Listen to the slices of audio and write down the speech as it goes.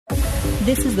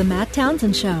This is the Matt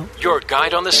Townsend Show. Your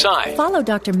guide on the side. Follow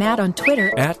Dr. Matt on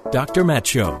Twitter at Dr. Matt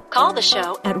Show. Call the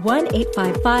show at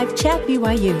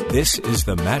 1-855-CHAT-BYU. This is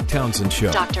the Matt Townsend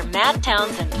Show. Dr. Matt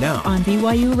Townsend. Now on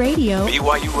BYU Radio.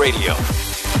 BYU Radio.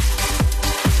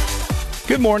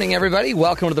 Good morning, everybody.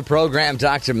 Welcome to the program.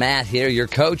 Dr. Matt here, your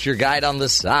coach, your guide on the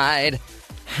side.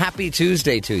 Happy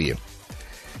Tuesday to you.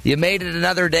 You made it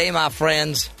another day, my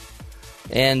friends.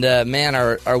 And, man,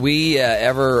 are we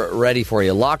ever ready for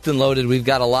you? Locked and loaded. We've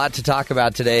got a lot to talk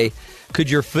about today. Could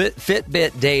your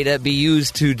Fitbit data be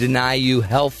used to deny you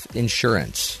health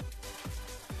insurance?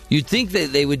 You'd think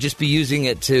that they would just be using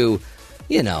it to,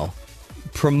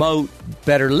 promote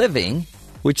better living,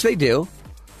 which they do.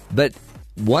 But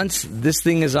once this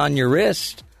thing is on your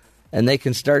wrist and they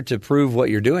can start to prove what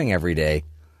you're doing every day,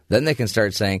 then they can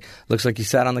start saying, looks like you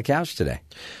sat on the couch today.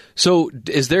 So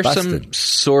is there Busted. some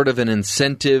sort of an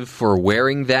incentive for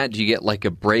wearing that? Do you get like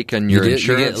a break on your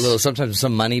insurance? You get sometimes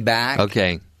some money back.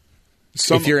 Okay.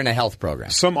 If you're in a health program.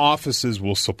 Some offices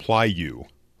will supply you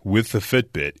with the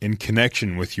Fitbit in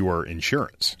connection with your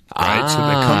insurance, right? So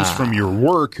that comes from your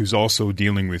work who's also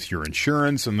dealing with your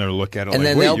insurance, and they'll look at it and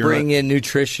like, then they'll bring in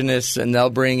nutritionists, and they'll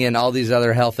bring in all these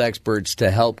other health experts to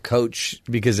help coach,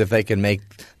 because if they can make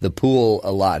the pool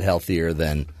a lot healthier,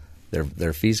 then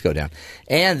their fees go down.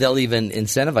 And they'll even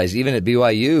incentivize. Even at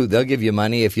BYU, they'll give you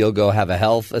money if you'll go have a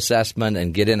health assessment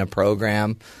and get in a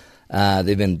program.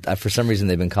 For some reason,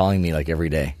 they've been calling me like every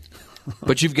day.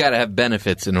 But you've got to have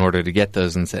benefits in order to get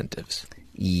those incentives.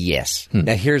 Yes.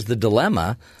 Now, here's the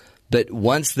dilemma. But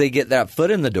once they get that foot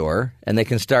in the door and they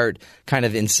can start kind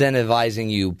of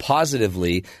incentivizing you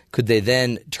positively, could they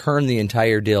then turn the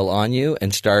entire deal on you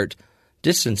and start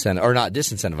not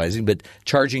disincentivizing, but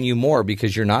charging you more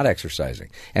because you're not exercising?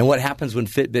 And what happens when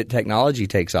Fitbit technology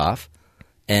takes off?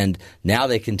 And now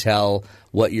they can tell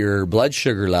what your blood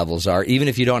sugar levels are. Even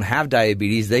if you don't have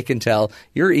diabetes, they can tell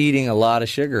you're eating a lot of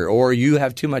sugar or you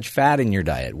have too much fat in your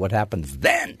diet. What happens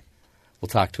then? We'll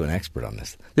talk to an expert on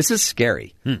this. This is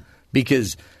scary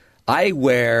because I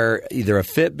wear either a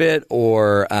Fitbit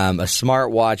or a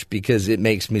smartwatch because it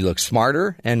makes me look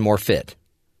smarter and more fit.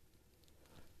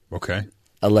 Okay.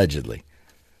 Allegedly.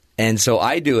 And so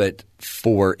I do it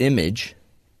for image.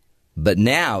 But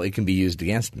now it can be used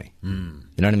against me. You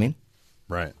know what I mean?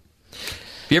 Right.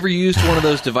 Have you ever used one of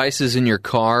those devices in your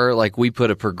car? Like we put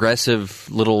a progressive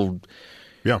little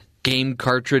game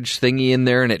cartridge thingy in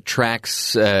there, and it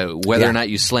tracks whether or not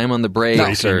you slam on the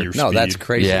brakes. No, that's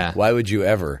crazy. Yeah. Why would you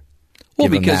ever? Well,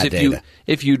 give them because that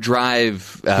if you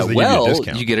drive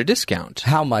you get a discount.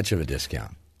 How much of a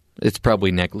discount? It's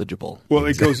probably negligible. Well,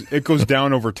 it goes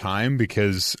down over time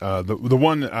because the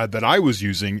one that I was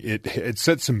using, it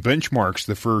set some benchmarks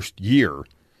the first year,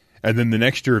 and then the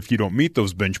next year, if you don't meet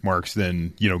those benchmarks,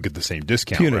 then you don't get the same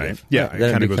discount. Punitive. Right? Yeah,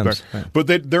 it kind of goes back. Right. But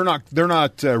they're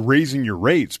not raising your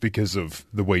rates because of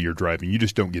the way you're driving. You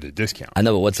just don't get a discount. I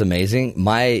know, but what's amazing?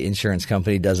 My insurance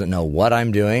company doesn't know what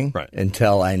I'm doing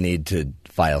until I need to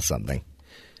file something.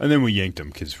 And then we yanked them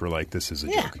because we're like, this is a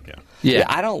joke. Yeah,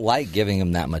 I don't like giving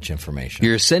them that much information.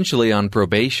 You're essentially on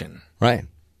probation. Right.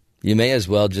 You may as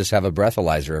well just have a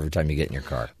breathalyzer every time you get in your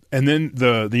car. And then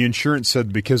the insurance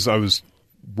said because I was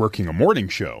working a morning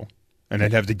show and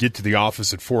I'd have to get to the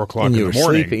office at 4 o'clock in the morning.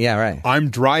 Sleeping. Yeah, right. I'm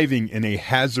driving in a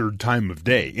hazard time of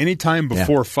day. Any time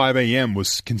before 5 a.m.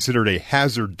 was considered a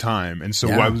hazard time. And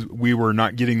so we were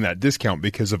not getting that discount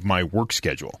because of my work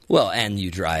schedule. Well, and you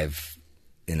drive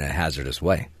in a hazardous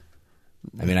way.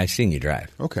 I mean, I've seen you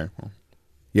drive. Okay.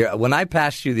 Well. When I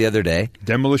passed you the other day,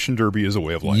 demolition derby is a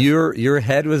way of life. Your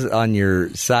head was on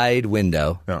your side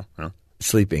window,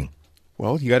 sleeping.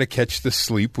 Well, you got to catch the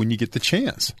sleep when you get the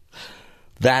chance.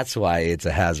 That's why it's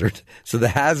a hazard. So the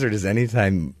hazard is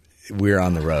anytime we're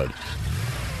on the road.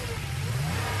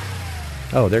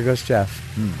 Oh, there goes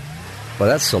Jeff. Well,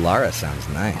 that Solara sounds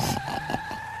nice.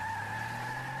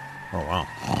 Oh, wow.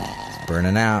 It's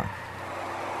burning out.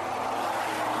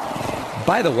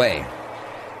 By the way,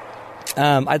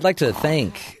 I'd like to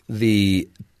thank the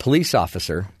police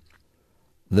officer,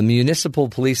 the municipal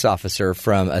police officer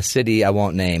from a city I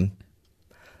won't name,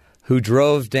 who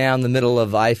drove down the middle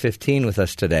of I-15 with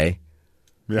us today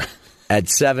at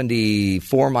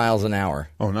 74 miles an hour.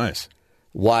 Oh, nice.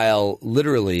 While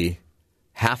literally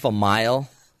half a mile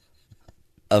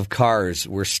of cars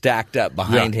were stacked up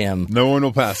behind him. No one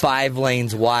will pass. 5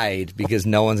 lanes wide because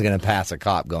no one's going to pass a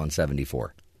cop going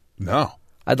 74. No.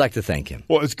 I'd like to thank him.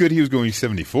 Well, it's good he was going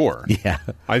 74. Yeah.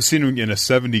 I've seen him in a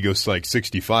 70 go like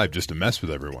 65 just to mess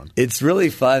with everyone. It's really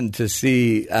fun to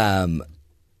see.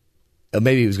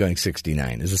 Maybe he was going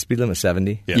 69. Is the speed limit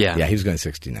 70? Yeah. Yeah, he was going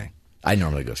 69. I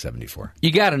normally go 74.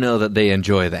 You got to know that they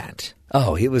enjoy that.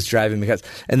 Oh, he was driving because,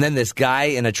 and then this guy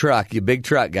in a truck, your big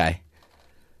truck guy,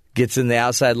 gets in the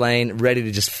outside lane, ready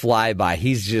to just fly by.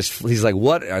 He's like,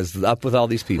 what is up with all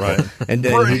these people? Right. And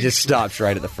then he just stops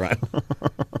right at the front.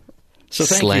 So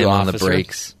thank Slam you, on the officer.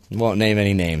 brakes. Won't name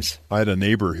any names. I had a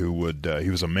neighbor who would, he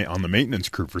was on the maintenance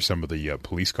crew for some of the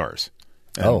police cars.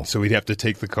 And Oh. so he'd have to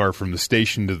take the car from the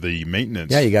station to the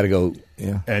maintenance. Yeah, you got to go.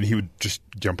 Yeah. And he would just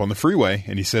jump on the freeway,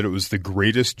 and he said it was the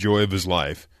greatest joy of his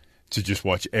life to just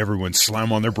watch everyone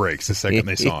slam on their brakes the second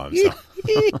they saw him. So.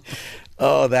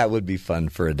 Oh, that would be fun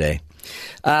for a day.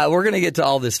 We're going to get to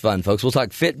all this fun, folks. We'll talk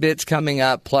Fitbits coming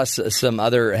up, plus some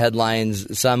other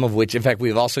headlines, some of which, in fact,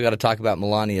 we've also got to talk about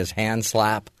Melania's hand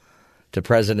slap to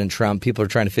President Trump. People are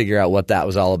trying to figure out what that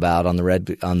was all about on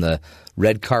the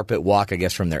red carpet walk, I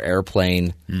guess, from their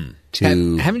airplane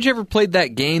to. Haven't you ever played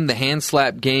that game, the hand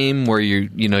slap game, where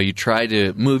you try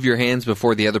to move your hands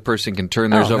before the other person can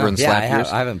turn theirs over and slap yours?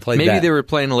 I haven't played that. Maybe they were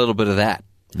playing a little bit of that.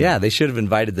 Yeah, they should have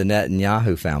invited the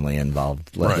Netanyahu family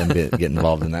involved. Let them get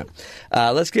involved in that.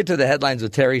 Let's get to the headlines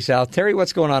with Terry South. Terry,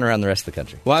 what's going on around the rest of the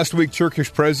country? Last week,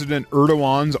 Turkish President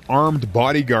Erdogan's armed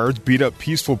bodyguards beat up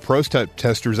peaceful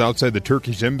protesters outside the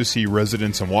Turkish embassy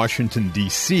residence in Washington,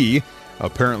 D.C.,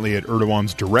 apparently at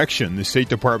Erdogan's direction. The State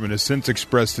Department has since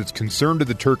expressed its concern to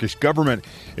the Turkish government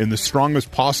in the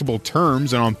strongest possible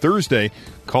terms, and on Thursday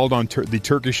called on the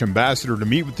Turkish ambassador to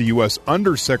meet with the U.S.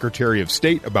 Undersecretary of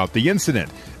State about the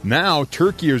incident. Now,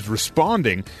 Turkey is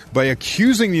responding by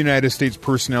accusing the United States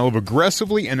personnel of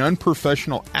aggressively and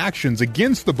unprofessional actions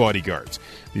against the bodyguards.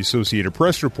 The Associated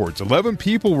Press reports 11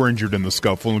 people were injured in the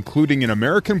scuffle, including an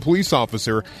American police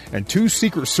officer and 2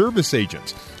 Secret Service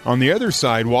agents. On the other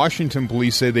side, Washington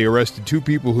police say they arrested 2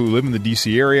 people who live in the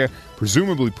D.C. area,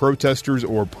 presumably protesters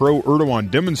or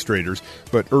pro-Erdogan demonstrators,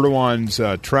 but Erdogan's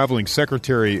traveling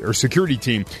security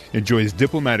team enjoys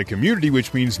diplomatic immunity,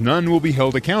 which means none will be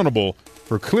held accountable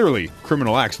for clearly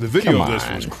criminal acts. The video of this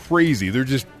was crazy. They're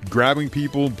just grabbing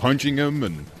people, punching them,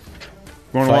 and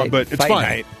going along, but it's fine.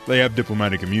 Night. They have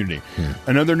diplomatic immunity.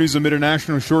 Another news amid a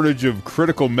national shortage of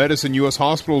critical medicine, U.S.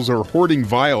 hospitals are hoarding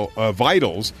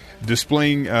vitals,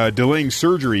 delaying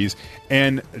surgeries,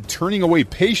 and turning away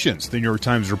patients, the New York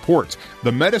Times reports.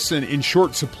 The medicine in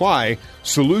short supply,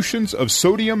 solutions of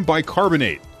sodium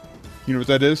bicarbonate. You know what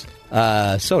that is?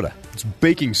 Soda. It's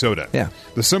baking soda. Yeah.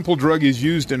 The simple drug is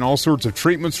used in all sorts of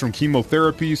treatments, from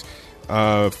chemotherapies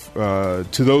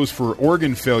to those for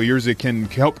organ failures. It can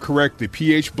help correct the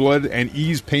pH blood and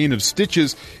ease pain of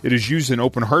stitches. It is used in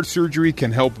open heart surgery,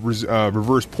 can help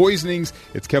reverse poisonings.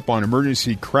 It's kept on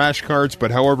emergency crash carts, but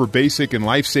however basic and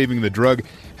life-saving the drug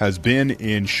has been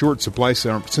in short supply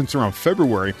since around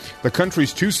February. The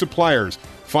country's 2 suppliers,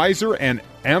 Pfizer and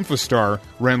Amphastar,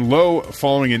 ran low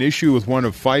following an issue with one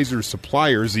of Pfizer's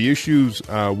suppliers. The issue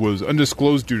was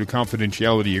undisclosed due to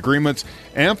confidentiality agreements.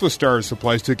 Amphastar's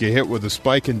supplies took a hit with a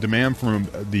spike in demand from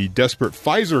the desperate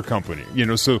Pfizer company.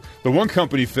 So the one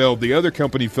company failed, the other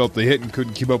company felt the hit and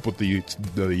couldn't keep up with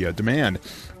the demand.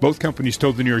 Both companies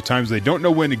told the New York Times they don't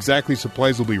know when exactly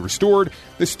supplies will be restored.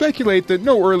 They speculate that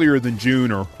no earlier than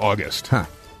June or August. Huh.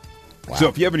 Wow. So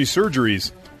if you have any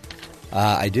surgeries,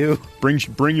 I do.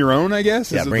 Bring your own, I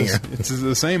guess? Yeah, bring your own. It's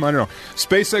the same? I don't know.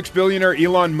 SpaceX billionaire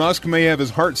Elon Musk may have his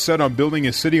heart set on building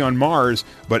a city on Mars,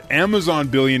 but Amazon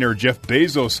billionaire Jeff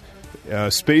Bezos'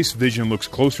 space vision looks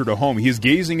closer to home. He is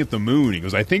gazing at the moon. He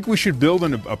goes, I think we should build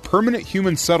a permanent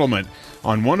human settlement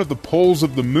on one of the poles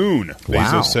of the moon,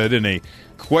 Bezos said in a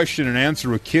question and answer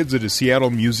with kids at a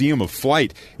Seattle Museum of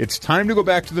Flight. It's time to go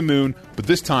back to the moon, but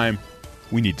this time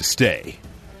we need to stay.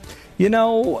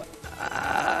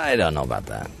 I don't know about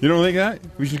that. You don't think that?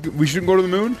 We shouldn't go to the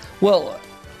moon? Well,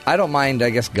 I don't mind,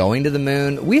 I guess, going to the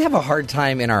moon. We have a hard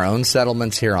time in our own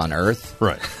settlements here on Earth.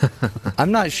 Right.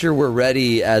 I'm not sure we're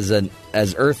ready as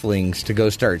Earthlings to go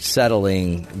start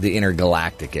settling the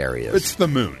intergalactic areas. It's the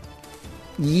moon.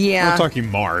 Yeah. We're not talking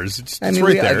Mars. It's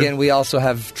right there. Again, we also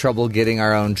have trouble getting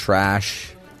our own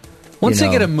trash. Once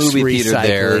they get a movie theater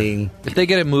there, recycling. if they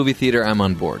get a movie theater, I'm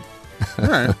on board. All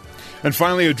right. And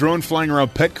finally, a drone flying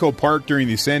around Petco Park during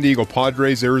the San Diego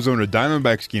Padres-Arizona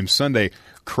Diamondbacks game Sunday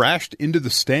crashed into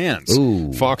the stands.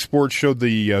 Ooh. Fox Sports showed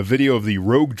the video of the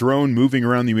rogue drone moving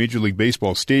around the Major League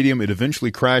Baseball stadium. It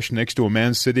eventually crashed next to a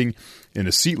man sitting in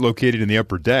a seat located in the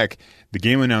upper deck. The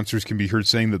game announcers can be heard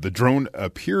saying that the drone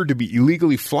appeared to be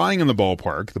illegally flying in the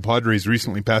ballpark. The Padres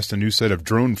recently passed a new set of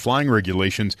drone flying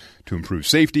regulations to improve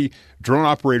safety. Drone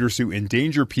operators who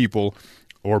endanger people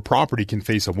or property can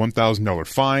face a $1,000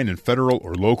 fine and federal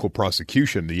or local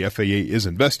prosecution. The FAA is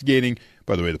investigating.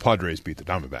 By the way, the Padres beat the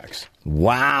Diamondbacks.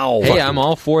 Wow. Hey, I'm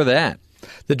all for that.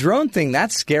 The drone thing,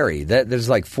 that's scary. There's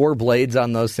like 4 blades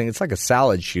on those things. It's like a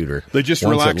salad shooter. They just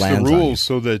once it relaxed the lands on you. rules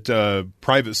so that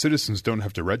private citizens don't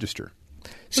have to register.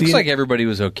 Looks like everybody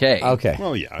was okay. Okay.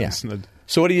 Well, yeah. It's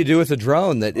So what do you do with a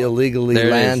drone that illegally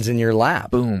lands in your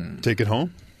lap? Boom. take it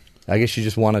home. I guess you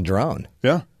just want a drone.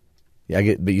 Yeah.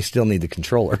 Yeah, but you still need the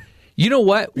controller. You know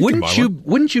what? can buy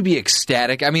Wouldn't you be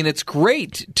ecstatic? I mean, it's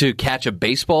great to catch a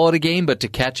baseball at a game, but to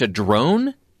catch a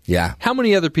drone? Yeah. How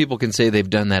many other people can say they've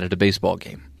done that at a baseball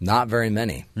game? Not very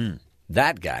many.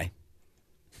 That guy.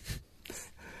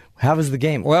 How was the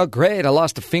game? Well, great. I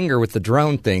lost a finger with the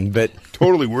drone thing, but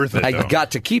Totally worth it, I though.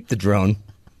 got to keep the drone.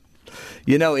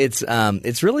 You know, it's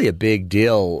really a big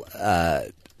deal.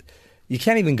 You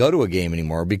can't even go to a game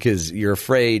anymore because you're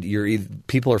afraid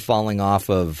people are falling off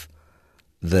of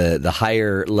the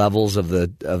higher levels of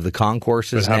the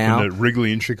concourses It now. happened at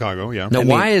Wrigley in Chicago, yeah. Now,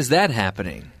 why is that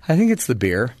happening? I think it's the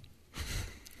beer.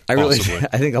 Possibly.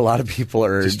 I think a lot of people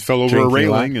are Just fell over a drinking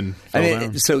lot. railing and fell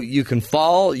down. So you can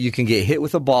fall, you can get hit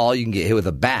with a ball, you can get hit with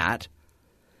a bat,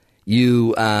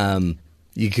 you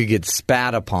could get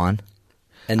spat upon,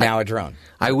 and now a drone.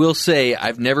 I will say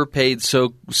I've never paid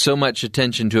so much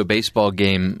attention to a baseball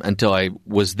game until I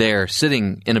was there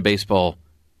sitting in a baseball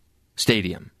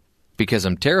stadium because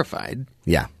I'm terrified.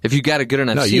 Yeah. If you got a good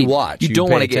enough seat, you watch. you You don't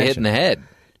pay want to get hit attention. in the head.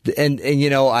 And you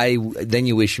know, then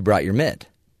you wish you brought your mitt.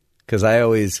 Because I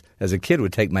always, as a kid,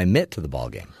 would take my mitt to the ball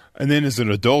game. And then as an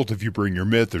adult, if you bring your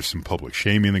mitt, there's some public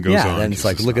shaming that goes on. Yeah, then it's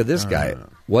like, look at this guy.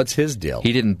 What's his deal?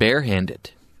 He didn't barehand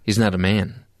it. He's not a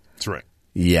man. That's right.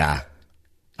 Yeah.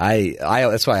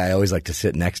 That's why I always like to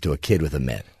sit next to a kid with a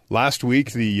mitt. Last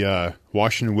week, the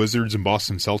Washington Wizards and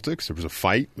Boston Celtics, there was a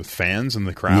fight with fans in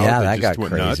the crowd. Yeah, that just got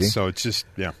went crazy. nuts. So it's just,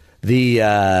 yeah.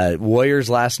 The Warriors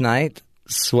last night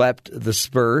swept the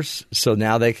Spurs, so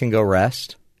now they can go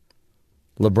rest.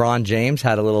 LeBron James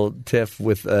had a little tiff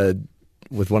with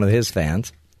one of his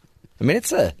fans. I mean,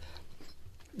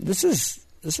 this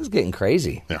is getting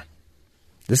crazy. Yeah.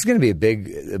 This is going to be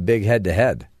a big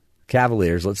head-to-head.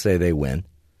 Cavaliers, let's say they win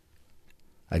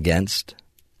against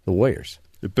the Warriors.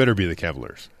 It better be the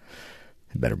Cavaliers.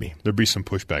 It better be. There'll be some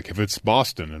pushback. If it's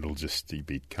Boston, it'll just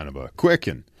be kind of a quick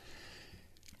and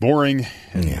boring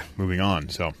and moving on.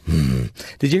 So,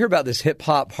 Did you hear about this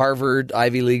hip-hop Harvard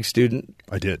Ivy League student?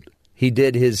 I did. He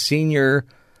did his senior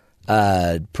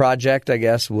project, I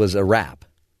guess, was a rap.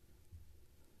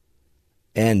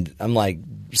 And I'm like,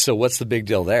 so what's the big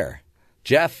deal there?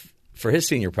 Jeff, for his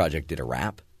senior project, did a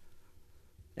rap.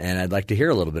 And I'd like to hear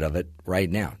a little bit of it right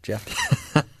now. Jeff?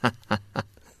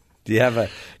 Do you have a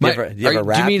rap?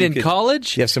 Do you mean in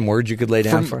college? Do you have some words you could lay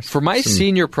down for us? For my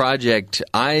senior project,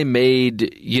 I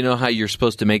made, you know how you're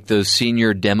supposed to make those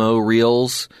senior demo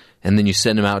reels and then you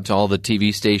send them out to all the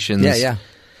TV stations? Yeah.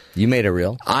 You made a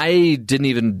reel. I didn't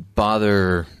even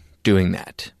bother doing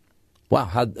that. Wow.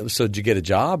 So did you get a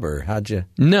job or how'd you?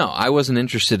 No, I wasn't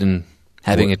interested in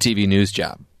having a TV news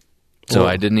job. So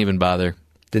I didn't even bother.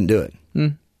 Didn't do it?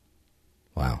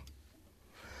 Wow.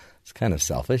 It's kind of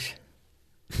selfish.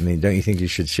 I mean, don't you think you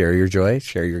should share your joy,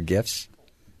 share your gifts?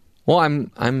 Well,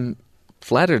 I'm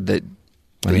flattered that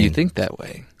you think that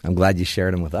way. I'm glad you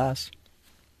shared them with us.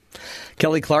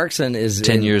 Kelly Clarkson is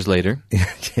 10 years later.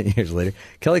 10 years later.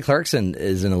 Kelly Clarkson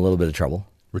is in a little bit of trouble.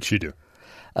 What'd she do?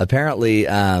 Apparently,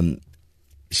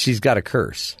 she's got a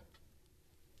curse.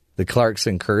 The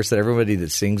Clarkson curse that everybody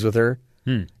that sings with her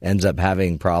ends up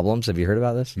having problems. Have you heard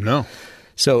about this? No.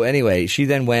 So anyway, she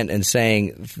then went and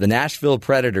sang, the Nashville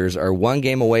Predators are one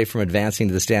game away from advancing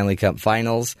to the Stanley Cup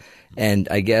Finals. And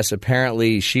I guess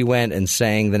apparently she went and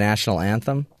sang the national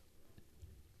anthem,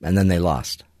 and then they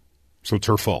lost. So it's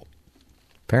her fault.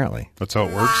 Apparently. That's how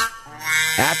it works?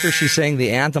 After she sang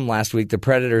the anthem last week, the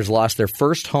Predators lost their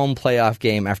first home playoff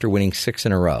game after winning 6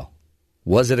 in a row.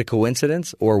 Was it a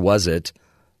coincidence, or was it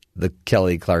the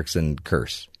Kelly Clarkson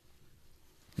curse?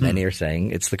 Many are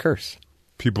saying it's the curse.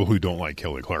 People who don't like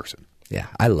Kelly Clarkson. Yeah,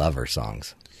 I love her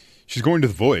songs. She's going to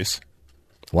The Voice.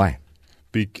 Why?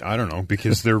 I don't know,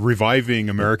 because they're reviving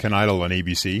American Idol on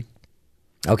ABC.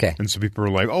 Okay. And so people are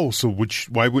like, oh, so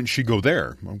why wouldn't she go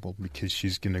there? Well, because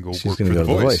she's going to go She's work gonna for go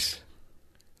The to Voice.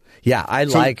 Yeah, I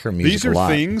like her music These a are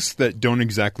lot. things that don't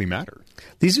exactly matter.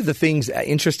 These are the things,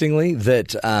 interestingly,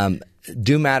 that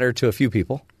do matter to a few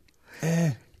people.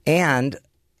 And,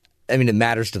 I mean, it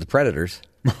matters to the Predators.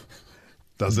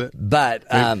 Does it? But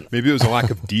maybe it was a lack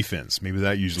of defense. Maybe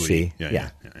that usually. See? Yeah.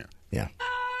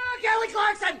 Kelly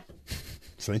Clarkson!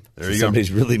 See, there you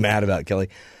Somebody's really mad about Kelly.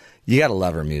 You got to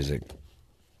love her music.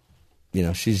 You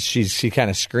know, she kind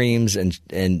of screams,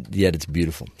 and yet it's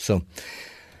beautiful. So,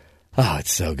 oh,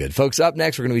 it's so good, folks. Up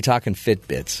next, we're going to be talking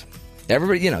Fitbits.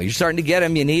 Everybody, you're starting to get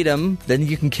them, you need them, then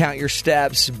you can count your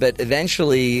steps, but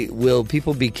eventually will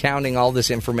people be counting all this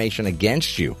information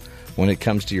against you when it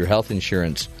comes to your health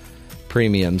insurance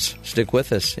premiums? Stick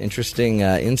with us. Interesting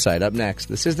insight up next.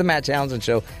 This is the Matt Townsend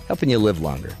Show, helping you live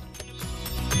longer.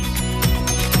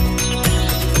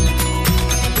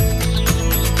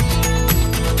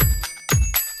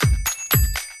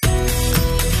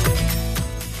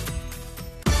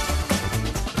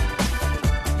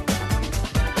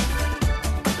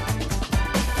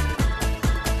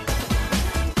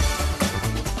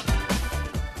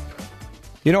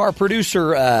 Our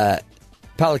producer,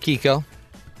 Palakiko,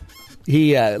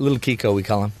 Little Kiko, we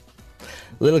call him.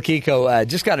 Little Kiko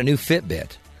just got a new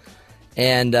Fitbit.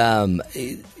 And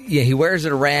he wears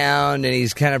it around, and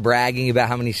he's kind of bragging about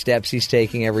how many steps he's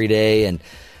taking every day. And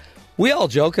we all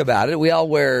joke about it. We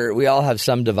all have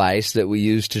some device that we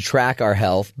use to track our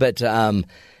health. But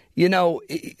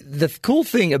the cool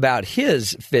thing about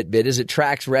his Fitbit is it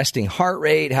tracks resting heart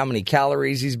rate, how many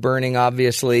calories he's burning,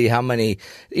 obviously,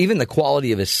 even the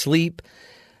quality of his sleep.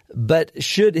 But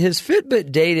should his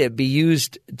Fitbit data be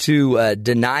used to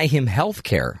deny him health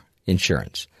care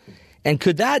insurance? And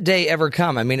could that day ever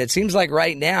come? I mean, it seems like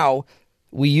right now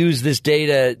we use this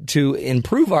data to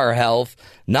improve our health,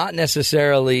 not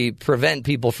necessarily prevent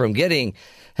people from getting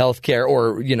health care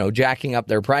or, jacking up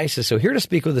their prices. So here to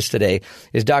speak with us today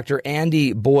is Dr.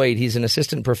 Andy Boyd. He's an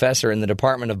assistant professor in the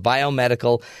Department of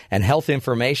Biomedical and Health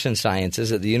Information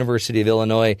Sciences at the University of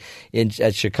Illinois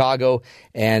at Chicago.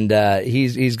 And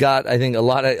he's got, I think, a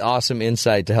lot of awesome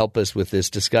insight to help us with this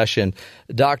discussion.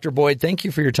 Dr. Boyd, thank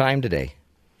you for your time today.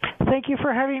 Thank you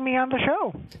for having me on the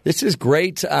show. This is a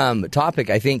great topic.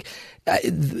 I think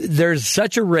there's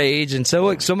such a rage and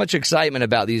so much excitement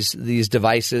about these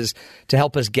devices to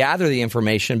help us gather the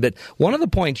information. But one of the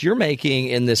points you're making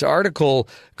in this article,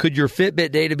 could your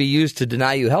Fitbit data be used to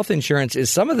deny you health insurance,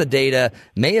 is some of the data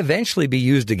may eventually be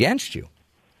used against you.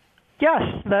 Yes,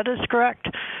 that is correct.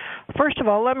 First of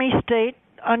all, let me state,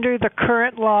 under the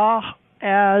current law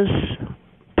as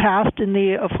passed in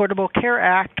the Affordable Care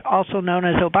Act, also known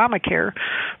as Obamacare,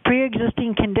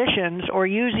 pre-existing conditions or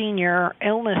using your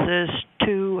illnesses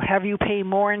to have you pay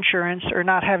more insurance or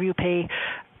not have you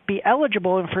be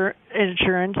eligible for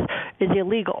insurance is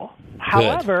illegal. Good.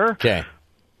 However, okay.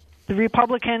 The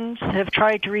Republicans have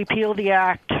tried to repeal the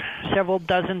act several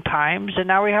dozen times, and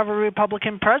now we have a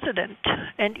Republican president.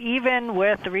 And even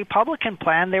with the Republican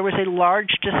plan, there was a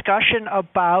large discussion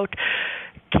about,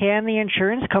 can the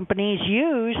insurance companies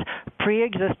use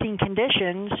pre-existing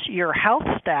conditions, your health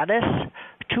status,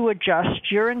 to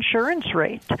adjust your insurance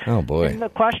rate? Oh, boy. And the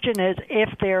question is, if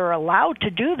they're allowed to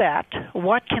do that,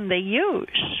 what can they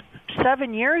use?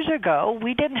 7 years ago,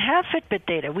 we didn't have Fitbit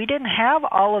data. We didn't have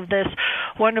all of this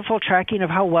wonderful tracking of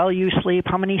how well you sleep,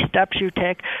 how many steps you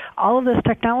take. All of this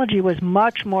technology was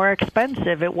much more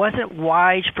expensive. It wasn't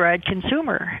widespread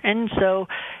consumer. And so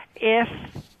if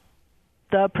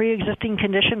the pre-existing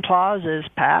condition clause is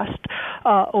passed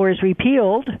or is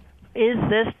repealed, is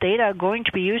this data going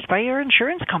to be used by your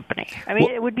insurance company? I mean,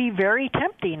 it would be very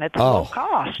tempting at low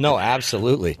cost. No,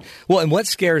 absolutely. Well, and what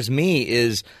scares me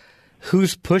is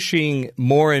who's pushing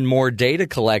more and more data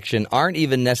collection aren't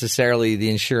even necessarily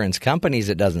the insurance companies,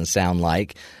 it doesn't sound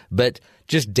like, but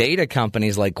just data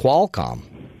companies like Qualcomm.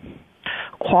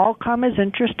 Qualcomm is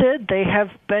interested. They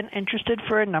have been interested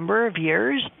for a number of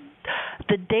years.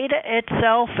 The data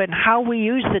itself and how we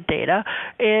use the data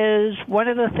is one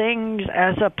of the things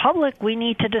as a public we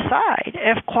need to decide.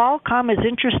 If Qualcomm is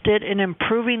interested in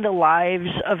improving the lives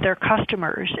of their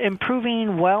customers,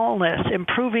 improving wellness,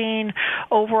 improving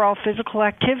overall physical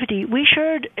activity, we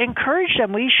should encourage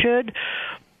them. We should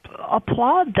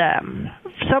applaud them.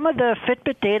 Some of the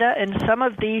Fitbit data and some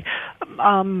of the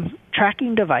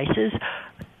tracking devices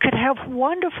could have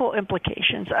wonderful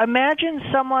implications. Imagine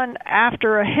someone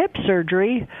after a hip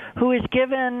surgery who is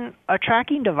given a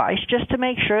tracking device just to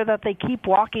make sure that they keep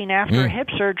walking after a hip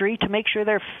surgery, to make sure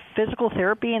their physical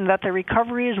therapy and that their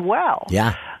recovery is well.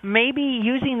 Yeah. Maybe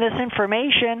using this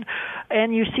information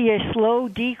and you see a slow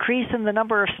decrease in the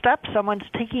number of steps someone's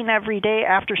taking every day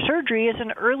after surgery is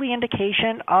an early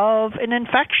indication of an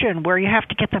infection where you have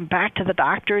to get them back to the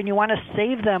doctor and you want to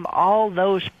save them all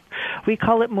those, we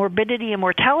call it morbidity and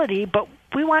mortality, but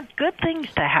we want good things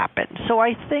to happen. So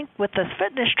I think with the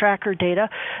fitness tracker data,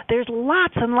 there's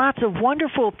lots and lots of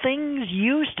wonderful things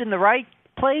used in the right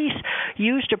place,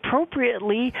 used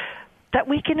appropriately, that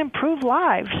we can improve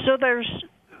lives. So there's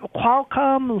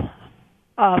Qualcomm,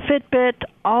 Fitbit,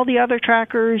 all the other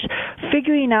trackers,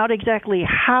 figuring out exactly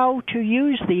how to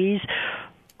use these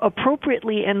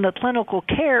appropriately in the clinical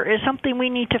care is something we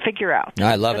need to figure out.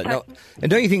 I love it. No,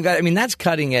 and don't you think that? I mean, that's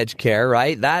cutting edge care,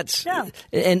 right? That's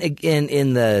and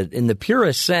in the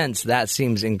purest sense, that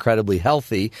seems incredibly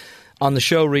healthy. On the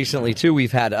show recently, too,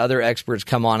 we've had other experts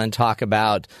come on and talk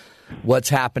about what's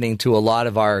happening to a lot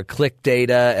of our click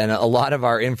data and a lot of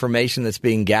our information that's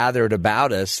being gathered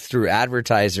about us through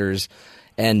advertisers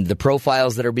and the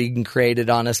profiles that are being created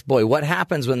on us. Boy, what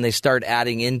happens when they start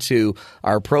adding into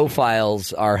our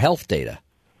profiles our health data,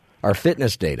 our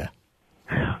fitness data?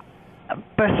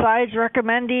 Besides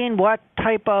recommending what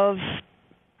type of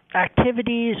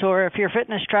activities, or if your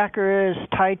fitness tracker is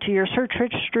tied to your search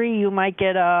history, you might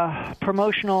get a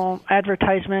promotional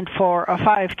advertisement for a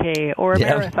 5K or a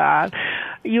marathon.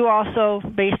 You also,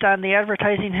 based on the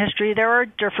advertising history, there are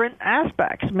different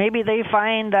aspects. Maybe they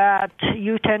find that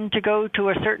you tend to go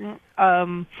to a certain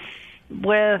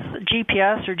with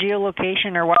GPS or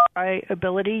geolocation or Wi-Fi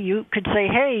ability, you could say,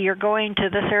 hey, you're going to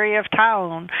this area of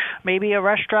town. Maybe a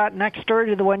restaurant next door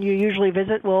to the one you usually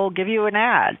visit will give you an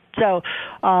ad. So,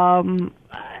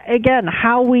 again,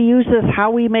 how we use this,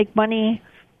 how we make money,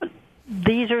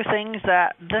 these are things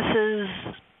that this is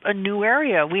a new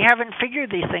area. We haven't figured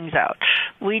these things out.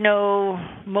 We know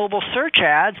mobile search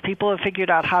ads. People have figured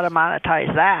out how to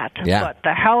monetize that. Yeah. But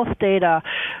the health data,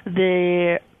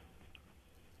 the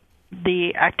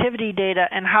activity data,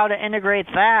 and how to integrate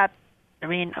that, I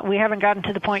mean, we haven't gotten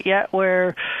to the point yet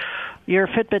where your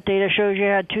Fitbit data shows you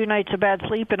had 2 nights of bad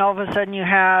sleep, and all of a sudden you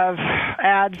have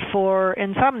ads for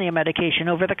insomnia medication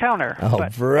over the counter. Oh,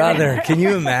 brother, can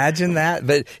you imagine that?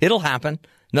 But it'll happen.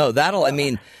 No, I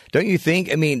mean, don't you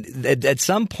think? I mean, at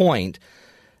some point,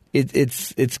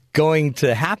 it's going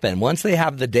to happen. Once they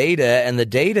have the data, and the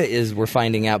data is, we're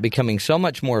finding out, becoming so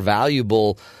much more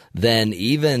valuable than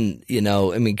even,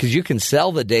 because you can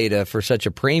sell the data for such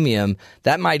a premium,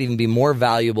 that might even be more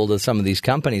valuable to some of these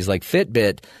companies like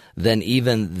Fitbit than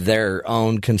even their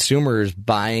own consumers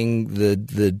buying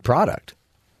the product.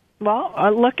 Well,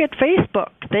 look at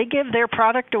Facebook. They give their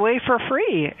product away for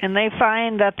free, and they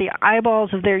find that the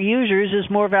eyeballs of their users is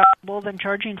more valuable than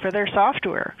charging for their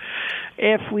software.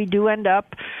 If we do end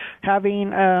up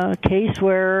having a case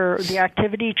where the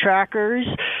activity trackers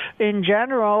in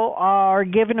general are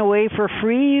given away for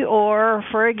free, or,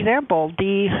 for example,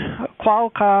 the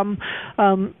Qualcomm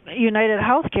United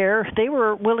Healthcare, they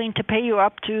were willing to pay you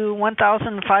up to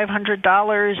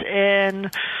 $1,500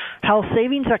 in health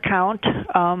savings account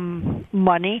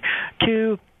money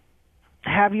to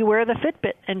have you wear the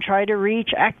Fitbit and try to reach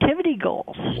activity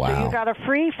goals. Wow. So you got a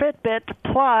free Fitbit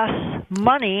plus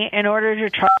money in order to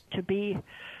try to be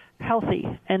healthy.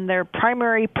 And their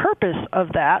primary purpose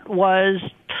of that was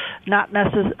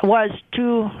was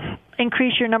to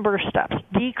increase your number of steps,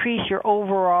 decrease your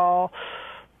overall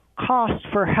cost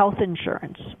for health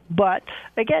insurance. But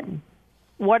again,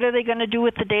 what are they going to do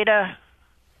with the data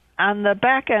on the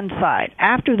back end side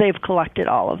after they've collected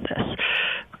all of this?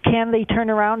 Can they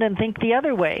turn around and think the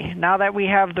other way? Now that we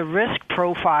have the risk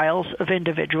profiles of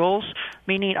individuals,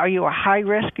 meaning are you a high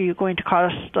risk? Are you going to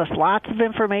cost us lots of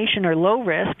information, or low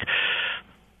risk?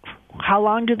 How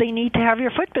long do they need to have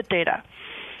your Fitbit data?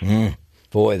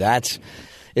 Boy,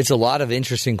 it's a lot of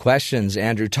interesting questions,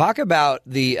 Andrew. Talk about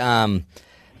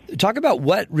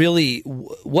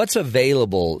what's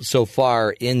available so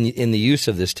far in the use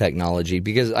of this technology,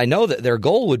 because I know that their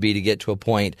goal would be to get to a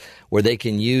point where they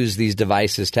can use these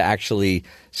devices to actually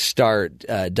start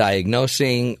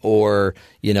diagnosing, or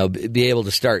be able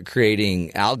to start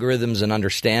creating algorithms and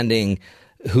understanding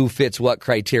who fits what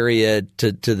criteria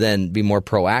to then be more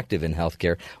proactive in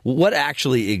healthcare. What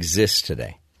actually exists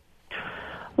today?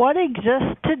 What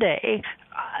exists today?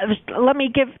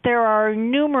 There are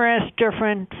numerous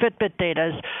different Fitbit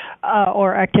datas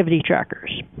or activity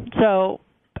trackers. So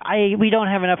we don't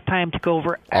have enough time to go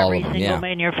over every single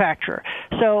manufacturer.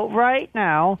 So right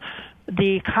now,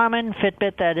 the common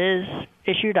Fitbit that is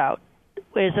issued out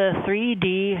is a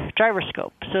 3D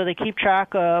gyroscope. So they keep track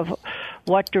of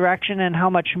what direction and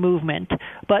how much movement.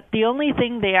 But the only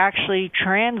thing they actually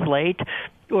translate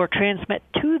or transmit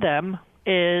to them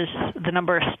is the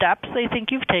number of steps they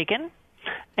think you've taken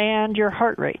and your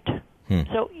heart rate.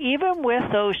 So even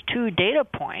with those 2 data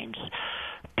points,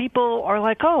 people are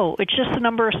like, oh, it's just the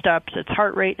number of steps, it's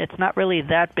heart rate, it's not really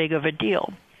that big of a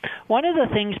deal. One of the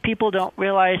things people don't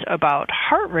realize about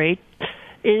heart rate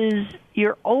is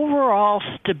your overall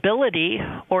stability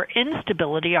or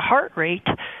instability of heart rate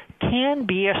can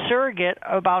be a surrogate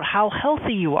about how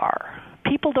healthy you are.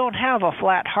 People don't have a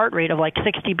flat heart rate of like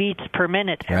 60 beats per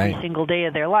minute every single day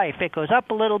of their life. It goes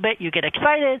up a little bit, you get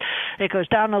excited. It goes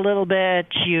down a little bit,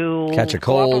 you catch a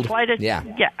cold. So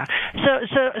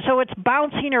it's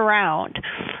bouncing around.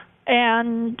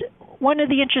 And one of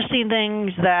the interesting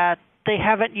things that they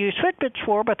haven't used Fitbits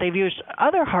for, but they've used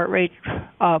other heart rate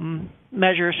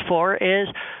measures for, is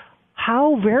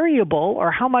how variable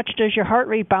or how much does your heart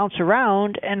rate bounce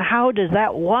around, and how does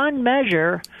that one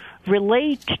measure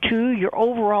relate to your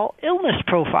overall illness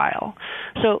profile.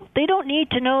 So they don't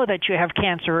need to know that you have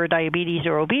cancer or diabetes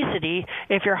or obesity.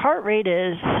 If your heart rate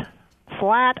is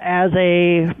flat as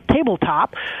a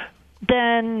tabletop,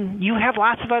 then you have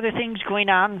lots of other things going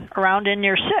on around and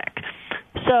you're sick.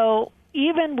 So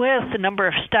even with the number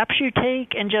of steps you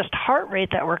take and just heart rate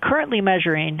that we're currently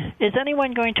measuring, is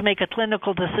anyone going to make a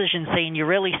clinical decision saying you're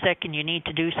really sick and you need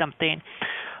to do something?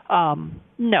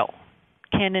 No.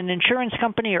 Can an insurance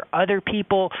company or other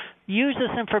people use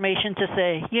this information to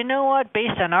say, you know what,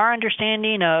 based on our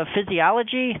understanding of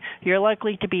physiology, you're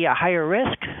likely to be a higher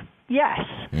risk? Yes.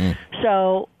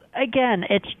 So, again,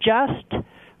 it's just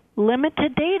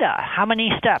limited data. How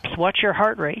many steps? What's your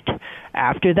heart rate?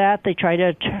 After that, they try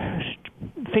to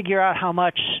figure out how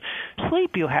much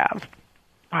sleep you have,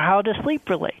 or how does sleep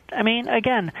relate. I mean,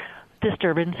 again,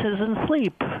 disturbances in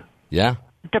sleep. Yeah.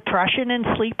 Depression and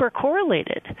sleep are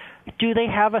correlated. Do they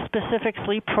have a specific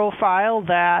sleep profile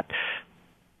that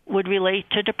would relate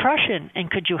to depression? And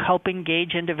could you help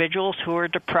engage individuals who are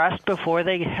depressed before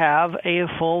they have a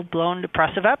full-blown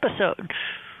depressive episode?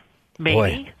 Maybe.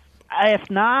 Boy.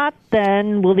 If not,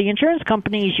 then will the insurance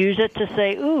companies use it to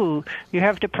say, ooh, you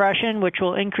have depression, which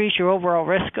will increase your overall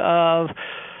risk of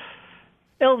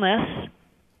illness,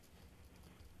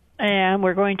 and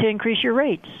we're going to increase your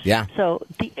rates. Yeah. So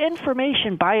the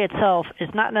information by itself is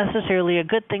not necessarily a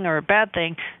good thing or a bad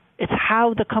thing. It's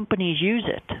how the companies use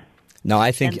it. No,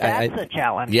 I think and that's a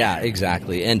challenge. Yeah,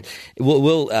 exactly. And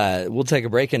we'll take a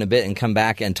break in a bit and come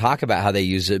back and talk about how they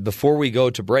use it. Before we go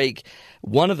to break,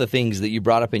 one of the things that you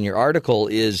brought up in your article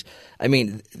is, I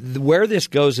mean, where this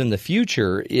goes in the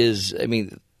future is, I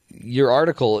mean, your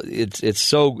article, it's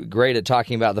so great at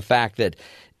talking about the fact that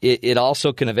it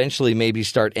also can eventually maybe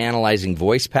start analyzing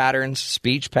voice patterns,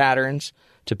 speech patterns,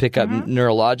 to pick up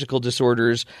neurological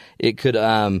disorders. It could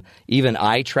even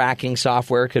eye tracking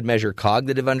software could measure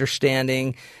cognitive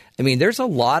understanding. I mean, there's a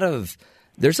lot of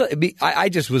I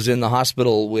just was in the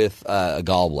hospital with a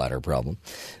gallbladder problem,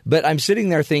 but I'm sitting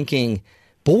there thinking,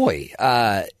 boy,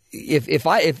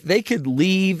 if they could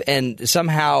leave and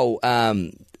somehow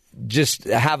just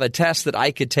have a test that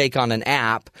I could take on an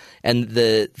app, and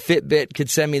the Fitbit could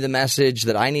send me the message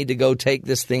that I need to go take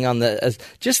this thing on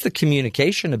just the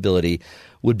communication ability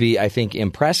would be, I think,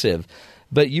 impressive.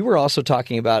 But you were also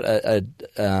talking about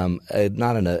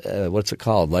what's it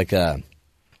called? Like a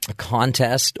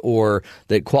contest, or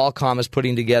that Qualcomm is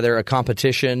putting together a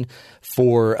competition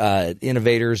for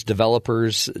innovators,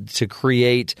 developers to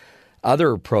create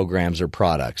other programs or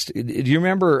products. Do you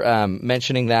remember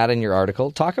mentioning that in your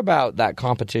article? Talk about that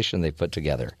competition they put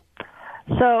together.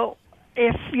 So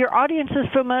if your audience is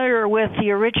familiar with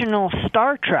the original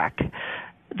Star Trek,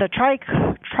 the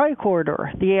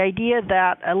tricorder, the idea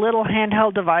that a little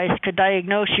handheld device could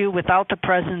diagnose you without the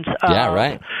presence of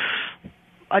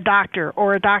a doctor,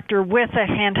 or a doctor with a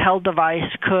handheld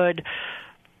device could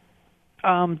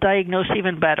diagnose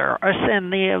even better.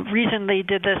 And the reason they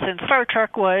did this in Star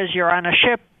Trek was you're on a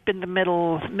ship in the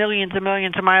middle, millions and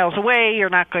millions of miles away. You're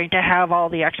not going to have all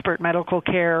the expert medical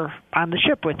care on the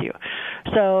ship with you.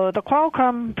 So the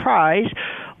Qualcomm Prize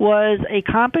was a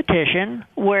competition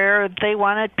where they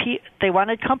wanted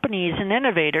companies and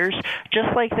innovators,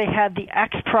 just like they had the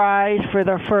X Prize for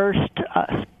the first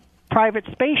private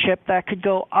spaceship that could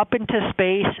go up into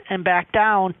space and back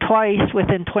down twice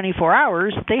within 24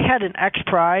 hours, they had an X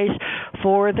Prize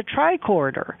for the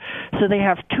tricorder. So they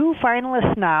have 2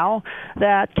 finalists now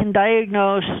that can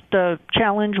diagnose. The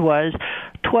challenge was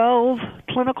 12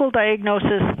 clinical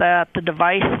diagnoses that the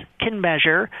device can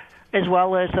measure, as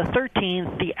well as the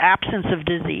 13th, the absence of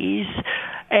disease.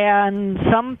 And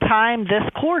sometime this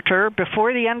quarter,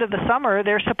 before the end of the summer,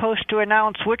 they're supposed to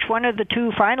announce which one of the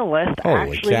 2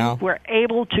 finalists were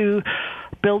able to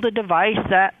build a device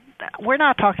that, we're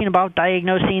not talking about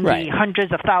diagnosing the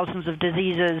hundreds of thousands of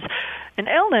diseases and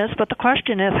illness, but the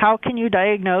question is, how can you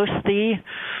diagnose the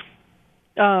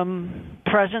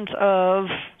presence of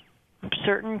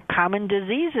certain common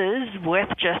diseases with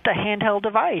just a handheld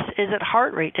device? Is it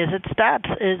heart rate? Is it steps?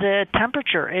 Is it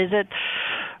temperature? Is it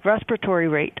respiratory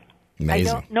rate? Amazing.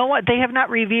 I don't know what they have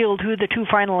not revealed who the 2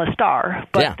 finalists are,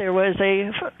 but there was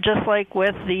just like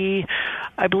with the,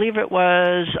 I believe it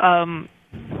was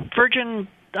Virgin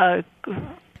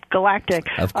Galactic.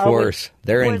 Of course,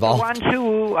 they're involved. The ones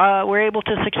who were able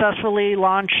to successfully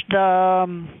launch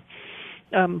the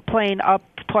plane up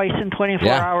twice in 24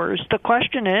 hours. The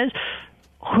question is,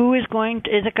 who is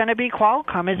is it going to be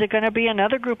Qualcomm? Is it going to be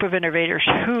another group of innovators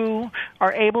who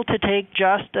are able to take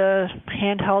just a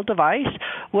handheld device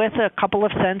with a couple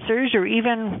of sensors or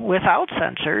even without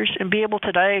sensors and be able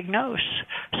to diagnose?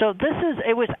 So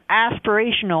it was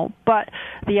aspirational, but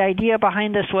the idea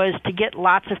behind this was to get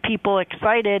lots of people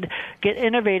excited, get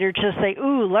innovators to say,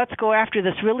 ooh, let's go after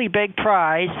this really big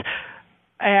prize.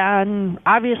 And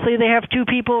obviously they have two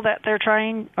people that they're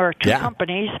trying, or two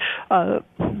companies,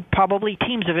 probably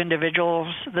teams of individuals.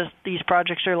 These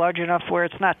projects are large enough where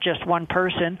it's not just one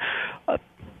person.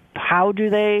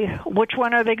 Which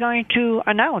one are they going to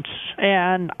announce?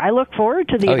 And I look forward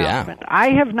to the announcement.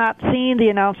 I have not seen the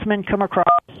announcement come across.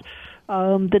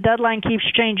 The deadline keeps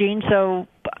changing, so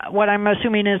what I'm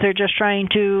assuming is they're just trying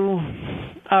to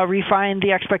refine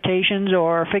the expectations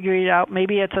or figure it out.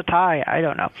 Maybe it's a tie. I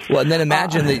don't know. Well, and then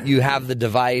imagine that you have the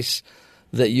device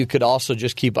that you could also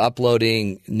just keep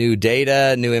uploading new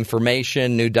data, new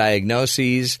information, new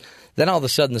diagnoses. Then all of a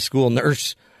sudden the school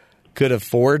nurse could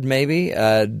afford maybe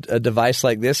a device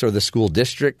like this, or the school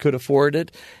district could afford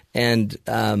it. And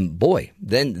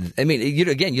then, I mean, you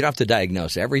don't have to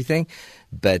diagnose everything,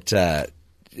 but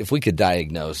if we could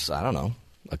diagnose, I don't know,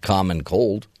 a common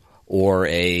cold or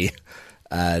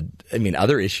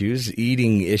other issues,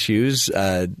 eating issues,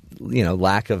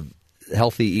 lack of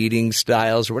healthy eating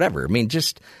styles or whatever. I mean,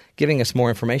 just giving us more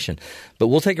information. But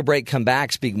we'll take a break, come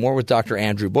back, speak more with Dr.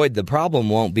 Andrew Boyd. The problem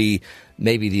won't be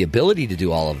maybe the ability to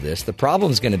do all of this. The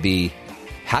problem is going to be,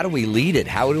 how do we lead it?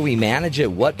 How do we manage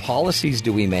it? What policies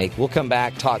do we make? We'll come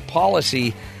back, talk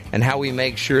policy, and how we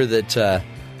make sure that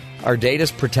our data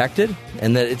is protected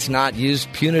and that it's not used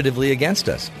punitively against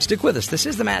us. Stick with us. This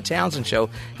is the Matt Townsend Show,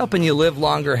 helping you live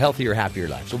longer, healthier, happier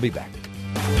lives. We'll be back.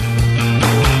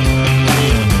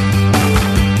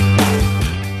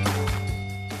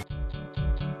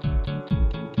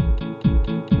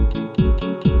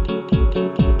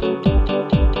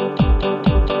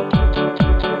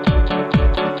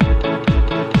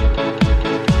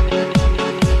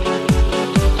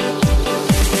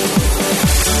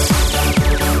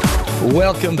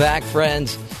 Welcome back,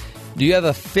 friends. Do you have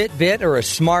a Fitbit or a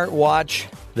smartwatch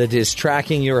that is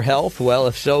tracking your health? Well,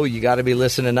 if so, you got to be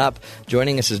listening up.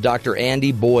 Joining us is Dr.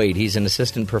 Andy Boyd. He's an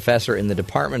assistant professor in the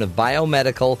Department of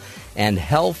Biomedical and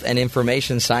Health and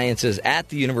Information Sciences at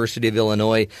the University of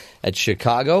Illinois at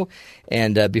Chicago.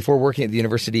 And before working at the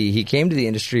university, he came to the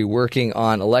industry working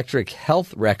on electric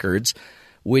health records,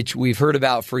 which we've heard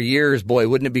about for years. Boy,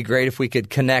 wouldn't it be great if we could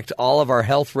connect all of our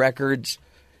health records?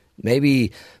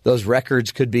 Maybe those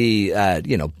records could be,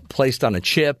 placed on a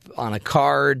chip, on a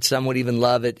card. Some would even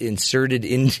love it inserted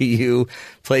into you,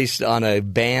 placed on a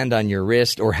band on your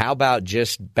wrist, or how about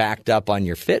just backed up on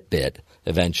your Fitbit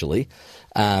eventually,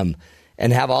 and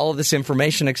have all of this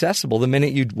information accessible the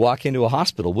minute you walk into a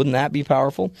hospital. Wouldn't that be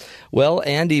powerful? Well,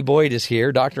 Andy Boyd is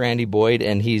here, Dr. Andy Boyd,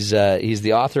 and he's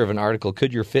the author of an article,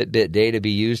 Could Your Fitbit Data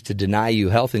Be Used to Deny You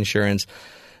Health Insurance?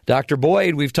 Dr.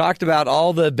 Boyd, we've talked about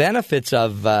all the benefits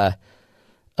of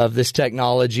this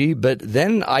technology, but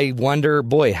then I wonder,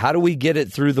 how do we get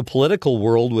it through the political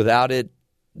world without it,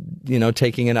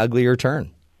 taking an uglier turn?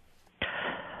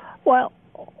 Well,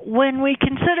 when we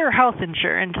consider health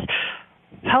insurance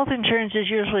is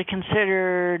usually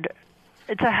considered,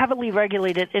 it's a heavily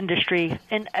regulated industry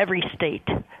in every state,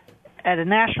 at a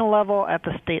national level, at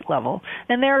the state level.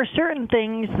 And there are certain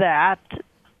things that,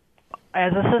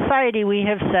 as a society, we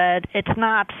have said it's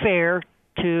not fair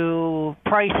to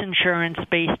price insurance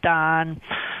based on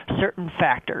certain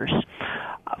factors.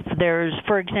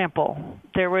 For example,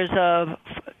 there was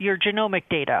your genomic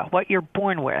data, what you're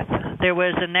born with. There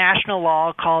was a national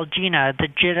law called GINA, the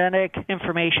Genetic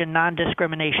Information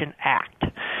Non-Discrimination Act.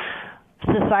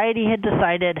 Society had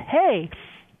decided, hey,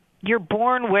 you're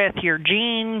born with your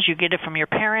genes, you get it from your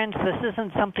parents, this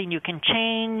isn't something you can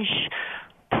change.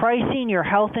 Pricing your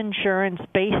health insurance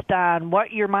based on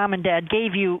what your mom and dad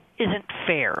gave you isn't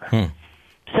fair.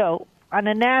 So on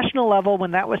a national level,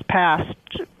 when that was passed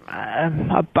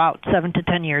about 7 to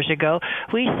 10 years ago,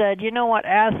 we said, you know what,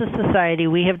 as a society,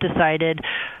 we have decided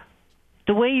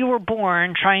the way you were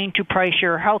born, trying to price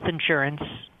your health insurance,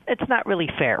 it's not really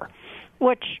fair,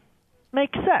 which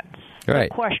makes sense. Right.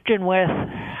 The question with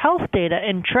health data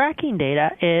and tracking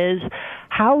data is,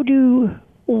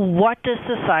 what does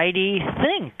society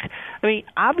think? I mean,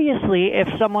 obviously, if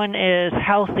someone is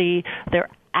healthy, they're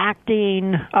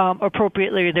acting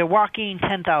appropriately, they're walking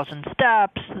 10,000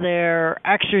 steps, they're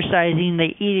exercising,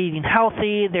 they're eating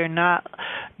healthy, they're not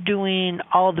doing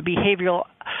all the behavioral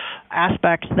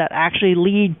aspects that actually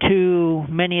lead to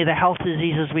many of the health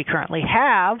diseases we currently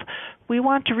have, we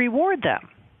want to reward them.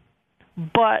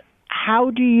 But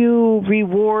how do you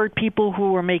reward people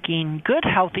who are making good,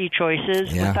 healthy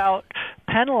choices without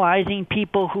penalizing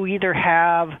people who either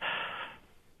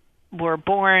were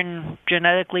born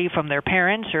genetically from their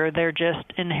parents, or they're just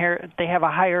they have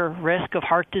a higher risk of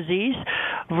heart disease,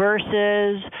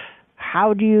 versus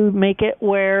how do you make it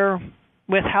where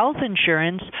with health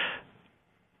insurance,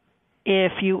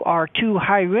 if you are too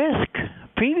high risk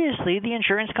previously, the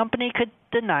insurance company could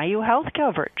deny you health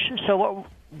coverage. So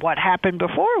what happened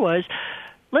before was,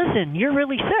 listen, you're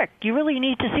really sick, you really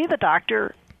need to see the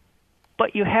doctor,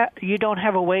 but you don't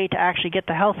have a way to actually get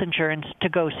the health insurance to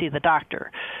go see the doctor.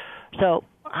 So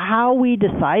how we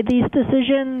decide these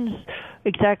decisions,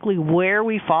 exactly where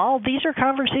we fall, these are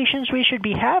conversations we should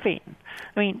be having.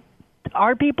 I mean,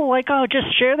 are people like, oh,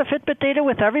 just share the Fitbit data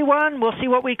with everyone, we'll see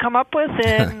what we come up with,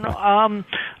 and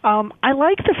I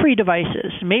like the free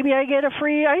devices. Maybe I get a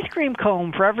free ice cream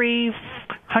cone for every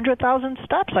 100,000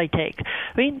 steps I take.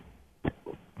 I mean,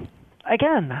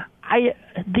 again,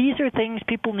 these are things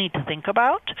people need to think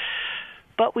about,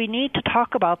 but we need to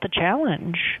talk about the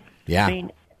challenge. Yeah. I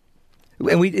mean,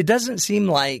 and it doesn't seem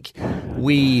like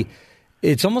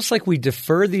it's almost like we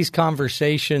defer these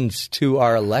conversations to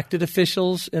our elected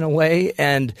officials in a way.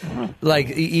 And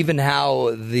like even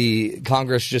how the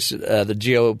Congress the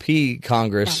GOP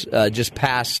Congress just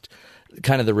passed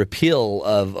kind of the repeal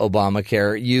of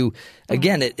Obamacare.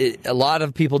 Again, a lot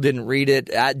of people didn't read it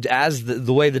as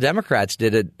the way the Democrats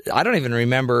did it. I don't even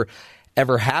remember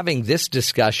ever having this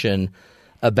discussion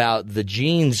about the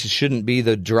genes shouldn't be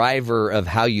the driver of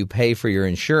how you pay for your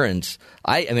insurance.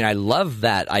 I mean, I love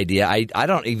that idea. I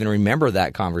don't even remember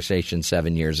that conversation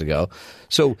 7 years ago.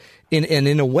 So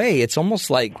in a way, it's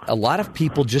almost like a lot of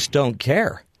people just don't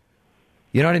care.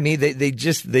 You know what I mean? They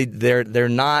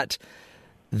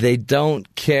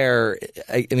don't care.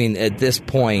 I mean, at this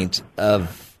point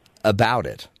about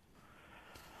it.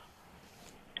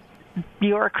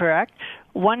 You are correct.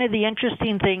 One of the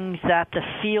interesting things that the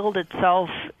field itself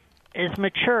is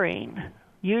maturing.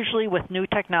 Usually with new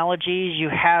technologies, you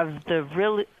have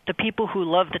the people who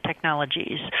love the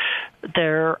technologies.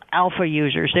 They're alpha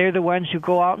users. They're the ones who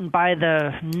go out and buy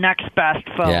the next best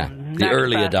phone. Yeah, the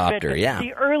early adopter,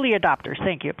 The early adopters,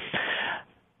 thank you.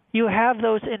 You have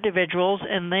those individuals,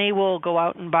 and they will go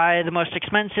out and buy the most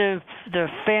expensive, the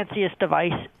fanciest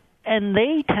device, and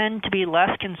they tend to be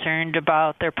less concerned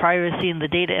about their privacy and the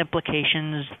data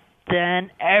implications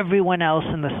than everyone else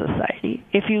in the society.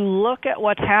 If you look at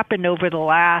what's happened over the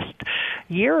last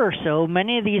year or so,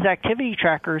 many of these activity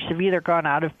trackers have either gone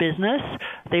out of business,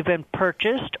 they've been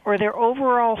purchased, or their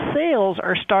overall sales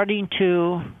are starting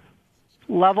to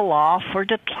level off or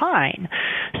decline.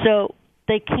 So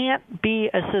they can't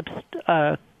be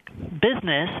a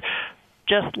business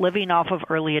just living off of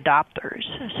early adopters.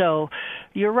 So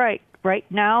you're right. Right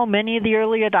now, many of the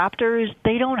early adopters,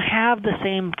 they don't have the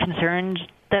same concerns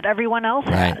that everyone else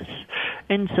has.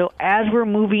 And so as we're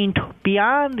moving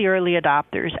beyond the early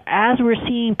adopters, as we're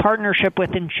seeing partnership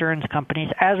with insurance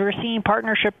companies, as we're seeing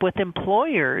partnership with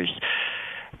employers,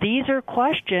 these are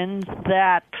questions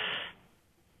that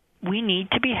we need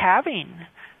to be having.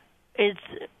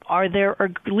 Are there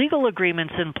legal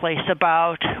agreements in place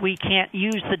about we can't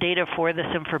use the data for this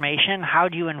information? How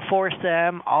do you enforce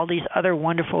them? All these other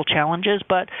wonderful challenges.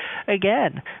 But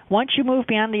again, once you move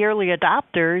beyond the early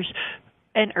adopters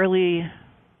and early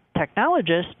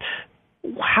technologists,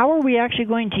 how are we actually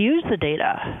going to use the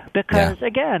data? Because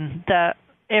again,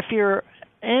 if you're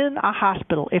in a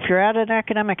hospital, if you're at an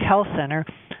academic health center,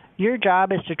 your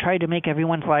job is to try to make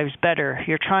everyone's lives better.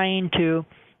 You're trying to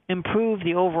improve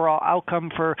the overall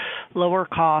outcome for lower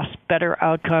costs, better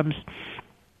outcomes.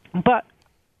 But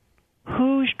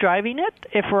who's driving it?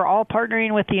 If we're all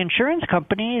partnering with the insurance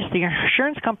companies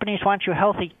want you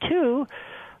healthy too,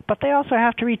 but they also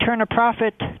have to return a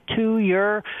profit to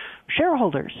your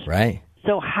shareholders. Right.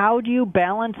 So how do you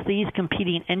balance these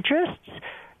competing interests,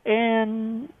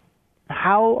 and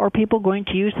how are people going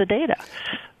to use the data?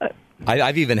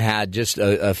 I've even had just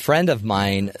a friend of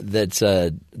mine that's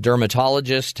a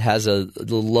dermatologist, has a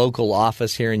local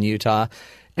office here in Utah,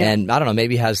 and I don't know,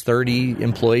 maybe has 30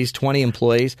 employees, 20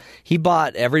 employees. He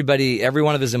bought every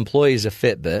one of his employees a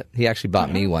Fitbit. He actually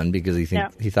bought me one because he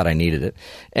thought I needed it.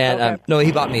 And no,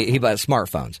 he bought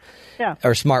smartphones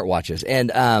or smartwatches.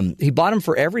 And he bought them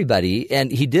for everybody,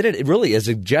 and he did it really as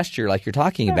a gesture like you're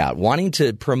talking about, wanting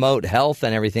to promote health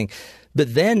and everything.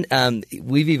 But then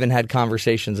we've even had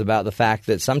conversations about the fact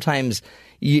that sometimes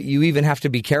you even have to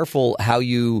be careful how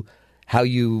you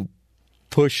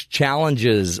push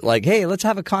challenges like, hey, let's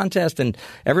have a contest and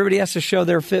everybody has to show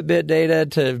their Fitbit data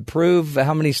to prove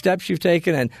how many steps you've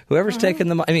taken, and whoever's taken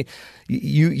them. I mean,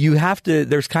 you have to,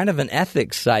 there's kind of an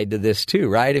ethics side to this too,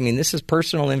 right? I mean, this is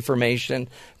personal information,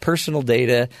 personal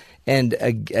data, and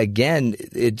again,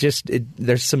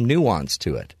 there's some nuance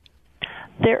to it.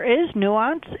 There is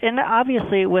nuance, and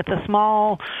obviously with a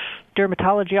small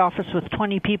dermatology office with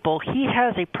 20 people, he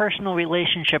has a personal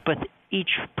relationship with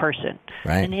each person.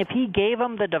 Right. And if he gave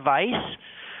them the device,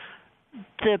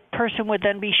 the person would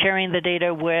then be sharing the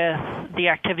data with the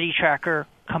activity tracker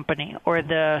company or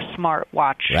the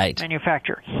smartwatch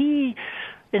manufacturer. He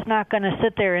is not going to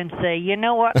sit there and say, you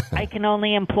know what, I can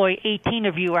only employ 18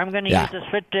 of you. I'm going to use this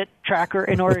Fitbit tracker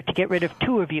in order to get rid of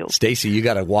 2 of you. Stacy, you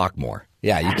got to walk more.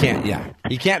 Yeah, you can't. Yeah,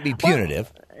 you can't be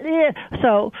punitive. Well,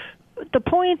 so the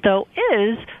point, though,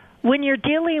 is when you're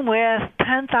dealing with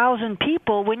 10,000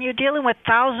 people, when you're dealing with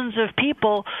thousands of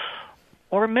people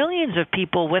or millions of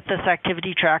people with this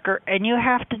activity tracker, and you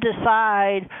have to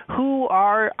decide who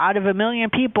are, out of a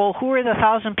million people, who are the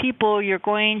 1,000 people you're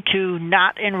going to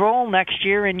not enroll next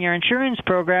year in your insurance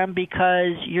program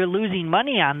because you're losing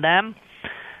money on them.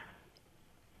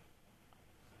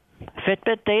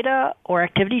 Fitbit data or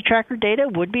activity tracker data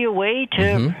would be a way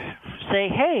to say,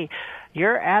 hey,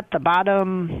 you're at the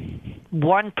bottom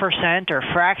 1% or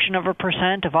fraction of a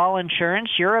percent of all insurance.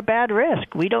 You're a bad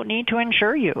risk. We don't need to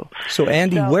insure you. So,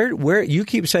 Andy, where you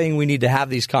keep saying we need to have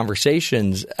these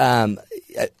conversations.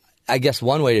 I guess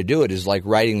one way to do it is like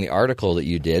writing the article that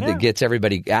you did that gets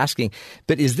everybody asking.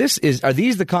 But are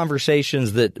these the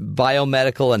conversations that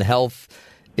biomedical and health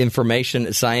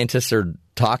information scientists are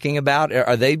talking about?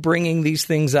 Are they bringing these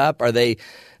things up?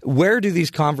 Where do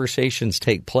these conversations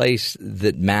take place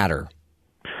that matter?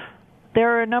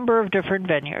 There are a number of different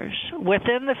venues.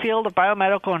 Within the field of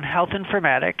biomedical and health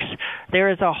informatics, there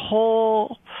is a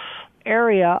whole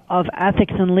area of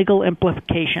ethics and legal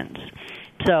implications.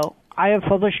 So I have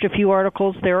published a few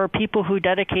articles. There are people who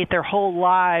dedicate their whole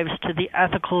lives to the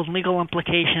ethical and legal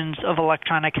implications of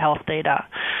electronic health data.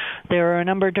 There are a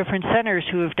number of different centers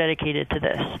who have dedicated to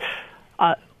this.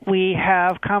 We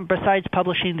have, besides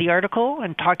publishing the article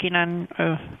and talking on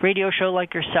a radio show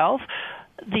like yourself,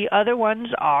 the other ones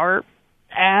are,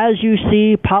 as you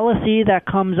see policy that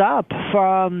comes up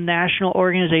from national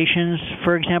organizations,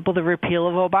 for example, the repeal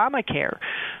of Obamacare.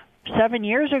 7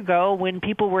 years ago, when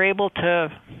people were able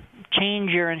to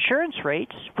change your insurance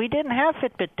rates, we didn't have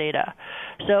Fitbit data.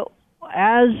 So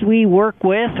as we work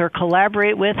with or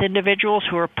collaborate with individuals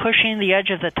who are pushing the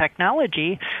edge of the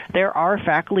technology, there are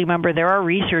faculty members, there are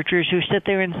researchers who sit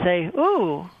there and say,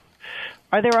 ooh,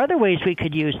 are there other ways we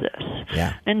could use this?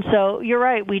 Yeah. And so you're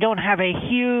right, we don't have a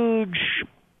huge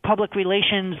public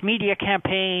relations media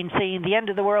campaign saying the end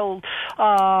of the world,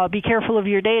 be careful of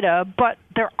your data, but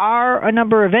there are a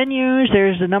number of venues,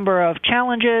 there's a number of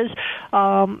challenges,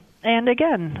 and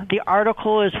again, the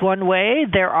article is one way.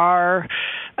 There are,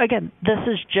 again, this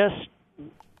is just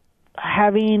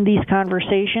having these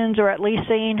conversations, or at least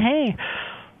saying, hey,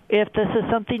 if this is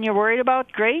something you're worried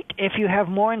about, great. If you have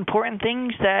more important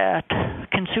things that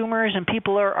consumers and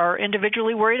people are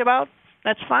individually worried about,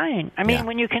 that's fine. I mean,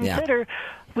 when you consider,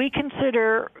 we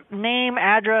consider name,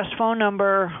 address, phone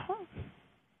number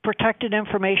protected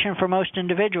information for most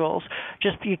individuals.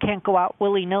 Just you can't go out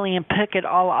willy-nilly and pick it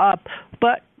all up.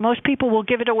 But most people will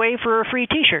give it away for a free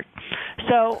T-shirt.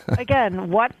 So, again,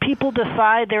 what people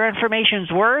decide their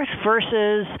information's worth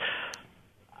versus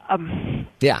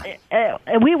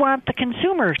we want the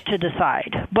consumers to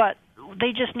decide, but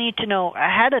they just need to know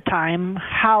ahead of time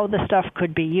how the stuff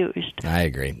could be used. I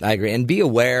agree, and be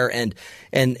aware and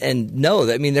know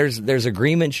that. I mean, there's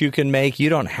agreements you can make. You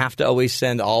don't have to always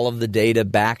send all of the data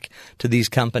back to these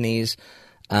companies.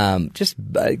 Just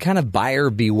kind of buyer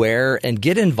beware and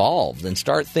get involved and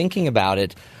start thinking about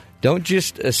it. Don't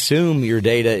just assume your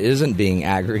data isn't being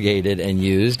aggregated and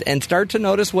used, and start to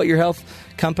notice what your health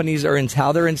companies are and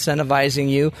how they're incentivizing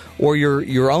you, or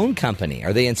your own company.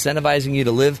 Are they incentivizing you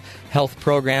to live health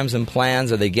programs and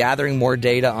plans? Are they gathering more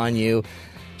data on you?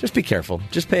 Just be careful.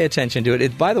 Just pay attention to it.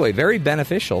 It's, by the way, very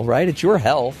beneficial, right? It's your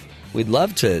health. We'd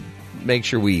love to make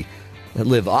sure we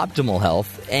live optimal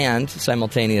health and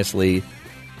simultaneously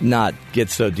not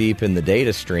get so deep in the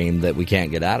data stream that we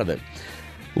can't get out of it.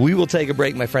 We will take a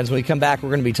break, my friends. When we come back, we're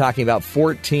going to be talking about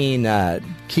 14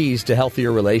 keys to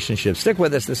healthier relationships. Stick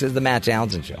with us. This is the Matt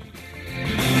Townsend Show.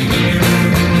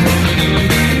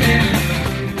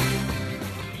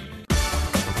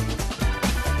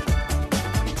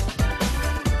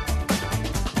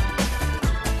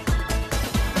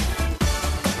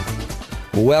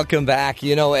 Welcome back.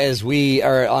 You know, as we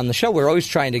are on the show, we're always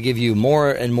trying to give you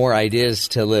more and more ideas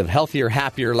to live healthier,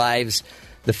 happier lives.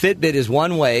 The Fitbit is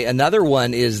one way. Another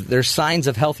one is there's signs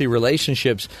of healthy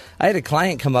relationships. I had a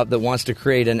client come up that wants to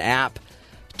create an app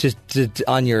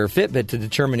on your Fitbit to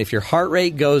determine if your heart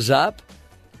rate goes up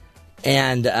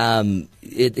and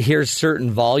it hears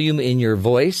certain volume in your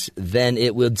voice, then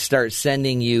it would start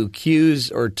sending you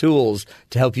cues or tools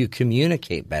to help you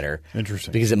communicate better.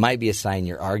 Interesting. Because it might be a sign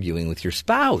you're arguing with your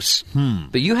spouse.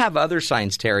 But you have other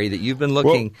signs, Terry, that you've been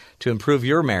looking to improve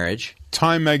your marriage.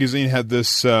 Time magazine had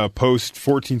this post,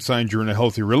 14 signs you're in a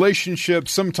healthy relationship.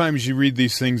 Sometimes you read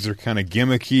these things, they're kind of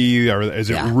gimmicky. Or is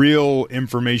it real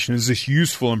information? Is this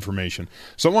useful information?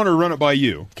 So I want to run it by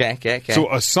you. Okay.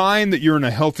 So a sign that you're in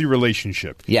a healthy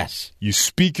relationship. Yes. You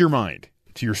speak your mind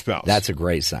to your spouse. That's a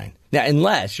great sign. Now,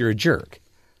 unless you're a jerk.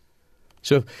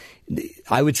 So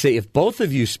I would say if both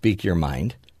of you speak your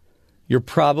mind, you're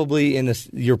probably in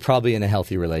a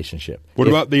healthy relationship. What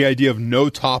about the idea of no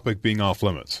topic being off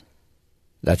limits?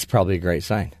 That's probably a great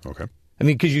sign. Okay. I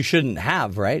mean, because you shouldn't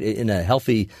have, right? In a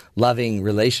healthy, loving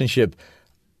relationship,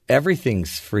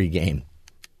 everything's free game.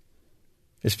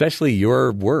 Especially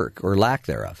your work or lack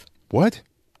thereof. What?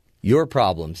 Your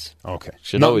problems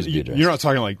should always be addressed. You're not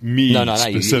talking like me not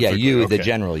specifically. you. Yeah, you, okay. the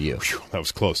general you. Whew, that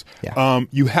was close. Yeah.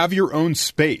 You have your own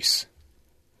space.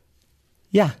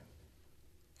 Yeah.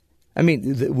 I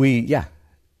mean,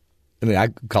 I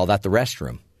call that the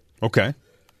restroom. Okay.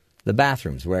 The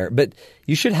bathrooms but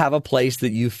you should have a place that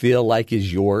you feel like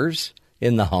is yours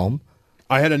in the home.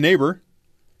 I had a neighbor,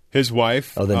 his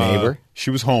wife. Oh, the neighbor? She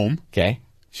was home. Okay.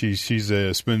 She's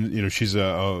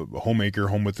a homemaker,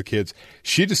 home with the kids.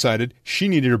 She decided she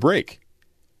needed a break.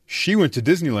 She went to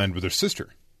Disneyland with her sister.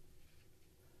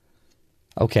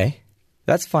 Okay.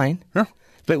 That's fine. Yeah.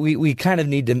 But we kind of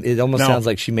need to, it almost sounds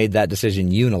like she made that decision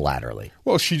unilaterally.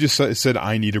 Well, she just said,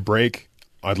 I need a break.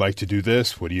 I'd like to do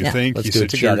this. What do you think? Let's He do said,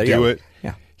 it together. sure, do it.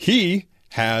 Yeah. He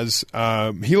has,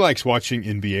 he likes watching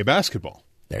NBA basketball.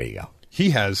 There you go.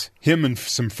 He has, him and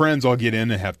some friends all get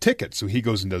in and have tickets. So he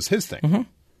goes and does his thing. Mm-hmm.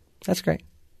 That's great.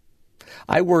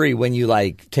 I worry when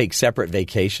you take separate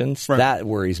vacations. Right. That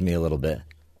worries me a little bit.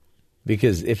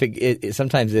 Because if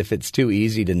sometimes if it's too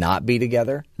easy to not be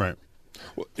together. Right.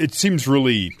 Well, it seems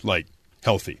really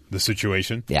healthy, the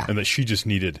situation. Yeah. And that she just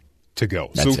needed to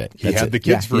go. That's so it. He had the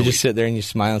kids for a You week. just sit there and you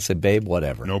smile and say, babe,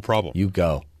 whatever. No problem. You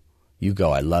go.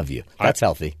 I love you. That's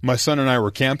healthy. My son and I were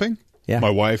camping. Yeah.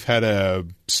 My wife had a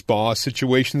spa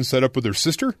situation set up with her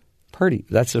sister. Pretty.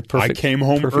 That's a perfect. I came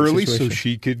home early situation. so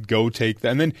she could go take that.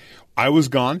 And then I was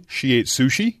gone. She ate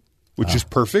sushi, which is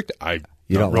perfect. I'm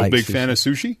not a real big fan of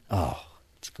sushi. Oh,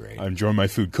 that's great. I enjoy my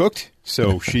food cooked.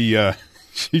 So she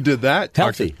did that.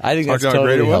 Healthy. I think that's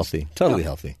totally healthy. Totally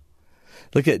healthy.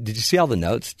 Did you see all the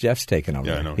notes Jeff's taken over?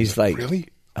 Yeah, I know. He's really?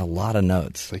 A lot of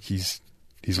notes. It's like he's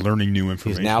learning new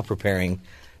information. He's now preparing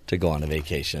to go on a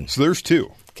vacation. So there's two.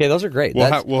 Okay, those are great.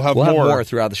 We'll have more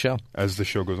throughout the show. As the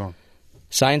show goes on.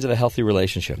 Signs of a healthy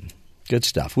relationship. Good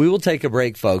stuff. We will take a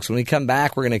break, folks. When we come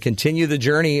back, we're going to continue the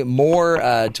journey.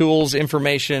 More tools,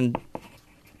 information,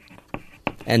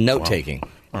 and note-taking.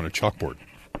 On a chalkboard.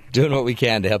 Doing what we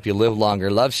can to help you live longer,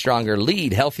 love stronger,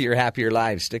 lead healthier, happier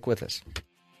lives. Stick with us.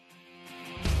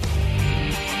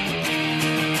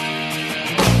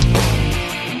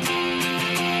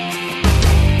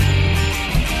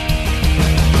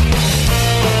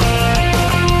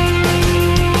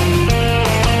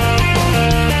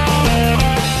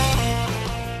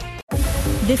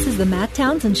 This is the Matt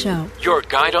Townsend Show. Your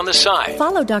guide on the side.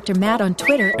 Follow Dr. Matt on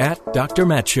Twitter At Dr.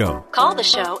 Matt Show. Call the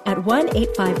show at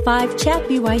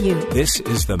 1-855-CHAT-BYU. This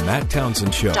is the Matt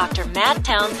Townsend Show. Dr. Matt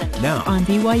Townsend. Now On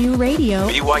BYU Radio.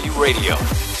 BYU Radio.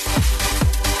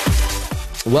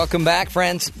 Welcome back,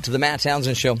 friends, to the Matt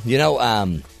Townsend Show. You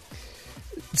know,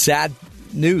 sad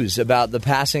news about the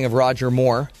passing of Roger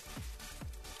Moore,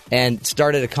 and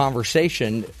started a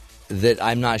conversation that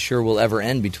I'm not sure will ever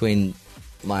end between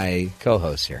my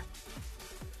co-hosts here.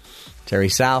 Terry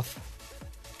South,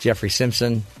 Jeffrey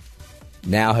Simpson,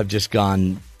 now have just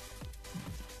gone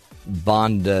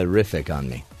Bonderific on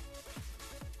me.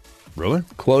 Really?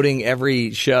 Quoting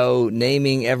every show,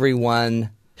 naming everyone.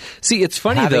 See, it's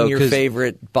funny, having though, your 'cause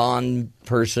favorite Bond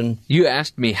person. you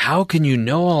asked me, how can you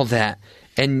know all that?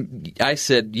 And I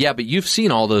said, yeah, but you've seen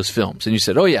all those films. And you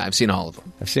said, oh, yeah, I've seen all of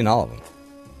them. I've seen all of them.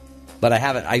 But I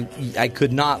haven't. I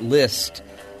could not list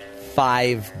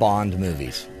 5 Bond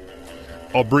movies.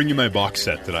 I'll bring you my box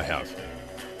set that I have.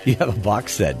 You have a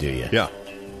box set, do you? Yeah.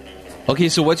 Okay,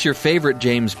 so what's your favorite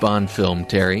James Bond film,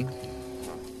 Terry?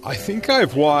 I think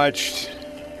I've watched...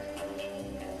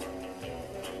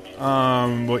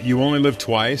 What You Only Live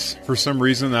Twice. For some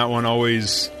reason, that one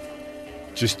always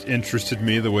just interested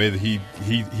me, the way that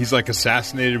he's like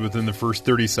assassinated within the first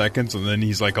 30 seconds and then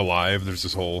he's like alive. There's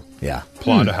this whole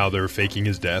plot of how they're faking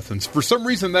his death, and for some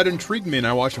reason that intrigued me, and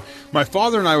I watched it. My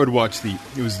father and I would watch the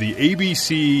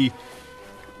ABC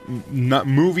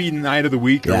movie night of the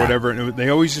week or whatever, and they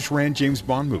always just ran James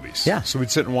Bond movies. Yeah, so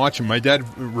we'd sit and watch them. My dad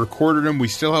recorded them. We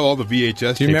still have all the VHS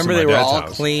tapes. Do you remember in my they were dad's all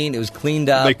house. clean? It was cleaned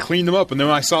up. They cleaned them up, and then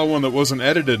I saw one that wasn't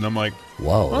edited, and I'm like,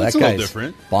 whoa, that's that a little guy's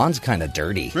different. Bond's kind of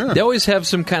dirty. Yeah. They always have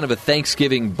some kind of a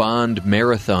Thanksgiving Bond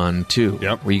marathon, too,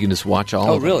 where you can just watch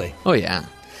all of them. Oh, really? Oh, yeah.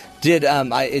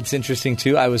 It's interesting,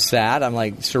 too. I was sad. I'm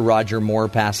like, Sir Roger Moore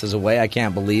passes away. I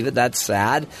can't believe it. That's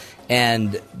sad.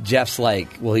 And Jeff's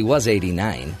like, well, he was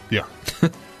 89. Yeah. I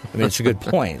mean, it's a good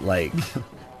point. Like,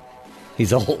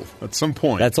 he's old. At some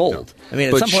point. That's old. I mean,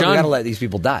 at some point, we got to let these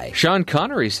people die. Sean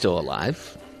Connery's still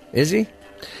alive. Is he?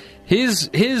 His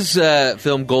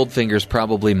film Goldfinger's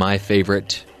probably my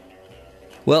favorite.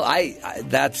 Well,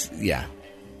 that's,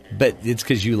 but it's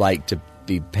because you like to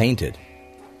be painted.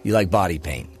 You like body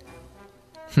paint.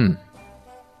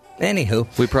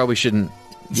 Anywho. We probably shouldn't.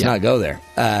 Let's not go there.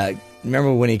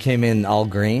 Remember when he came in all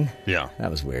green? Yeah.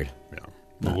 That was weird.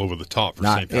 A little over the top for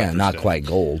St. Patrick's Day. Not quite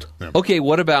gold. Yeah. Okay,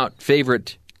 what about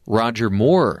favorite Roger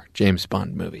Moore James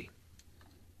Bond movie?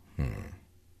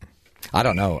 I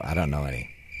don't know any.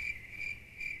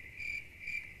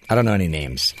 I don't know any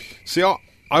names. See,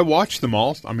 I watch them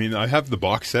all. I mean, I have the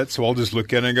box set, so I'll just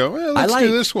look at it and go, well, let's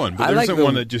do this one. But there isn't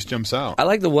one that just jumps out. I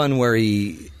like the one where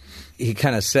he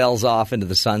kind of sails off into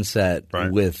the sunset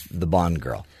with the Bond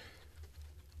girl.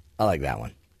 I like that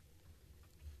one.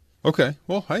 Okay.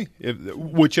 Well, hey,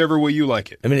 whichever way you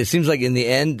like it. I mean, it seems like in the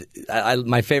end,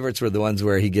 my favorites were the ones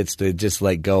where he gets to just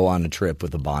like go on a trip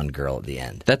with a Bond girl at the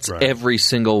end. That's every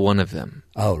single one of them.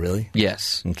 Oh, really?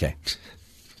 Yes. Okay.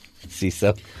 See,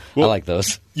 so I like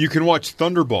those. You can watch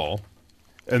Thunderball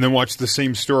and then watch the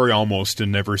same story almost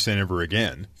and Never Say Never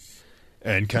Again.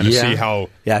 And kind of see how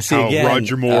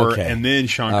Roger Moore and then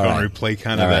Sean Connery play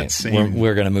kind of that same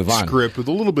we're going to move on. Script with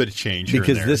a little bit of change because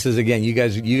here and there. This is, again, you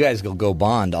guys will go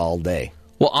Bond all day.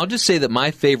 Well, I'll just say that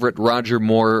my favorite Roger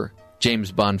Moore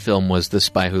James Bond film was The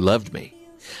Spy Who Loved Me.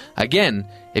 Again,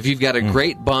 if you've got a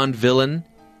great Bond villain,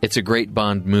 it's a great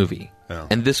Bond movie. Yeah.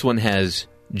 And this one has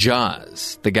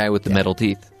Jaws, the guy with the metal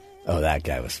teeth. Oh, that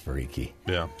guy was freaky.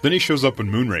 Yeah. Then he shows up in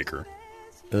Moonraker.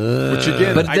 Which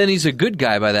again, but then he's a good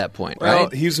guy by that point, well,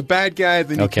 right? He's a bad guy,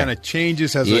 then he kind of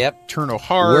changes, has a turn of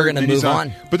heart. We're going to move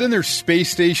on. But then there's space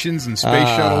stations and space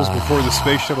shuttles before the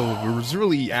space shuttle was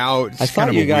really out. It's I thought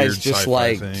kind you of a guys weird just sci-fi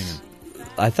liked. thing.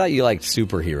 I thought you liked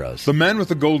superheroes. The Man with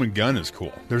the Golden Gun is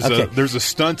cool. There's a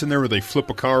stunt in there where they flip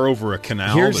a car over a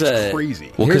canal. That's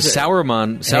crazy. Well, because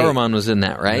Sauron was in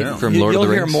that, right? Yeah. From Lord of the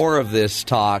Rings. You'll hear more of this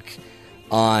talk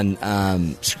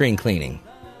on Screen Cleaning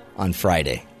on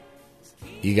Friday.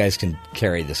 You guys can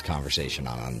carry this conversation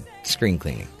on Screen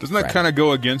Cleaning. Doesn't that kind of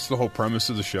go against the whole premise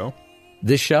of the show?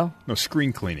 This show? No,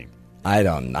 Screen Cleaning. I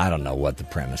don't know what the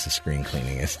premise of Screen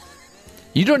Cleaning is.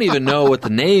 You don't even know what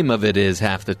the name of it is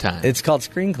half the time. It's called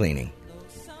Screen Cleaning.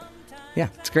 Yeah,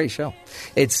 it's a great show.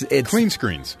 It's clean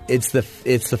screens. It's the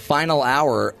final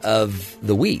hour of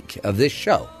the week of this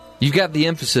show. You've got the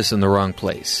emphasis in the wrong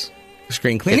place.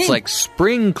 Screen cleaning. It's like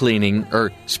spring cleaning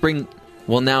or spring.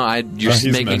 Well, now you're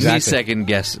making me second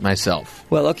guess myself.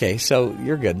 Well, okay, so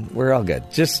you're good. We're all good.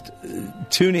 Just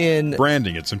tune in.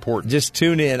 Branding, it's important. Just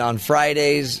tune in on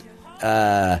Fridays,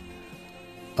 11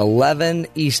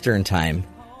 Eastern Time,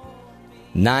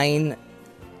 9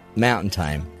 Mountain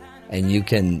Time, and you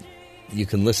can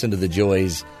listen to the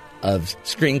joys of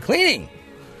screen cleaning.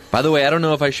 By the way, I don't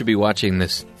know if I should be watching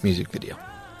this music video.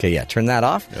 Okay, yeah, turn that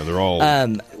off. Yeah, they're all.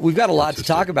 We've got a lot to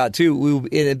talk about too.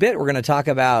 In a bit, we're going to talk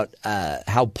about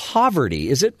how poverty.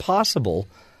 Is it possible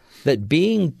that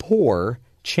being poor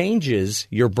changes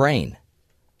your brain?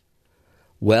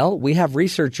 Well, we have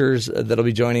researchers that'll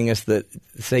be joining us that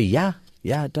say, yeah,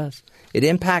 it does. It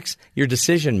impacts your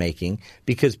decision making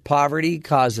because poverty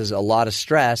causes a lot of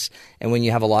stress, and when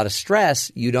you have a lot of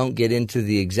stress, you don't get into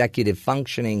the executive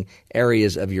functioning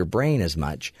areas of your brain as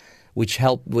much. Which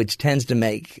tend to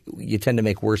make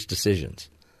worse decisions.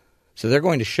 So they're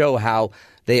going to show how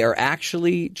they are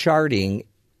actually charting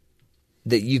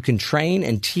that you can train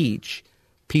and teach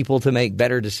people to make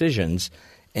better decisions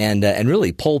and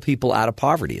really pull people out of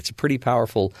poverty. It's a pretty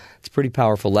powerful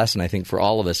lesson, I think, for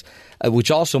all of us,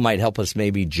 which also might help us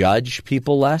maybe judge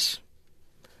people less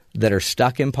that are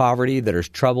stuck in poverty, that are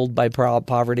troubled by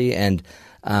poverty, and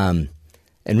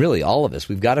And really, all of us,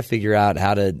 we've got to figure out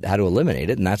how to eliminate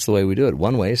it, and that's the way we do it.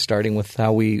 One way is starting with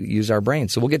how we use our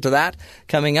brains. So we'll get to that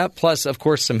coming up, plus, of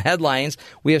course, some headlines.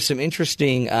 We have some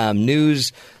interesting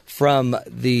news from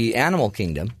the animal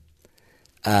kingdom.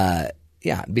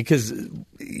 Because,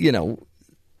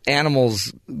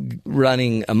 animals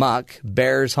running amok,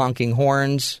 bears honking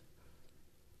horns,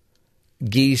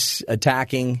 geese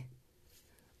attacking.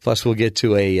 Plus, we'll get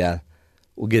to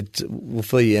we'll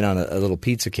fill you in on a little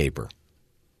pizza caper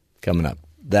coming up.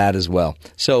 That as well.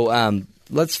 So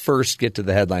let's first get to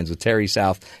the headlines with Terry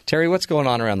South. Terry, what's going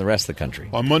on around the rest of the country?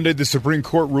 On Monday, the Supreme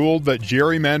Court ruled that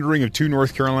gerrymandering of 2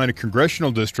 North Carolina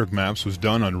congressional district maps was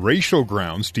done on racial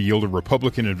grounds to yield a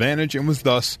Republican advantage and was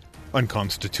thus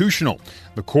unconstitutional.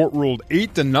 The court ruled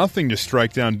 8-0 to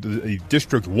strike down the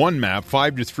District 1 map,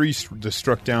 5-3 to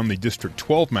struck down the District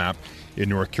 12 map in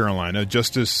North Carolina.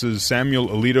 Justices Samuel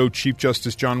Alito, Chief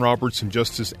Justice John Roberts, and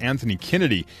Justice Anthony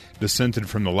Kennedy dissented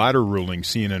from the latter ruling,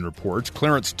 CNN reports.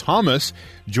 Clarence Thomas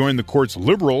joined the court's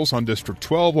liberals on District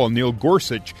 12, while Neil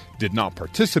Gorsuch did not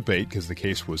participate because the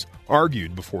case was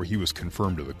argued before he was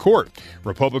confirmed to the court.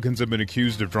 Republicans have been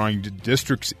accused of drawing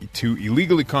districts to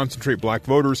illegally concentrate black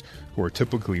voters who are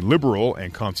typically liberal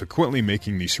and consequently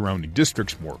making the surrounding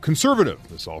districts more conservative.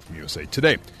 This is all from USA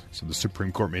Today. So the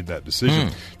Supreme Court made that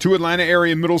decision. 2 Atlanta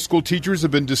area middle school teachers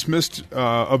have been dismissed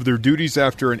of their duties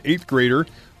after an 8th grader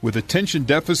with attention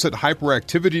deficit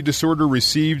hyperactivity disorder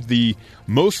received the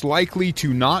most likely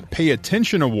to not pay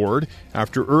attention award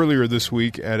after earlier this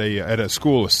week at a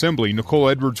school assembly. Nicole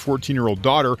Edwards' 14-year-old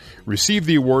daughter received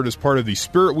the award as part of the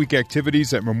Spirit Week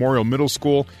activities at Memorial Middle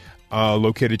School,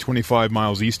 located 25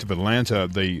 miles east of Atlanta.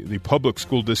 The public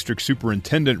school district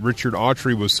superintendent, Richard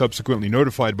Autry, was subsequently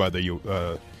notified by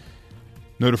the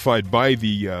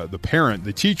parent.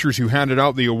 The teachers who handed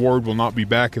out the award will not be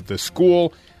back at the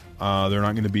school. They're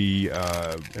not going to be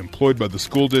employed by the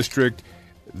school district.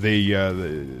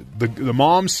 The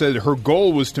mom said her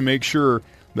goal was to make sure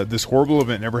that this horrible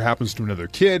event never happens to another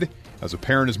kid. As a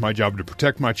parent, it's my job to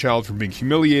protect my child from being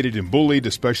humiliated and bullied,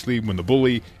 especially when the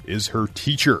bully is her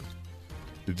teacher.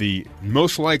 The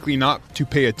most likely not to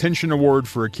pay attention award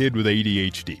for a kid with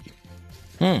ADHD.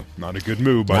 Not a good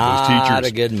move by those teachers. Not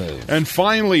a good move. And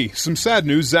finally, some sad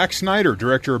news. Zack Snyder,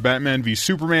 director of Batman v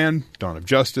Superman, Dawn of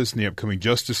Justice, and the upcoming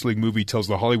Justice League movie, tells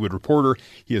The Hollywood Reporter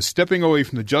he is stepping away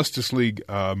from the Justice League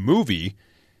movie,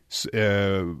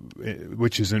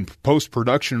 which is in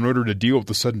post-production, in order to deal with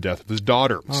the sudden death of his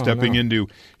daughter. Stepping in to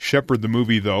shepherd the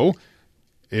movie, though,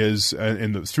 is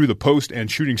through the post and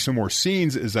shooting some more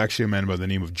scenes, is actually a man by the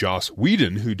name of Joss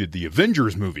Whedon, who did the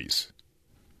Avengers movies.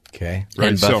 Okay.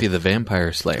 Right, and Buffy the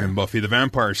Vampire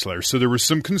Slayer. So there was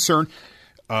some concern.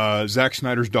 Zack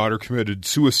Snyder's daughter committed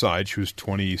suicide. She was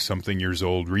 20-something years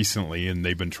old recently, and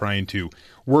they've been trying to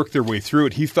work their way through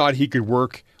it. He thought he could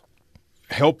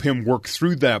help him work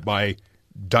through that by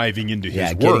diving into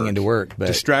his work. Getting into work. But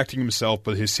distracting himself,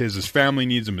 but his family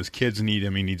needs him, his kids need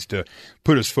him, he needs to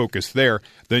put his focus there.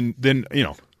 Then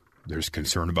there's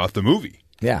concern about the movie.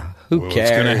 Yeah, who cares?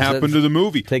 What's going to happen to the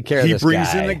movie? Take care of this guy. He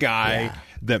brings in the guy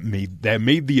that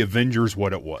made the Avengers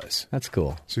what it was. That's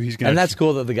cool. So he's going, and that's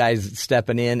cool that the guy's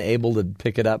stepping in, able to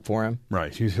pick it up for him.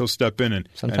 Right, he'll step in, and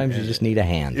sometimes you just need a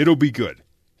hand. It'll be good.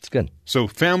 It's good. So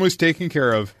families taken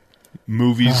care of,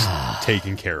 movies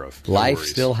taken care of. Life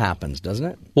still happens, doesn't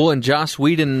it? Well, and Joss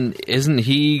Whedon, isn't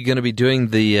he going to be doing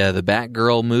the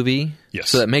Batgirl movie? Yes.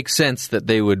 So that makes sense that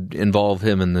they would involve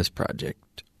him in this project.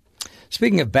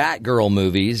 Speaking of Batgirl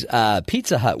movies,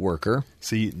 Pizza Hut worker.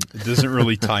 See, it doesn't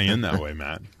really tie in that way,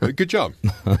 Matt. But good job.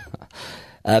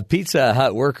 Pizza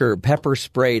Hut worker pepper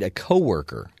sprayed a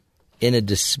coworker in a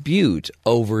dispute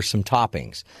over some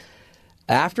toppings.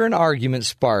 After an argument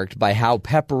sparked by how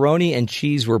pepperoni and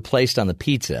cheese were placed on the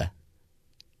pizza,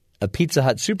 a Pizza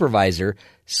Hut supervisor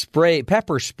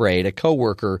pepper sprayed a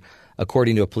coworker,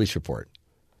 according to a police report.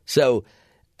 So,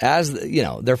 as you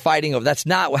know, they're fighting over. That's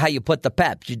not how you put the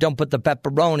peps. You don't put the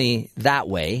pepperoni that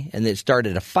way, and it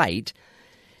started a fight.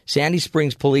 Sandy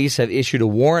Springs police have issued a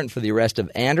warrant for the arrest of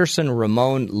Anderson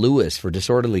Ramon Lewis for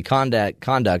disorderly conduct.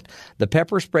 The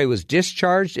pepper spray was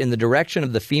discharged in the direction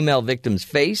of the female victim's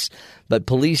face, but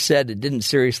police said it didn't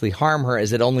seriously harm her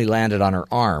as it only landed on her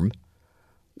arm.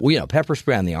 Well, pepper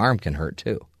spray on the arm can hurt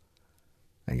too,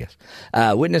 I guess.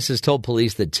 Witnesses told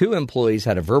police that 2 employees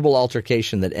had a verbal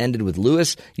altercation that ended with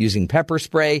Lewis using pepper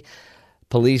spray.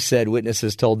 Police said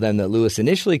witnesses told them that Lewis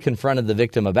initially confronted the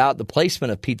victim about the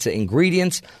placement of pizza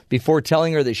ingredients before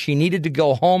telling her that she needed to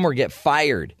go home or get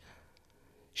fired.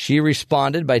 She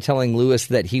responded by telling Lewis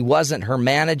that he wasn't her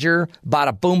manager.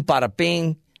 Bada boom, bada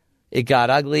bing. It got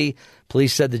ugly.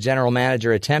 Police said the general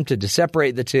manager attempted to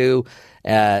separate the two,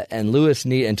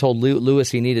 and told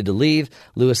Lewis he needed to leave.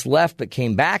 Lewis left but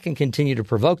came back and continued to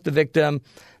provoke the victim.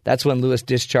 That's when Lewis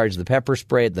discharged the pepper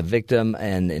spray at the victim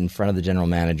and in front of the general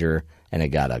manager, and it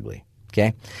got ugly.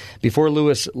 Okay. Before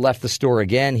Lewis left the store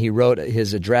again, he wrote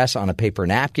his address on a paper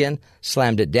napkin,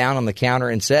 slammed it down on the counter,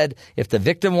 and said if the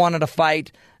victim wanted a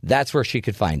fight, that's where she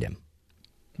could find him.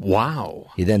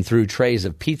 Wow. He then threw trays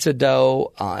of pizza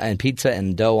dough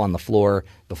and dough on the floor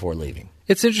before leaving.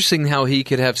 It's interesting how he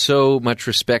could have so much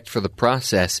respect for the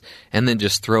process and then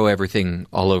just throw everything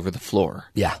all over the floor.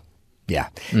 Yeah. Yeah.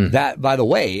 That, by the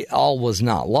way, all was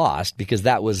not lost because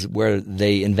that was where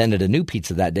they invented a new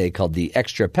pizza that day called the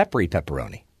extra peppery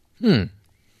pepperoni.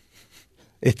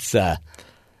 It's a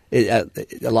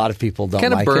lot of people don't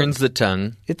like it. Kind of burns the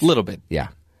tongue a little bit. Yeah.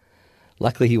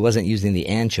 Luckily, he wasn't using the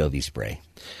anchovy spray.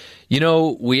 You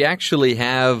know, we actually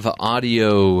have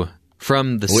audio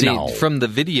from the from the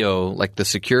video, like the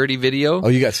security video. Oh,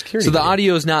 you got security. So the video.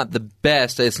 audio is not the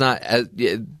best. It's not,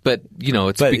 but you know,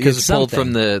 it's because it's pulled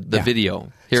from the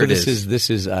video. Here it is. This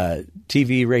is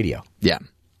TV radio. Yeah.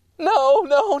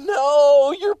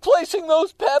 No! You're placing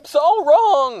those peps all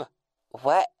wrong.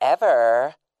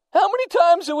 Whatever. How many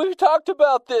times have we talked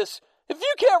about this? If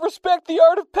you can't respect the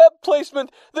art of pep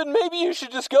placement, then maybe you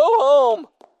should just go home.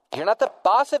 You're not the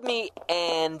boss of me,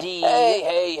 Andy.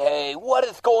 Hey, what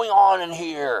is going on in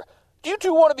here? Do you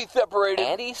two want to be separated?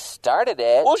 Andy started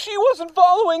it. Well, she wasn't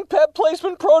following pep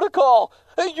placement protocol.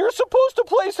 You're supposed to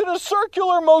place it in a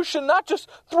circular motion, not just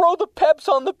throw the peps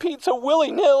on the pizza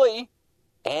willy-nilly.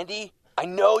 Andy, I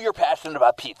know you're passionate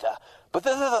about pizza, but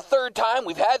this is the third time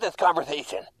we've had this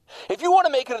conversation. If you want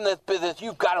to make it in this business,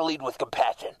 you've got to lead with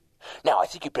compassion. Now, I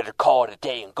think you better call it a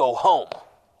day and go home.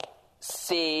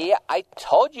 See, I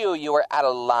told you were out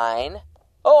of line.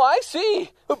 Oh, I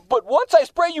see. But once I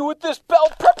spray you with this bell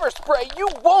pepper spray, you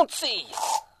won't see.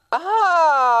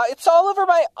 Ah, it's all over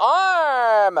my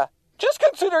arm. Just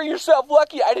consider yourself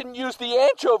lucky I didn't use the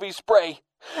anchovy spray.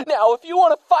 Now, if you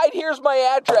want to fight, here's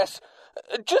my address.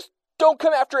 Just don't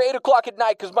come after 8 o'clock at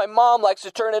night because my mom likes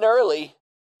to turn in early.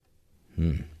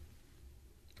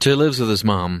 So he lives with his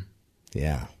mom.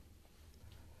 Yeah.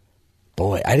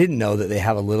 Boy, I didn't know that they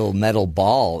have a little metal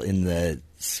ball in the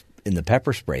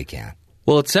pepper spray can.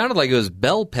 Well, it sounded like it was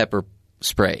bell pepper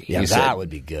spray. Yeah, that would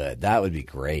be good. That would be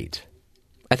great.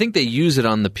 I think they use it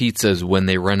on the pizzas when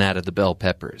they run out of the bell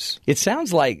peppers. It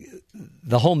sounds like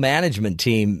the whole management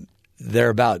team, they're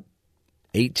about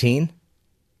 18.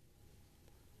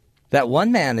 That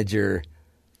one manager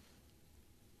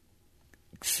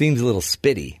seems a little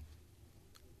spitty.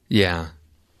 Yeah.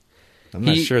 I'm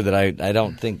not sure that I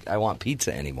don't think I want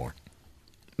pizza anymore.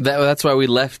 That's why we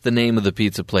left the name of the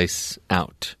pizza place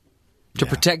out. To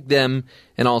protect them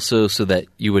and also so that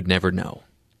you would never know.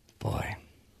 Boy.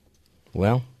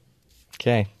 Well,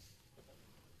 okay.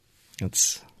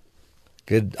 That's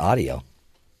good audio.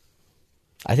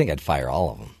 I think I'd fire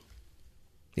all of them.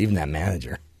 Even that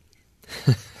manager.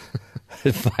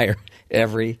 I'd fire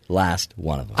every last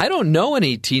one of them. I don't know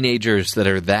any teenagers that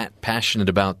are that passionate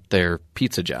about their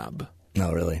pizza job.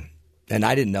 No, really. And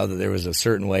I didn't know that there was a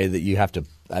certain way that you have to.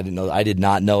 I did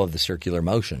not know of the circular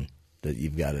motion that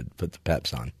you've got to put the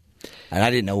peps on. And I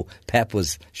didn't know pep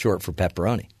was short for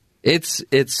pepperoni. It's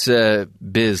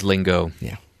biz lingo.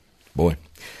 Yeah. Boy.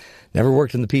 Never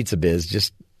worked in the pizza biz.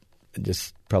 Just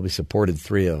probably supported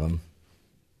 3 of them.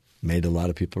 Made a lot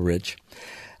of people rich.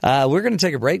 We're going to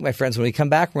take a break, my friends. When we come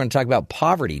back, we're going to talk about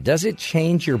poverty. Does it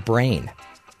change your brain?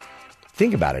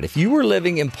 Think about it. If you were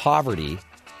living in poverty,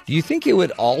 do you think it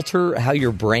would alter how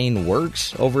your brain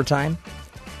works over time?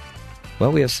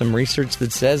 Well, we have some research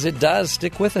that says it does.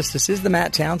 Stick with us. This is the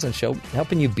Matt Townsend Show,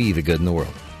 helping you be the good in the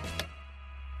world.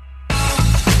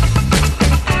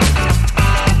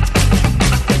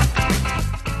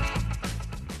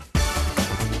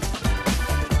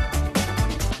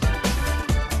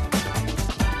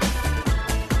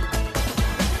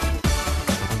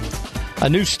 A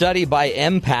new study by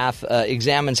EMPath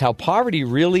examines how poverty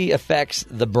really affects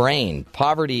the brain.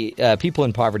 People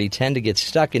in poverty tend to get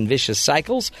stuck in vicious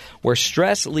cycles where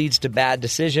stress leads to bad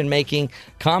decision-making,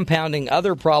 compounding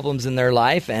other problems in their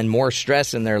life and more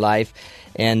stress in their life,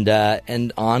 and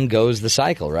on goes the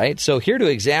cycle, right? So here to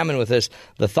examine with us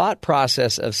the thought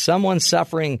process of someone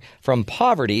suffering from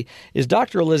poverty is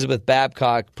Dr. Elisabeth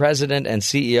Babcock, President and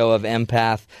CEO of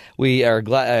EMPath. We are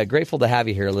grateful to have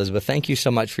you here, Elizabeth. Thank you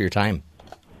so much for your time.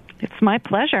 It's my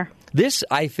pleasure. This,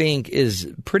 I think,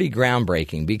 is pretty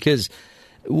groundbreaking because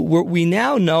we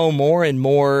now know more and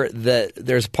more that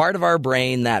there's part of our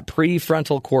brain, that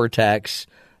prefrontal cortex,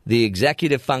 the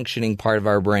executive functioning part of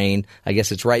our brain. I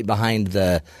guess it's right behind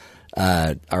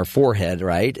our forehead,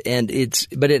 right?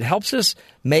 But it helps us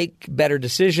make better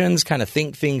decisions, kind of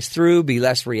think things through, be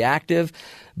less reactive.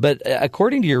 But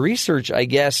according to your research, I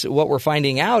guess what we're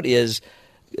finding out is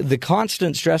the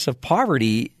constant stress of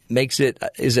poverty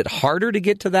is it harder to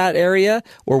get to that area,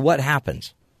 or what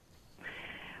happens?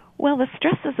 Well, the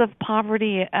stresses of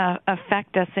poverty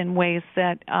affect us in ways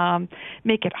that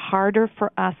make it harder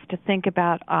for us to think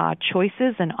about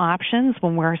choices and options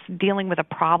when we're dealing with a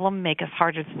problem, make us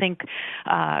harder to think,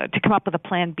 to come up with a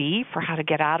plan B for how to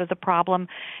get out of the problem.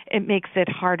 It makes it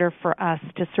harder for us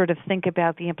to sort of think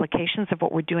about the implications of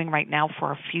what we're doing right now for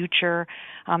our future,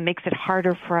 makes it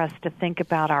harder for us to think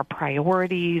about our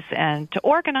priorities and to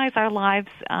organize our lives,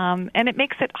 and it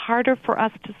makes it harder for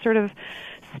us to sort of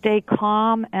stay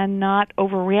calm and not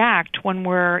overreact when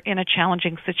we're in a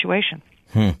challenging situation.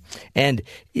 And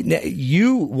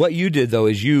what you did though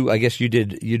is were they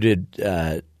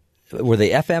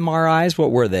fMRIs?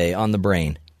 What were they on the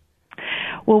brain?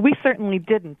 Well, we certainly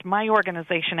didn't. My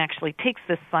organization actually takes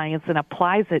this science and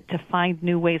applies it to find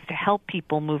new ways to help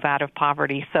people move out of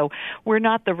poverty. So we're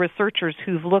not the researchers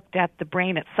who've looked at the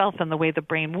brain itself and the way the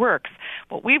brain works.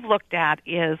 What we've looked at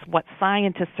is what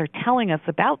scientists are telling us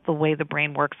about the way the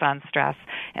brain works on stress,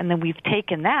 and then we've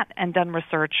taken that and done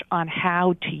research on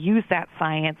how to use that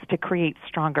science to create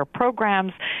stronger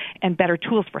programs and better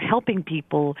tools for helping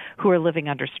people who are living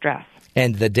under stress.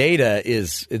 And the data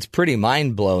it's pretty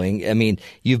mind-blowing. I mean,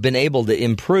 you've been able to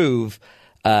improve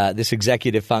this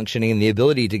executive functioning and the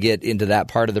ability to get into that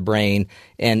part of the brain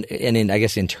and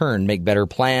in turn, make better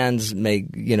plans, make,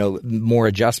 more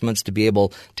adjustments to be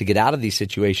able to get out of these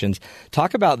situations.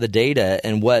 Talk about the data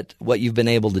and what you've been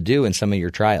able to do in some of your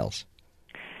trials.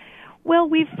 Well,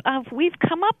 we've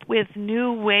come up with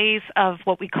new ways of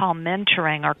what we call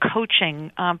mentoring or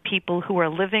coaching people who are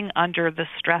living under the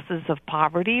stresses of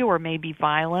poverty or maybe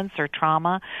violence or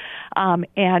trauma,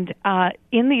 and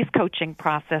in these coaching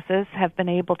processes have been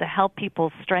able to help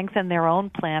people strengthen their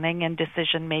own planning and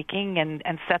decision making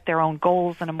and set their own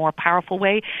goals in a more powerful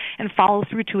way and follow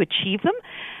through to achieve them.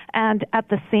 And at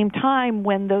the same time,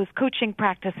 when those coaching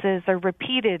practices are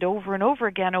repeated over and over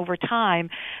again over time,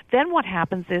 then what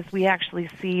happens is we actually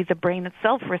see the brain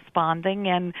itself responding,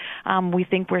 and we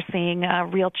think we're seeing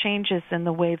real changes in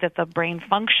the way that the brain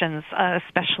functions,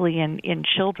 especially in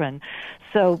children.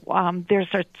 So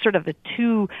there's a sort of a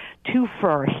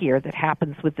twofer here that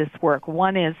happens with this work.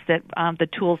 One is that the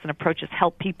tools and approaches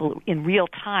help people in real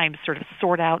time sort of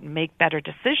sort out and make better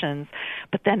decisions,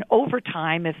 but then over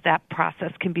time, if that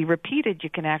process can be repeated, you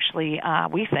can actually,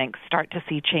 we think, start to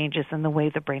see changes in the way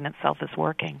the brain itself is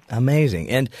working. Amazing.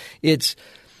 And because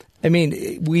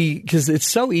it's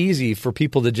so easy for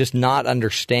people to just not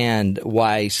understand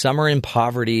why some are in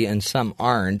poverty and some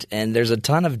aren't. And there's a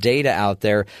ton of data out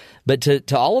there. But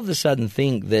to all of a sudden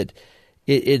think that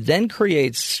it then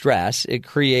creates stress, it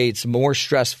creates more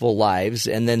stressful lives,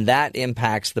 and then that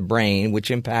impacts the brain,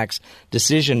 which impacts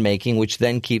decision making, which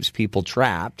then keeps people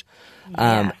trapped.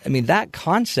 Yes. That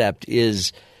concept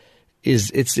is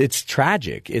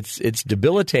tragic. It's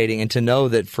debilitating, and to know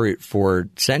that for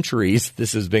centuries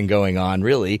this has been going on,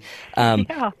 really.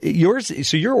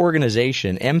 Your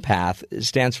organization, EMPath,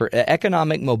 stands for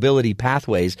Economic Mobility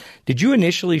Pathways. Did you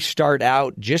initially start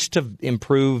out just to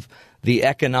improve the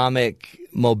economic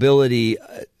mobility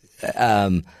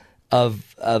of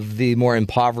the more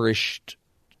impoverished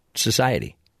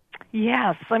society?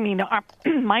 Yes.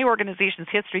 My organization's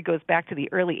history goes back to the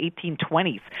early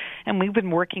 1820s, and we've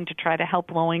been working to try to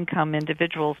help low-income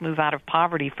individuals move out of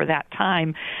poverty for that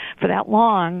time, for that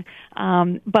long.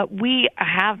 But we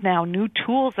have now new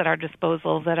tools at our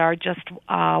disposal that are just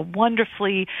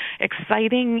wonderfully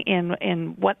exciting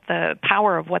in what the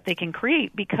power of what they can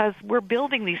create, because we're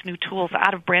building these new tools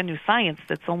out of brand new science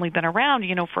that's only been around,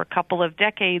 for a couple of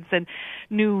decades, and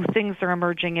new things are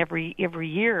emerging every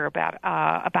year about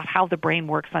how the brain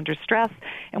works under stress,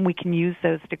 and we can use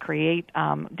those to create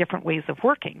different ways of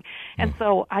working. And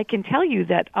so I can tell you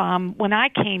that when I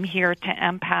came here to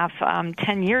EMPath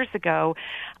 10 years ago,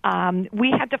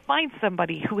 we had to find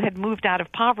somebody who had moved out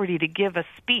of poverty to give a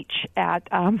speech at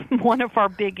one of our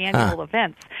big annual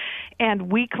events.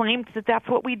 And we claimed that that's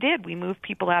what we did. We moved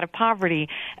people out of poverty.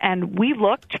 And we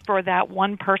looked for that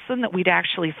one person that we'd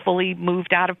actually fully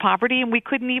moved out of poverty, and we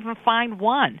couldn't even find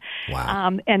one.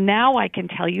 Wow. And now I can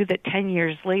tell you that 10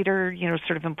 years later,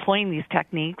 sort of employing these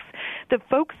techniques, the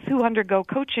folks who undergo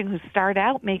coaching who start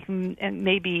out making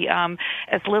maybe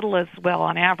as little as, well,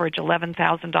 on average,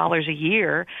 $11,000 a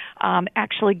year,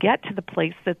 actually get to the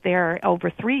place that they're over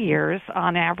 3 years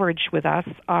on average with us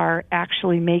are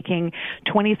actually making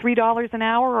 $23 an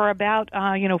hour, or about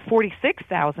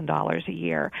 $46,000 a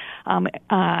year.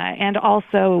 And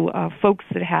also folks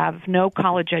that have no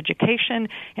college education,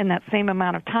 in that same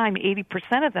amount of time,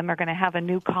 80% of them are going to have a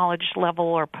new college level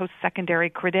or post-secondary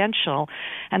credential,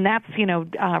 and that's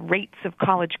rates of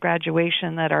college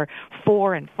graduation that are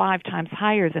 4 and 5 times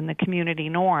higher than the community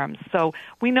norms. So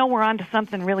we know we're onto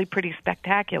something really pretty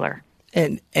spectacular.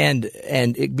 And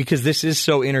because this is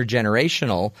so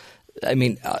intergenerational, I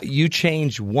mean, you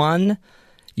change one.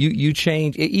 You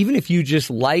change, even if you just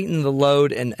lighten the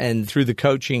load and through the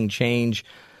coaching change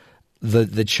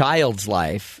the child's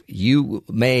life, you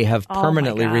may have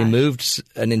permanently removed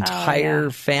an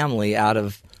entire family out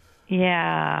of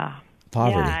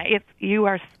poverty.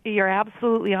 Yeah, you're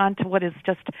absolutely on to what is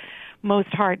just most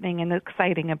heartening and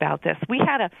exciting about this. We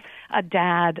had a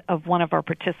dad of one of our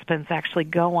participants actually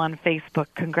go on Facebook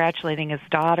congratulating his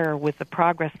daughter with the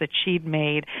progress that she'd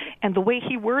made, and the way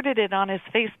he worded it on his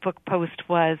Facebook post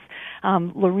was,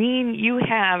 Lorene, you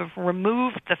have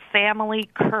removed the family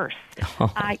curse.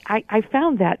 Oh. I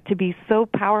found that to be so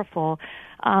powerful.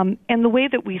 And the way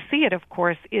that we see it, of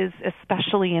course, is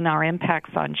especially in our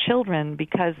impacts on children,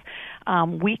 because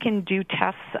we can do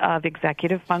tests of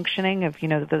executive functioning, of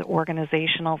the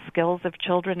organizational skills of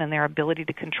children and their ability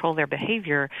to control their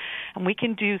behavior, and we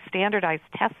can do standardized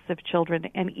tests of children,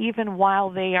 and even while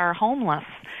they are homeless,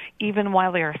 even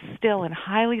while they are still in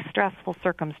highly stressful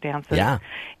circumstances,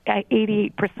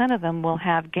 88% of them will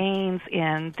have gains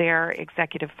in their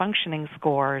executive functioning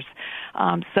scores.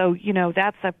 So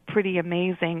that's a pretty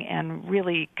amazing and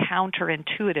really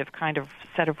counterintuitive kind of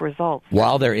set of results.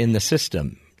 While they're in the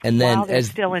system. And then while they're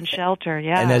still in shelter,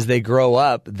 And as they grow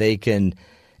up, they can,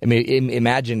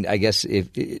 imagine, I guess,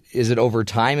 is it over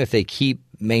time if they keep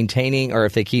maintaining or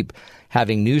if they keep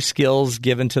having new skills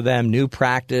given to them, new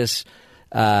practice,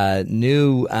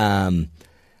 new,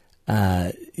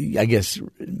 I guess,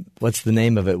 what's the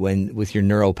name of it when with your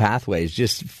neural pathways?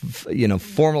 Just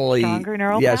formally, stronger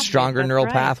neural pathways. Stronger neural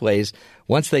pathways.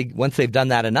 Once they've done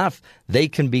that enough, they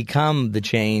can become the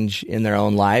change in their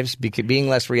own lives, being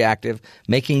less reactive,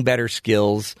 making better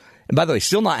skills. And by the way,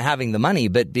 still not having the money,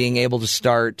 but being able to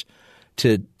start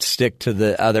to stick to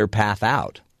the other path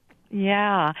out.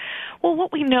 Yeah. Well,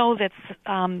 what we know that's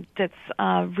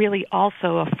really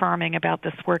also affirming about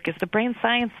this work is the brain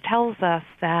science tells us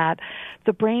that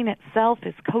the brain itself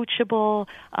is coachable.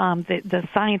 The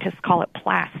scientists call it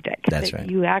plastic. That's right.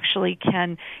 You actually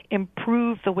can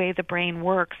improve the way the brain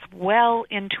works well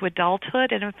into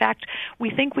adulthood. And in fact,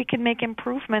 we think we can make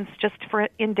improvements just for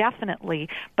indefinitely.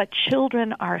 But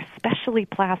children are especially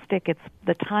plastic. It's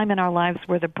the time in our lives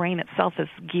where the brain itself is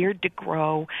geared to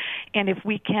grow. And if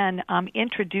we can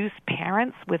introduce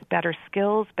parents with better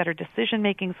skills, better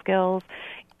decision-making skills,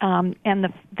 and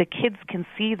the kids can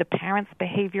see the parents'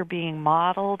 behavior being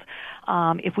modeled,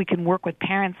 if we can work with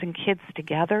parents and kids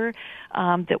together,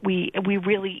 that we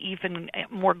really even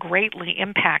more greatly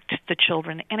impact the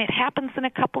children. And it happens in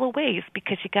a couple of ways,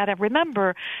 because you got to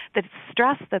remember that it's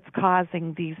stress that's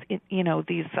causing these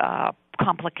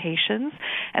complications.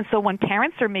 And so when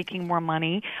parents are making more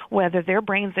money, whether their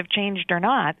brains have changed or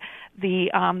not, the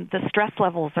stress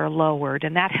levels are lowered,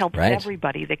 and that helps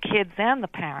everybody, the kids and the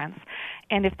parents.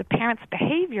 And if the parents'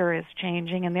 behavior is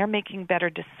changing and they're making better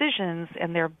decisions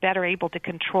and they're better able to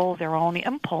control their own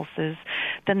impulses,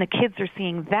 then the kids are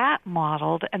seeing that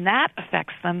modeled, and that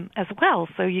affects them as well.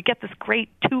 So you get this great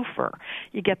twofer.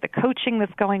 You get the coaching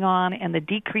that's going on and the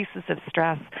decreases of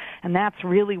stress, and that's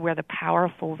really where the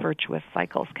powerful virtuous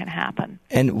cycles can happen.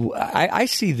 And I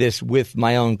see this with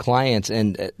my own clients,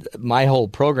 and my whole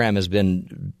program has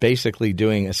been basically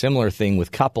doing a similar thing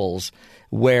with couples,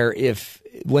 where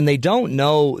when they don't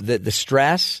know that the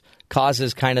stress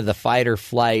causes kind of the fight or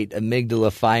flight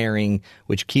amygdala firing,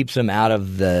 which keeps them out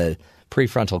of the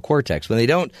prefrontal cortex, when they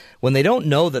don't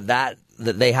know that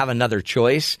they have another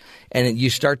choice, and you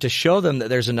start to show them that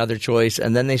there's another choice,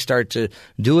 and then they start to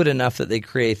do it enough that they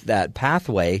create that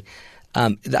pathway.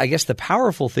 I guess the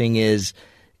powerful thing is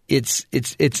it's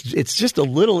just a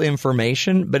little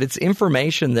information, but it's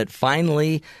information that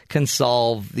finally can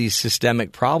solve these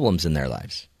systemic problems in their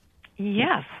lives.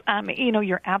 Yes.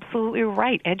 You're absolutely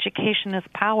right. Education is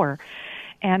power.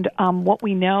 And what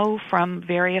we know from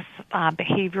various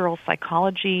behavioral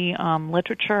psychology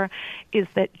literature is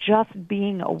that just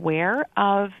being aware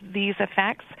of these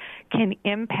effects can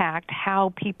impact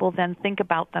how people then think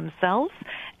about themselves,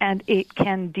 and it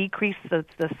can decrease the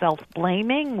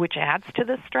self-blaming, which adds to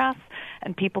the stress.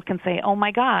 And people can say, oh,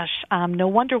 my gosh, no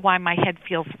wonder why my head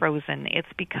feels frozen. It's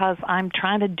because I'm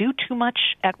trying to do too much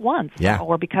at once,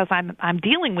 or because I'm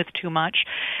dealing with too much.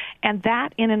 And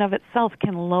that in and of itself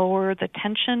can lower the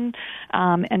tension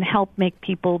and help make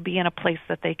people be in a place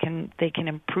that they can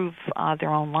improve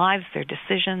their own lives, their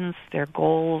decisions, their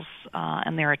goals,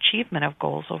 and their achievement of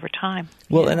goals over time.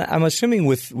 Well, and I'm assuming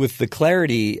with the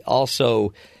clarity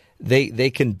also, they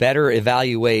can better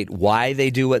evaluate why they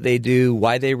do what they do,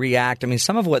 why they react. I mean,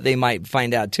 some of what they might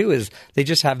find out, too, is they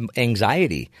just have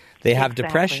anxiety. They have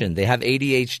depression. They have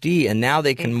ADHD. And now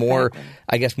they can more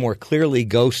clearly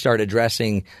go start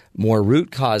addressing more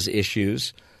root cause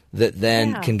issues that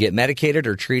then can get medicated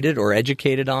or treated or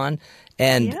educated on.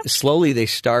 And slowly they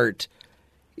start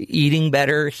eating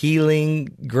better,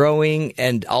 healing, growing,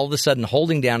 and all of a sudden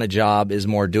holding down a job is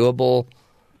more doable,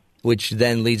 which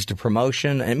then leads to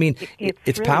promotion. I mean, it's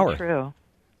really power. True.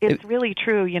 It's really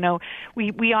true. You know,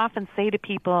 we often say to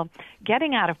people,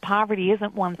 getting out of poverty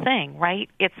isn't one thing, right?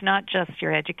 It's not just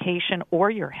your education or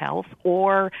your health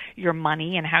or your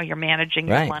money and how you're managing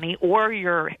your money or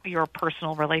your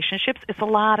personal relationships. It's a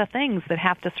lot of things that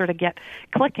have to sort of get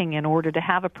clicking in order to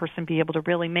have a person be able to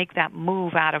really make that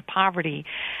move out of poverty.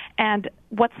 And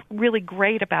what's really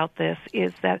great about this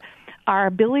is that our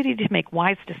ability to make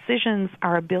wise decisions,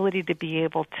 our ability to be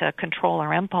able to control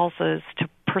our impulses, to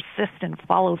persist and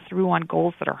follow through on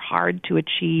goals that are hard to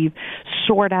achieve,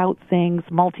 sort out things,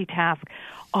 multitask,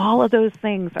 all of those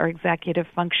things are executive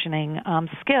functioning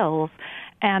skills.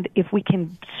 And if we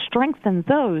can strengthen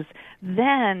those,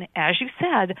 then, as you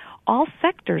said, all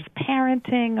sectors,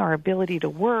 parenting, our ability to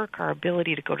work, our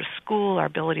ability to go to school, our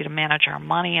ability to manage our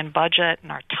money and budget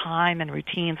and our time and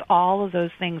routines, all of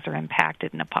those things are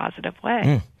impacted in a positive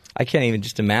way. I can't even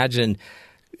just imagine.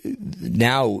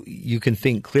 Now you can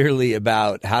think clearly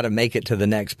about how to make it to the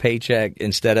next paycheck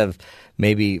instead of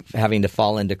maybe having to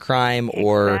fall into crime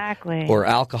or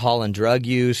alcohol and drug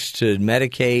use to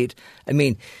medicate. I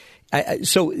mean,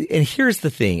 and here's the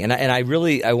thing, and I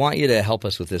want you to help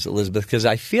us with this, Elisabeth, because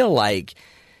I feel like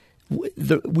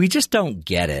we just don't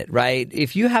get it, right?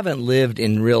 If you haven't lived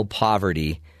in real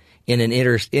poverty in an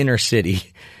inner city,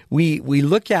 we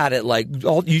look at it like,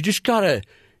 oh, you just gotta.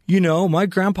 You know, my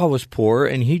grandpa was poor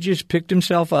and he just picked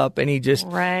himself up and he just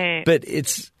But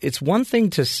it's one thing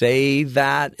to say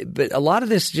that, but a lot of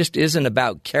this just isn't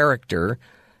about character.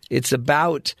 It's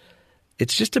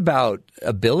just about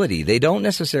ability. They don't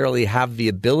necessarily have the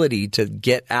ability to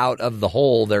get out of the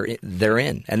hole they're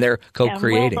in, and they're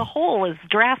co-creating. Well, the hole is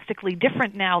drastically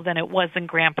different now than it was in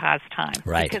Grandpa's time.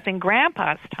 Right. Because in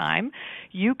Grandpa's time,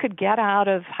 you could get out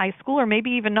of high school or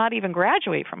maybe even not even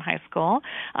graduate from high school.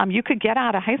 You could get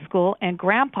out of high school and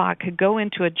Grandpa could go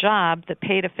into a job that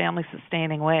paid a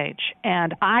family-sustaining wage.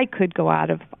 And I could go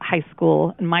out of high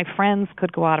school and my friends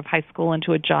could go out of high school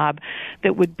into a job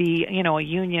that would be, you know, a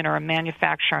union or a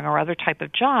manufacturing or other type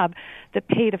of job that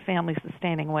paid a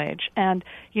family-sustaining wage. And,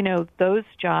 you know, those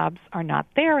jobs are not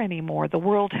there anymore. The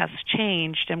world has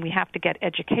changed and we have to get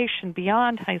education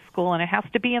beyond high school, and it has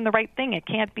to be in the right thing. It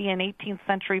can't be in 18th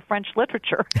century French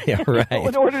literature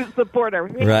in order to support our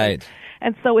families. Right.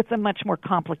 And so it's a much more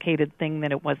complicated thing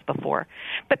than it was before.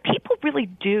 But people really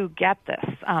do get this,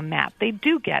 Matt. They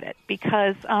do get it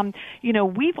because, you know,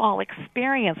 we've all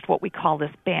experienced what we call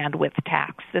this bandwidth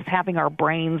tax, this having our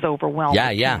brains overwhelmed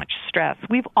with too much stress.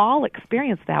 We've all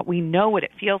experienced that. We know what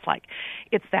it feels like.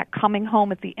 It's that coming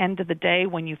home at the end of the day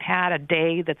when you've had a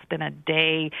day that's been a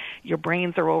day, your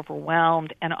brains are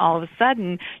overwhelmed, and all of a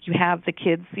sudden you have the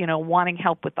kids, you know, wanting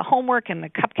help with the homework and the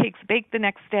cupcakes baked the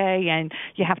next day, and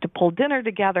you have to pull dinner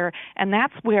together. And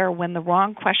that's where, when the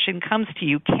wrong question comes to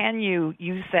you,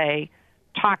 you say,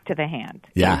 talk to the hand.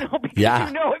 Yeah. You know, because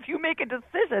you know if you make a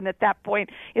decision at that point,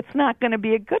 it's not going to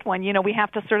be a good one. You know, we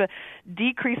have to sort of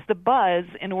decrease the buzz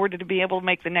in order to be able to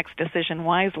make the next decision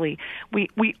wisely.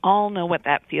 We all know what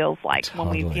that feels like when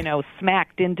we've, you know,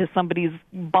 smacked into somebody's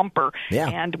bumper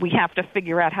and we have to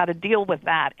figure out how to deal with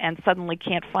that and suddenly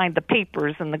can't find the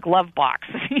papers in the glove box.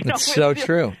 You know, it's so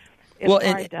true. Well,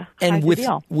 and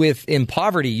with in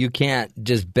poverty, you can't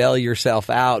just bail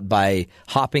yourself out by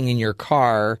hopping in your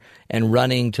car and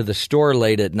running to the store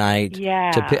late at night.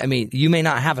 I mean, you may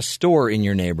not have a store in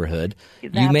your neighborhood.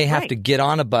 You may have to get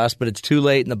on a bus, but it's too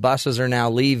late and the buses are now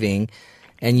leaving.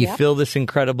 And you feel this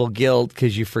incredible guilt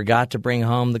because you forgot to bring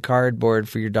home the cardboard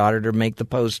for your daughter to make the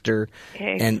poster.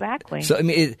 Exactly. And so, I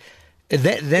mean,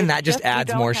 Then that just adds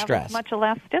you don't more have stress. As much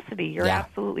elasticity. You're Yeah.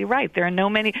 absolutely right. There are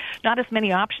not as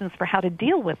many options for how to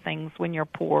deal with things when you're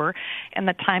poor, and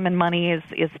the time and money is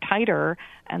tighter.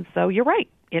 And so you're right.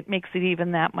 It makes it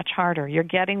even that much harder. You're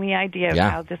getting the idea of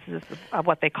how this is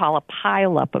what they call a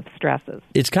pileup of stresses.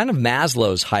 It's kind of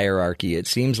Maslow's hierarchy, it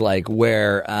seems like,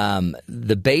 where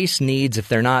the base needs, if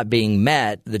they're not being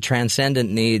met, the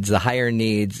transcendent needs, the higher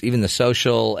needs, even the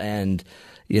social and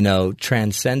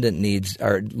transcendent needs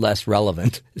are less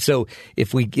relevant. So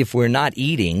if we're not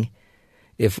eating,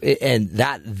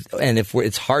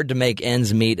 it's hard to make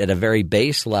ends meet at a very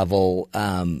base level,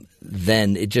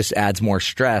 then it just adds more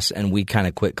stress, and we kind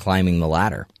of quit climbing the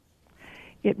ladder.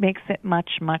 It makes it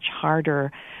much, much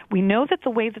harder. We know that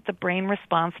the way that the brain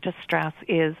responds to stress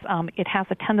is it has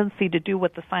a tendency to do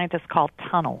what the scientists call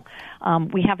tunnel.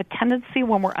 We have a tendency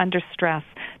when we're under stress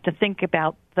to think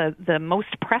about the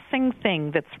most pressing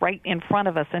thing that's right in front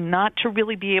of us and not to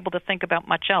really be able to think about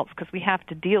much else because we have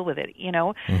to deal with it,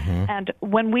 Mm-hmm. And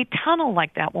when we tunnel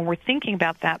like that, when we're thinking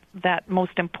about that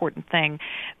most important thing,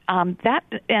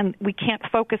 and we can't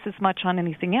focus as much on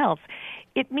anything else,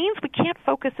 it means we can't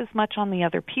focus as much on the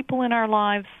other people in our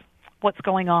lives, what's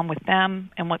going on with them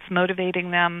and what's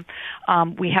motivating them.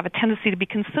 We have a tendency to be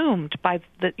consumed by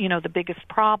the biggest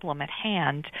problem at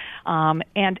hand,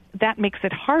 and that makes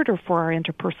it harder for our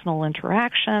interpersonal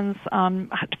interactions,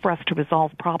 for us to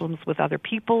resolve problems with other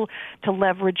people, to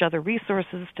leverage other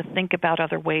resources, to think about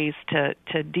other ways to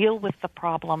deal with the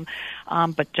problem,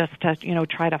 but just to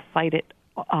try to fight it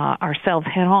ourselves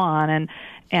head on,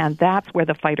 and that's where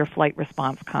the fight or flight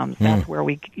response comes. That's where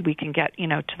we can get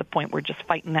to the point we're just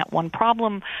fighting that one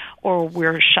problem, or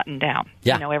we're shutting down.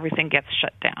 Everything gets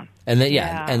shut down. And then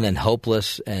and then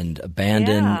hopeless and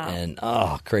abandoned and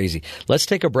crazy. Let's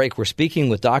take a break. We're speaking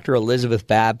with Dr. Elisabeth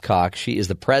Babcock. She is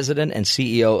the president and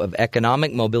CEO of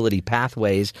Economic Mobility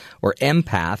Pathways, or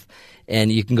EMPath,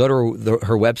 and you can go to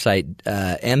her website,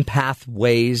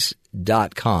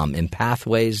 EMPathways.com,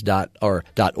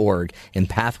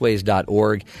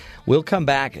 EMPathways.org. We'll come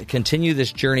back, continue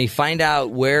this journey, find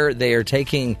out where they are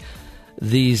taking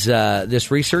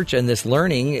this research and this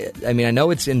learning. I mean, I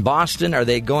know it's in Boston. Are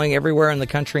they going everywhere in the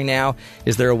country now?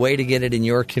 Is there a way to get it in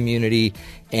your community?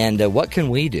 And what can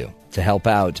we do to help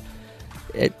out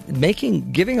at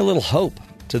giving a little hope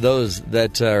to those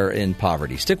that are in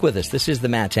poverty? Stick with us. This is the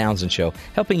Matt Townsend Show,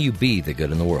 helping you be the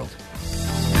good in the world.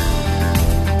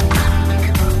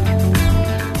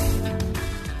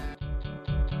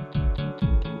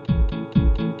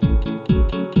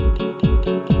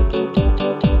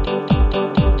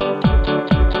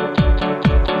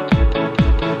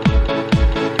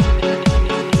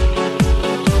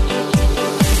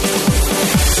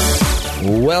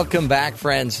 Welcome back,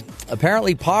 friends.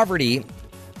 Apparently, poverty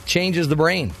changes the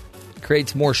brain,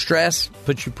 creates more stress,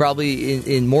 puts you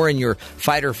probably in more in your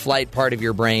fight or flight part of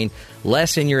your brain,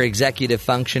 less in your executive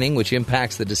functioning, which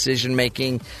impacts the decision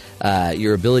making,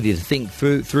 your ability to think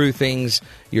through things,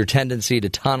 your tendency to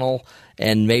tunnel,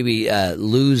 and maybe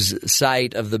lose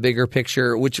sight of the bigger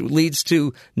picture, which leads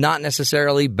to not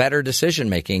necessarily better decision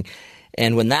making.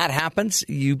 And when that happens,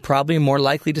 you probably are more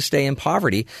likely to stay in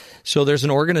poverty. So there's an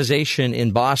organization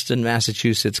in Boston,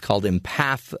 Massachusetts called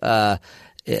EMPath.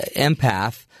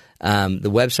 EMPath. The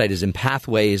website is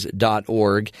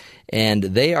empathways.org, and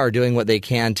they are doing what they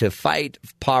can to fight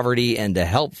poverty and to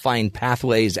help find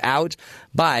pathways out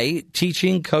by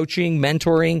teaching, coaching,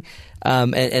 mentoring,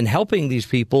 and helping these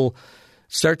people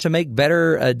start to make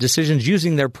better decisions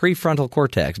using their prefrontal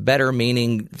cortex. Better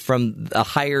meaning from a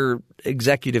higher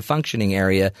executive functioning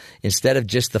area instead of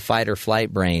just the fight or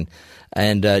flight brain.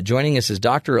 And joining us is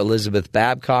Dr. Elisabeth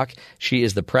Babcock. She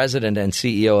is the president and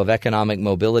CEO of Economic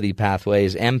Mobility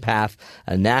Pathways, EMPath,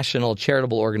 a national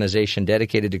charitable organization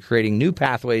dedicated to creating new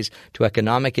pathways to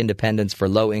economic independence for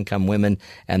low-income women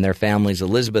and their families.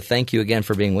 Elisabeth, thank you again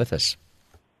for being with us.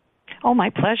 Oh, my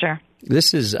pleasure.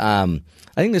 This is, I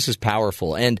think this is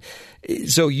powerful. And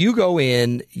so you go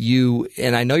in,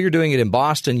 and I know you're doing it in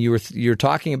Boston. You're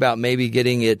talking about maybe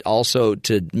getting it also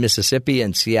to Mississippi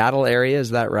and Seattle area. Is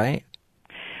that right?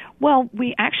 Well,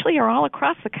 we actually are all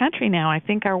across the country now. I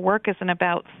think our work is in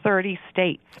about 30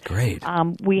 states. Great.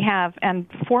 We have, and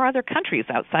 4 other countries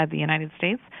outside the United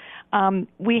States.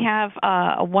 We have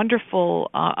a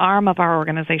wonderful arm of our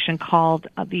organization called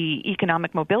the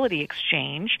Economic Mobility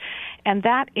Exchange, and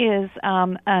that is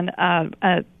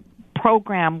a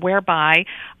program whereby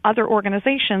other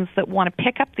organizations that want to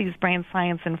pick up these brain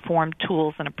science-informed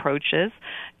tools and approaches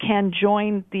can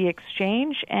join the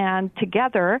exchange, and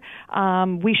together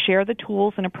we share the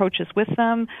tools and approaches with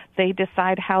them. They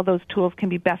decide how those tools can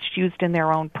be best used in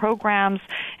their own programs,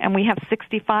 and we have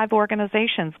 65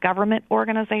 organizations, government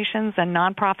organizations and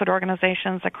nonprofit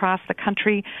organizations across the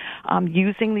country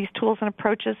using these tools and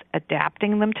approaches,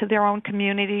 adapting them to their own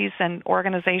communities and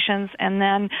organizations, and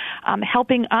then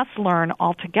helping us learn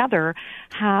all together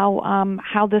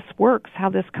how this works, how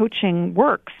this coaching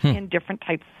works in different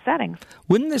types of settings.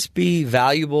 Wouldn't this be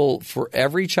valuable for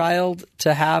every child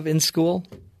to have in school?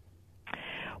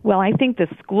 Well, I think the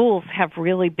schools have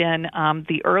really been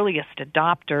the earliest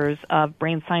adopters of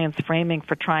brain science framing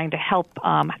for trying to help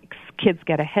kids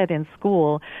get ahead in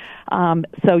school.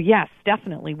 So yes,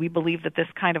 definitely, we believe that this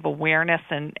kind of awareness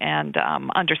and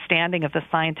understanding of the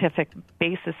scientific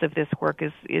basis of this work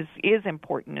is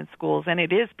important in schools, and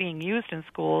it is being used in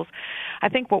schools. I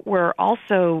think what we're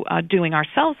also doing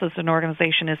ourselves as an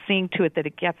organization is seeing to it that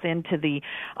it gets into the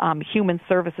human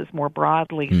services more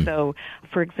broadly. So,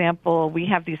 for example, we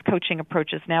have these coaching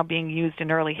approaches now being used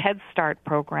in early Head Start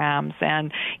programs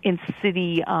and in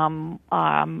city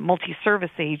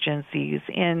multi-service agencies,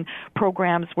 in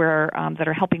programs where that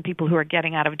are helping people who are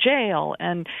getting out of jail,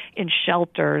 and in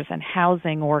shelters and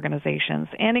housing organizations,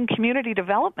 and in community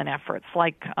development efforts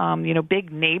like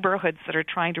big neighborhoods that are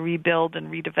trying to rebuild and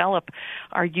redevelop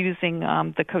are using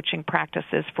the coaching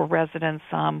practices for residents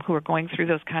who are going through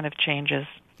those kind of changes.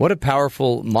 What a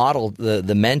powerful model,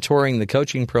 the mentoring, the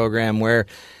coaching program, where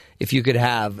if you could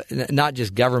have not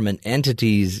just government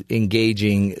entities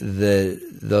engaging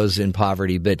those in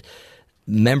poverty, but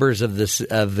members of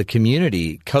the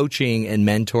community coaching and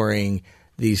mentoring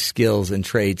these skills and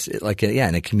traits,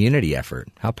 in a community effort.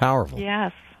 How powerful!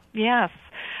 Yes.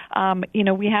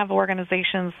 We have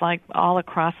organizations like all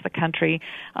across the country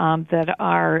that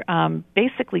are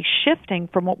basically shifting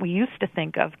from what we used to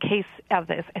think of as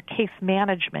case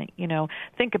management.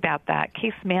 Think about that,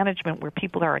 case management, where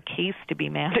people are a case to be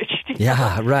managed.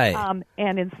 Yeah, right.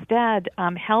 And instead,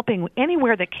 helping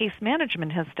anywhere that case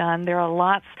management has done,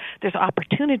 there's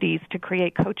opportunities to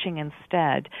create coaching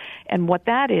instead. And what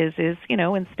that is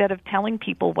instead of telling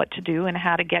people what to do and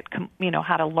how to get,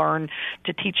 how to learn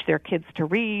to teach their kids to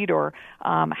read, or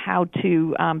how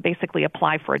to basically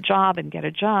apply for a job and get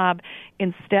a job,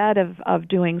 instead of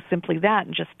doing simply that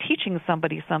and just teaching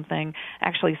somebody something,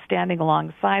 actually standing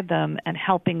alongside them and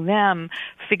helping them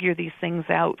figure these things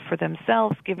out for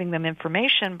themselves, giving them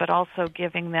information, but also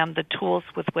giving them the tools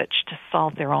with which to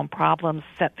solve their own problems,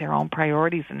 set their own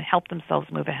priorities, and help themselves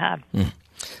move ahead.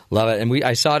 Love it. And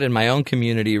I saw it in my own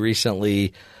community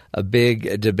recently, a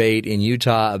big debate in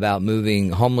Utah about moving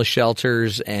homeless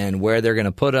shelters and where they're going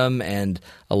to put them, and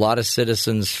a lot of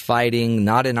citizens fighting,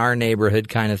 not in our neighborhood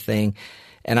kind of thing.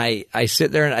 And I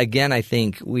sit there and again I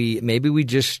think we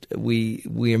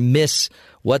miss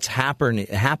what's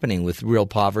happening with real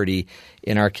poverty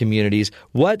in our communities.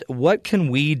 What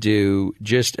can we do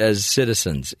just as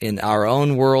citizens in our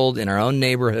own world, in our own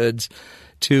neighborhoods,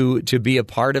 to be a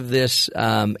part of this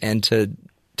and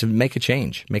to make a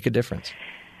change, make a difference?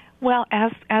 Well,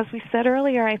 as we said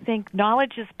earlier, I think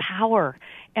knowledge is power.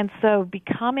 And so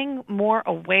becoming more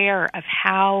aware of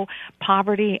how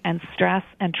poverty and stress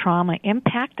and trauma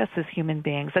impact us as human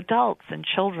beings, adults and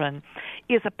children,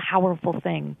 is a powerful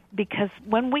thing. Because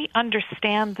when we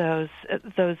understand those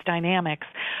dynamics,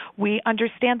 we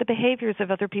understand the behaviors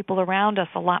of other people around us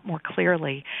a lot more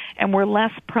clearly. And we're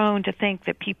less prone to think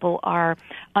that people are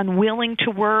unwilling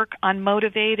to work,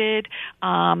 unmotivated,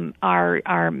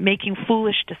 are making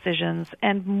foolish decisions,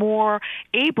 and more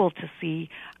able to see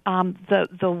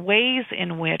the ways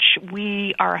in which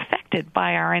we are affected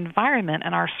by our environment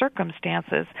and our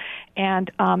circumstances,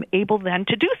 and able then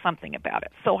to do something about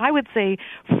it. So I would say,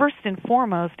 first and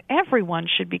foremost, everyone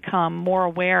should become more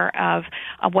aware of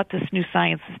what this new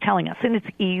science is telling us. And it's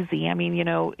easy. I mean,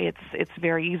 it's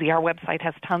very easy. Our website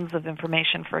has tons of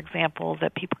information, for example,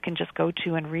 that people can just go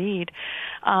to and read.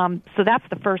 So that's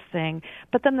the first thing.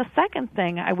 But then the second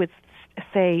thing I would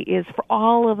say is for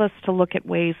all of us to look at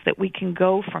ways that we can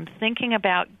go from thinking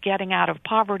about getting out of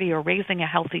poverty or raising a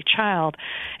healthy child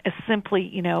as simply,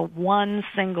 one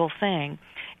single thing,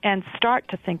 and start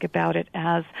to think about it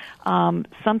as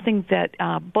something that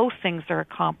both things are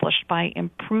accomplished by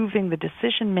improving the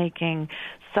decision-making,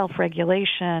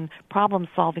 self-regulation,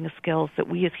 problem-solving skills that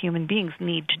we as human beings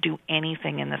need to do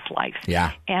anything in this life.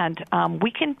 Yeah. And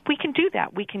we can do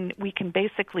that. We can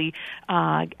basically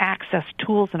access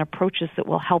tools and approaches that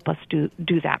will help us do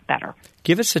that better.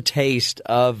 Give us a taste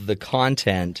of the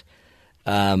content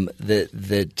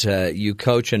that you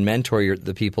coach and mentor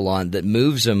the people on that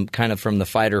moves them kind of from the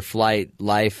fight or flight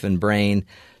life and brain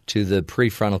to the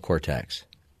prefrontal cortex?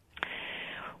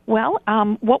 Well,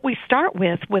 what we start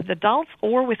with adults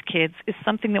or with kids, is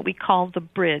something that we call the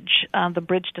bridge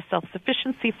to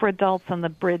self-sufficiency for adults and the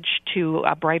bridge to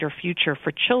a brighter future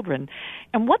for children.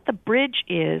 And what the bridge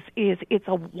is it's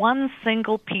a one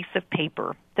single piece of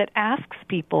paper that asks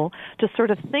people to sort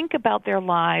of think about their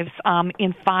lives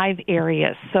in 5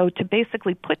 areas. So to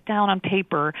basically put down on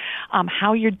paper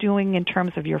how you're doing in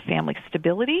terms of your family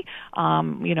stability,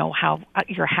 how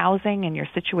your housing and your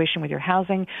situation with your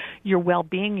housing, your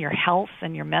well-being, your health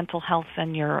and your mental health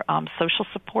and your social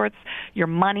supports, your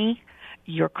money,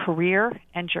 your career,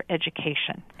 and your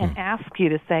education, and ask you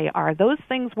to say, are those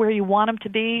things where you want them to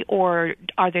be, or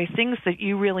are they things that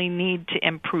you really need to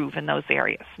improve in those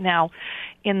areas? Now,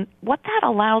 what that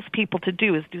allows people to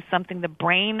do is do something the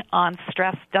brain on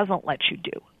stress doesn't let you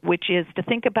do, which is to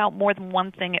think about more than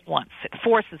one thing at once. It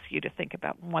forces you to think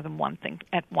about more than one thing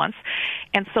at once,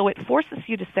 and so it forces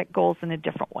you to set goals in a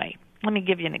different way. Let me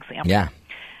give you an example. Yeah.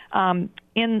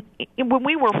 When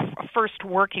we were first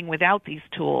working without these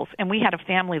tools, and we had a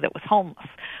family that was homeless,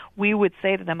 we would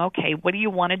say to them, okay, what do you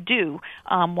want to do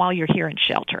while you're here in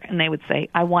shelter? And they would say,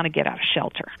 I want to get out of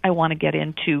shelter. I want to get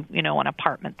into, an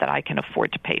apartment that I can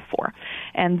afford to pay for.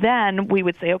 And then we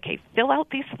would say, okay, fill out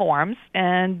these forms,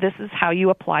 and this is how you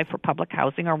apply for public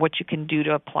housing, or what you can do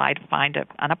to apply to find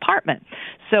an apartment.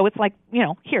 So it's like,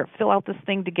 here, fill out this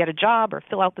thing to get a job, or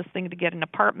fill out this thing to get an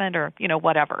apartment, or,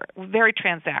 whatever. Very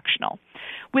transactional.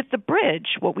 With the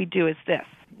bridge, what we do is this.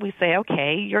 We say,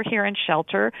 okay, you're here in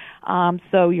shelter,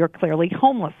 so you're clearly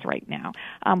homeless right now.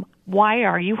 Why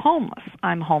are you homeless?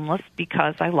 I'm homeless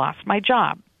because I lost my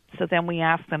job. So then we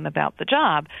ask them about the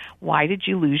job. Why did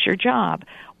you lose your job?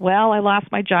 Well, I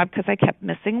lost my job because I kept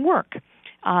missing work.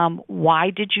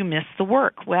 Why did you miss the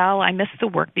work? Well, I missed the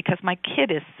work because my kid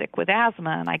is sick with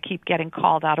asthma and I keep getting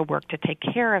called out of work to take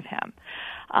care of him.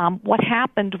 What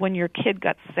happened when your kid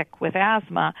got sick with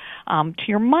asthma to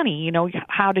your money?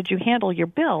 How did you handle your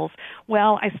bills?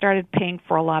 Well, I started paying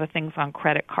for a lot of things on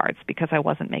credit cards because I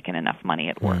wasn't making enough money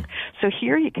at work. So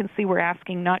here you can see we're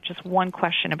asking not just one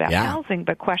question about housing,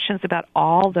 but questions about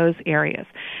all those areas.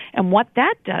 And what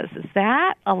that does is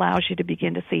that allows you to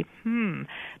begin to see,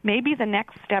 maybe the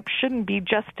next step shouldn't be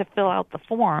just to fill out the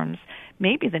forms.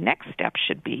 Maybe the next step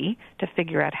should be to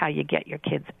figure out how you get your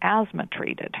kid's asthma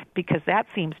treated, because that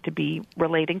seems to be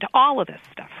relating to all of this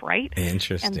stuff, right?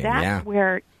 Interesting, and that's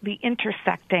where the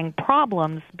intersecting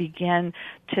problems begin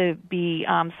to be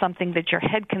something that your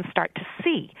head can start to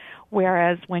see.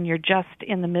 Whereas when you're just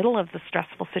in the middle of the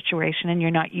stressful situation and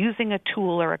you're not using a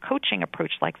tool or a coaching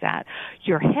approach like that,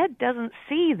 your head doesn't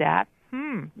see that,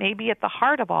 maybe at the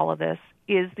heart of all of this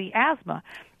is the asthma.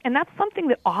 And that's something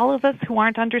that all of us who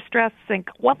aren't under stress think,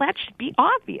 well, that should be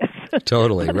obvious.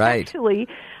 Totally, right. Actually,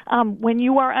 when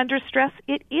you are under stress,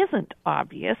 it isn't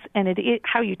obvious, and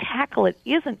how you tackle it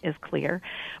isn't as clear.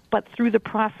 But through the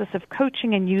process of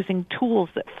coaching and using tools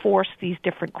that force these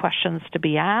different questions to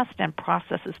be asked and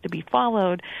processes to be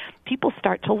followed, people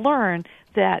start to learn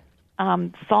that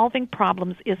solving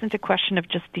problems isn't a question of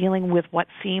just dealing with what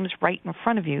seems right in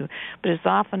front of you, but is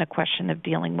often a question of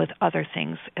dealing with other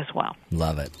things as well.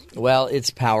 Love it. Well, it's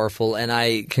powerful, and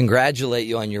I congratulate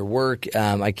you on your work.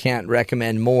 I can't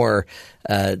recommend more.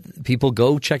 People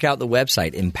go check out the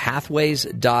website,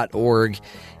 EMPathways.org.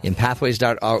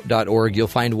 EMPathways.org. You'll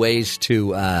find ways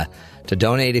to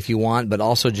donate if you want, but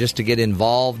also just to get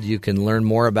involved. You can learn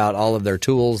more about all of their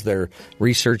tools, their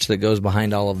research that goes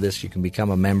behind all of this. You can become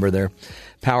a member there.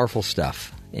 Powerful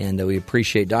stuff. And we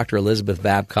appreciate Dr. Elisabeth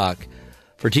Babcock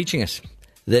for teaching us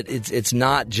that it's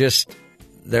not just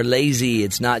they're lazy.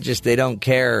 It's not just they don't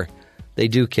care. They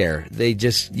do care.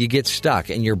 You get stuck,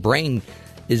 and your brain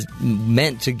is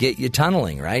meant to get you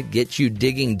tunneling, right? Get you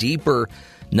digging deeper,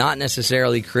 not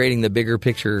necessarily creating the bigger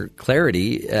picture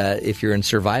clarity if you're in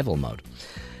survival mode.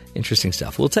 Interesting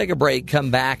stuff. We'll take a break,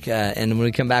 come back, and when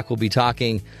we come back, we'll be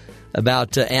talking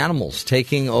about animals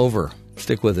taking over.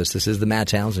 Stick with us. This is the Matt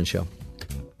Townsend Show.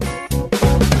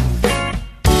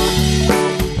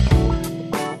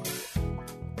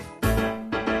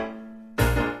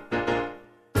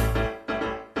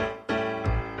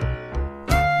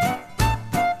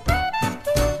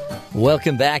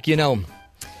 Welcome back.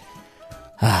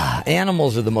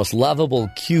 Animals are the most lovable,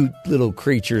 cute little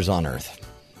creatures on earth.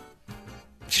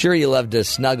 Sure, you love to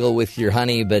snuggle with your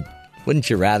honey, but wouldn't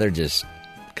you rather just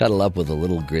cuddle up with a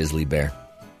little grizzly bear?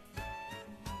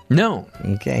 No.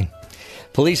 Okay.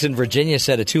 Police in Virginia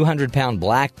said a 200-pound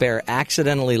black bear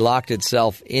accidentally locked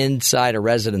itself inside a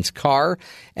resident's car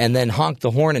and then honked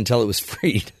the horn until it was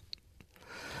freed.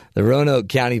 The Roanoke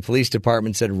County Police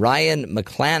Department said Ryan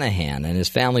McClanahan and his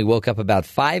family woke up about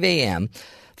 5 a.m.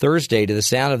 Thursday to the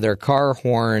sound of their car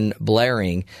horn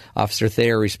blaring. Officer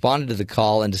Thayer responded to the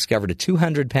call and discovered a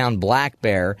 200-pound black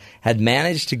bear had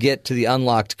managed to get to the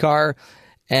unlocked car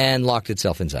and locked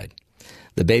itself inside.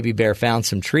 The baby bear found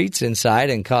some treats inside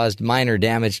and caused minor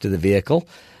damage to the vehicle.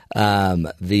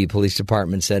 The police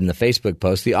department said in the Facebook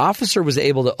post, the officer was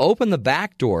able to open the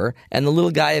back door and the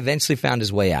little guy eventually found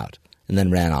his way out and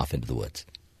then ran off into the woods.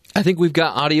 I think we've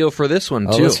got audio for this one,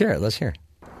 too. Let's hear it. Let's hear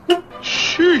it.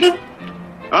 Sheesh.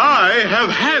 I have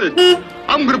had it.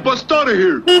 I'm going to bust out of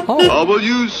here. Oh. I will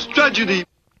use tragedy.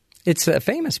 It's a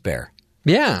famous bear.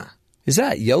 Yeah. Is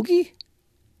that Yogi?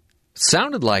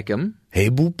 Sounded like him. Hey,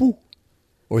 boo-boo.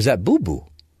 Or is that boo-boo?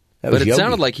 But it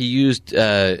sounded like he used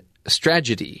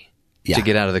strategy to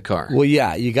get out of the car. Well,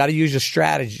 yeah, you got to use a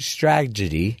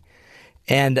strategy.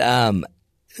 And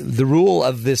the rule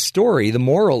of this story, the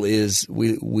moral is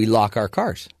we lock our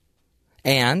cars.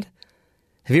 And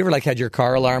have you ever had your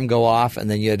car alarm go off and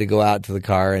then you had to go out to the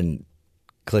car and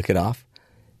click it off?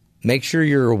 Make sure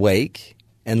you're awake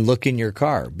and look in your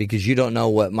car because you don't know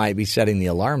what might be setting the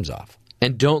alarms off.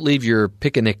 And don't leave your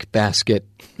picnic basket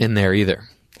in there either.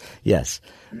 Yes.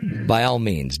 By all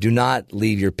means, do not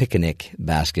leave your picnic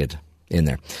basket in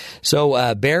there.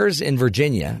 So bears in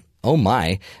Virginia, oh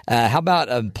my. How about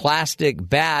a plastic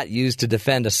bat used to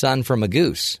defend a son from a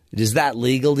goose? Is that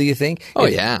legal, do you think? Oh,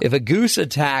 yeah. If a goose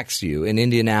attacks you in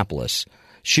Indianapolis,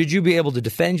 should you be able to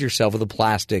defend yourself with a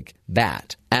plastic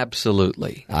bat?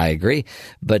 Absolutely. I agree,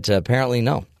 but apparently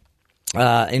no.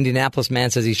 Indianapolis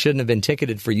man says he shouldn't have been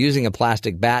ticketed for using a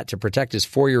plastic bat to protect his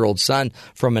 4-year-old son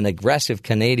from an aggressive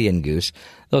Canadian goose.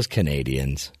 Those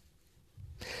Canadians.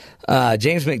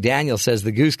 James McDaniel says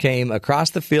the goose came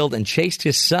across the field and chased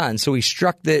his son, so he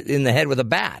struck it in the head with a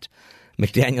bat.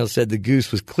 McDaniel said the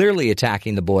goose was clearly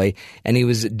attacking the boy, and he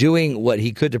was doing what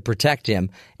he could to protect him.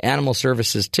 Animal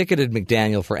Services ticketed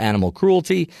McDaniel for animal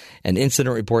cruelty. An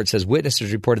incident report says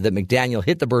witnesses reported that McDaniel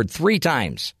hit the bird 3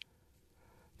 times.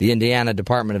 The Indiana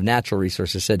Department of Natural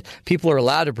Resources said people are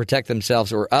allowed to protect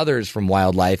themselves or others from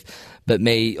wildlife, but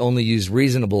may only use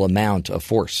reasonable amount of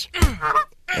force.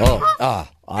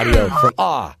 Audio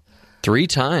from 3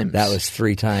 times. That was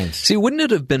 3 times. See, wouldn't it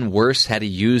have been worse had he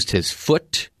used his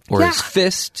foot or his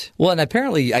fist? Well, and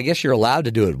apparently, I guess you're allowed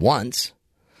to do it once.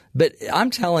 But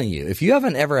I'm telling you, if you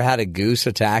haven't ever had a goose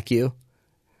attack you,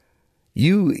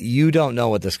 you don't know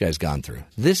what this guy's gone through.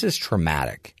 This is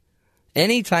traumatic.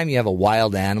 Anytime you have a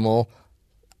wild animal,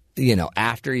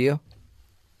 after you,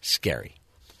 scary.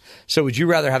 So would you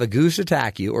rather have a goose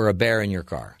attack you or a bear in your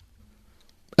car?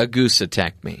 A goose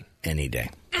attacked me. Any day.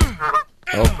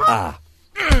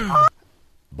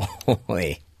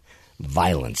 Boy.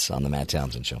 Violence on the Matt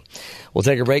Townsend Show. We'll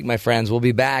take a break, my friends. We'll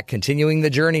be back, continuing the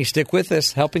journey. Stick with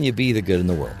us, helping you be the good in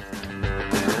the world.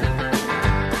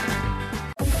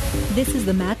 This is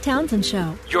the Matt Townsend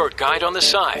Show. Your guide on the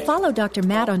side. Follow Dr.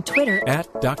 Matt on Twitter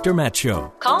At Dr. Matt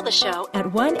Show. Call the show at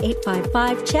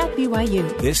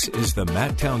 1-855-CHAT-BYU. This is the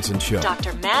Matt Townsend Show.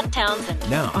 Dr. Matt Townsend.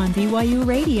 Now on BYU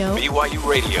Radio. BYU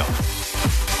Radio.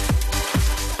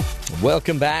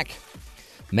 Welcome back.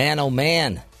 Man, oh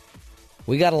man.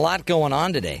 We got a lot going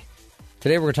on today.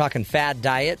 Today we're talking fad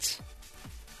diets.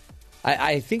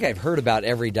 I think I've heard about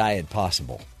every diet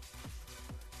possible.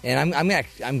 And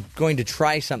I'm going to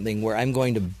try something where I'm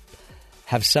going to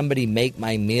have somebody make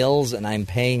my meals and I'm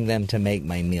paying them to make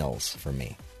my meals for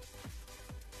me.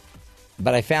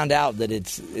 But I found out that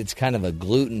it's kind of a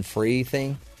gluten-free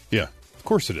thing. Yeah, of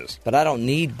course it is. But I don't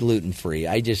need gluten-free.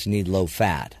 I just need low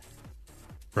fat.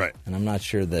 Right. And I'm not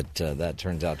sure that that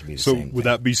turns out to be the same thing. So would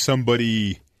that be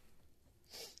somebody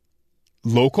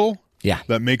local? Yeah.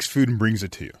 That makes food and brings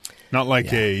it to you? Not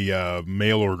like a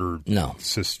mail order. No.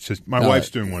 My wife's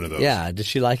doing one of those. Yeah. Does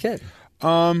she like it?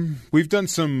 We've done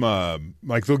some,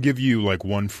 they'll give you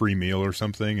one free meal or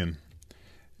something and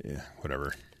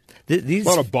whatever. A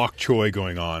lot of bok choy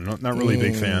going on. Not really a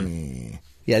big fan.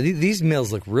 Yeah, these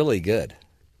meals look really good.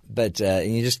 But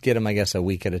and you just get them, I guess, a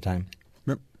week at a time.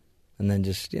 Yep. And then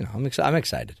just, I'm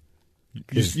excited.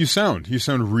 You sound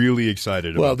really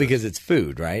excited about because it's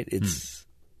food, right?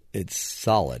 It's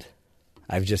solid.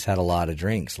 I've just had a lot of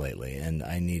drinks lately, and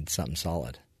I need something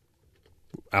solid.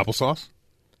 Applesauce?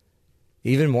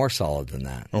 Even more solid than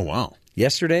that. Oh, wow.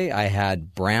 Yesterday, I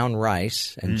had brown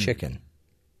rice and chicken.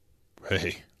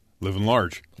 Hey, living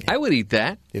large. Yeah. I would eat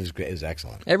that. It was great. It was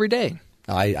excellent. Every day.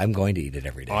 I'm going to eat it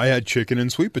every day. I had chicken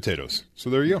and sweet potatoes. So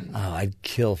there you go. Oh, I'd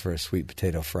kill for a sweet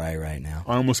potato fry right now.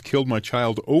 I almost killed my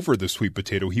child over the sweet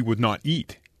potato he would not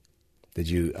eat. Did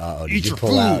you? Eat your pull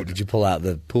food. out? Did you pull out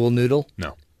the pool noodle?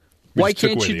 No. Why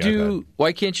can't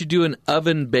you do an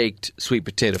oven baked sweet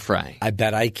potato fry? I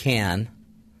bet I can.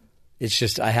 It's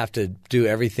just I have to do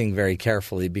everything very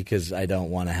carefully because I don't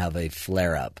want to have a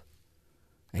flare up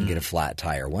and get a flat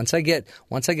tire. Once I get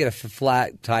a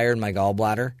flat tire in my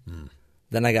gallbladder,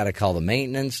 then I got to call the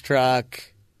maintenance truck.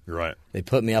 You're right. They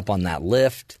put me up on that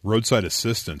lift. Roadside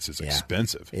assistance is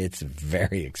expensive. It's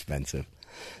very expensive.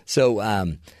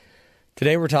 So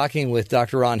today we're talking with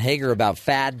Dr. Ron Hager about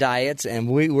Fad Diets, and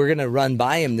we're going to run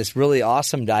by him this really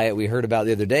awesome diet we heard about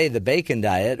the other day, the bacon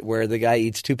diet, where the guy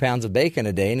eats 2 pounds of bacon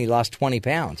a day and he lost 20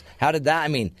 pounds. How did that? I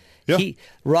mean,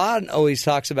 Ron always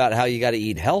talks about how you got to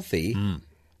eat healthy,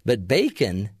 but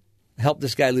bacon helped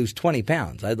this guy lose 20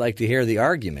 pounds. I'd like to hear the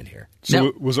argument here.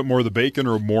 So was it more the bacon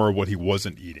or more what he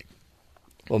wasn't eating?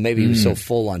 Well, maybe he was so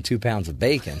full on 2 pounds of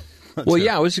bacon. Well,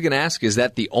 yeah, I was going to ask, is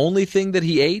that the only thing that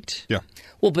he ate? Yeah.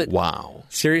 Well, but wow.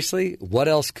 Seriously, what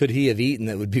else could he have eaten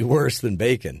that would be worse than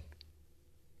bacon?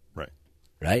 Right.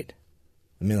 Right?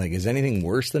 I mean, like, is anything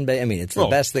worse than bacon? I mean, it's the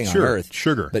best thing on earth.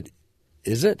 Sugar. But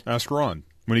is it? Ask Ron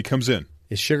when he comes in.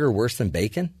 Is sugar worse than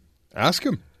bacon? Ask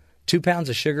him. 2 pounds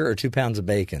of sugar or 2 pounds of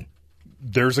bacon?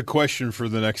 There's a question for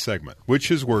the next segment. Which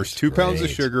is worse, 2 pounds of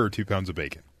sugar or 2 pounds of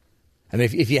bacon? I mean,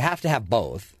 if you have to have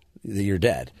both, you're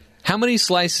dead. How many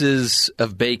slices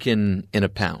of bacon in a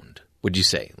pound, would you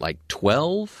say? Like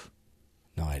 12?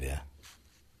 No idea.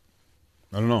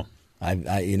 I don't know.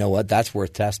 You know what? That's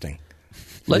worth testing.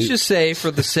 Let's just say,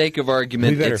 for the sake of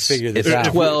argument, we better figure this out.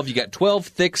 12. You got 12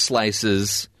 thick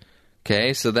slices.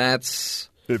 Okay, so that's...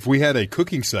 If we had a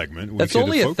cooking segment, that's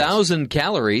only 1,000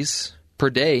 calories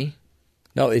per day.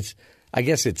 No, I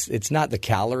guess it's not the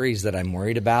calories that I'm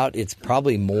worried about. It's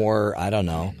probably more, I don't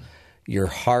know, your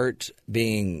heart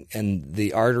being and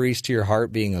the arteries to your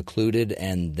heart being occluded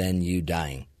and then you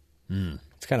dying.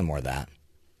 It's kind of more that.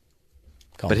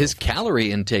 But his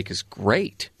calorie intake is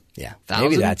great. Yeah. 1,000?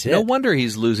 Maybe that's it. No wonder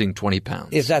he's losing 20 pounds.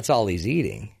 If that's all he's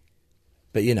eating.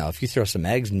 But, if you throw some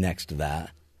eggs next to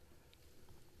that,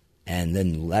 and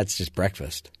then that's just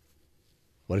breakfast.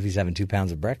 What if he's having 2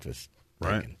 pounds of breakfast?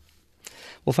 Right. Bacon?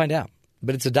 We'll find out.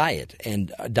 But it's a diet.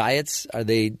 And diets, are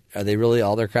they really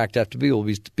all they're cracked up to be? We'll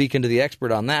be speaking to the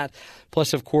expert on that.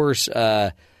 Plus, of course,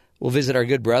 we'll visit our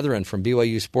good brethren from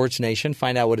BYU Sports Nation,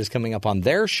 find out what is coming up on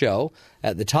their show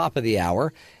at the top of the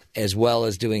hour, as well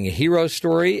as doing a hero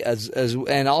story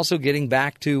and also getting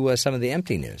back to some of the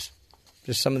empty news.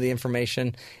 Just some of the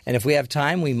information. And if we have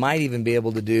time, we might even be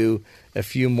able to do a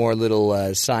few more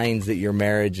little signs that your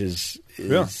marriage is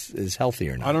healthy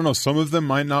or not. I don't know. Some of them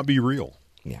might not be real.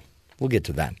 Yeah. We'll get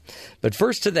to that. But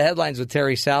first to the headlines with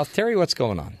Terry South. Terry, what's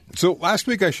going on? So last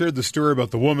week I shared the story about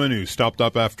the woman who stopped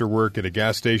up after work at a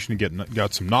gas station and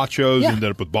got some nachos, ended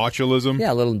up with botulism.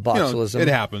 Yeah, a little botulism. It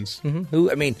happens.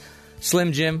 Mm-hmm.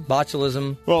 Slim Jim,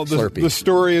 botulism, well, Slurpee. The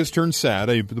story has turned sad.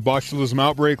 The botulism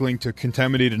outbreak linked to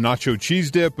contaminated nacho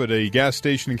cheese dip at a gas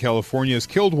station in California has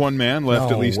killed one man,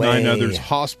 left at least 9 others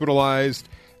hospitalized.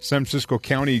 San Francisco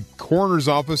County Coroner's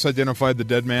Office identified the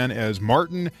dead man as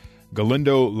Martin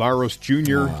Galindo Laros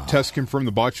Jr. Tests confirmed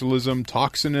the botulism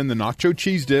toxin in the nacho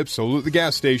cheese dip sold at the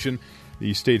gas station.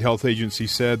 The state health agency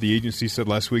said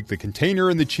last week the container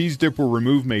and the cheese dip were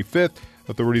removed May 5th.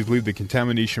 Authorities believe the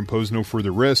contamination posed no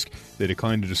further risk. They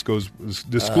declined to disclose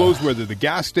whether the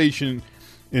gas station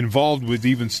involved was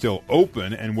even still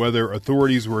open and whether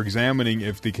authorities were examining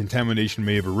if the contamination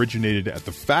may have originated at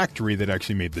the factory that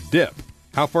actually made the dip.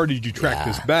 How far did you track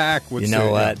this back?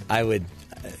 I would...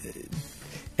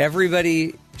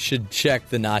 Everybody should check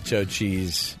the nacho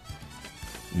cheese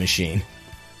machine.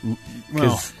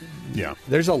 Well, yeah.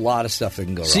 There's a lot of stuff that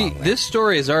can go wrong. See, this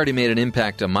story has already made an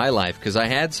impact on my life because I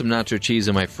had some nacho cheese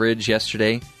in my fridge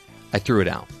yesterday. I threw it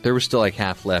out. There was still like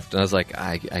half left, and I was like,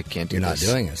 I can't do this.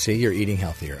 You're not doing it. See, you're eating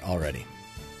healthier already.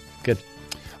 Good.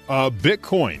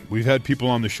 Bitcoin. We've had people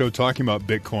on the show talking about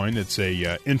Bitcoin. It's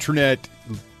a internet,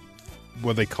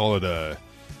 what they call it,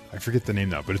 I forget the name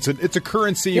now, but it's a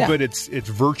currency, but it's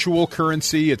virtual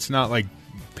currency. It's not like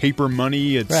paper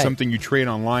money. It's something you trade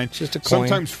online. It's just a coin.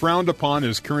 Sometimes frowned upon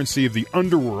as currency of the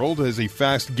underworld, as a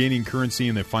fast-gaining currency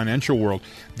in the financial world.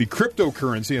 The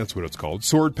cryptocurrency, that's what it's called,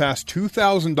 soared past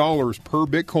 $2,000 per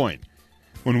Bitcoin.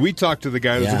 When we talked to the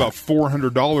guy, it was about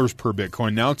 $400 per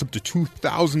Bitcoin. Now it's up to $2,000 per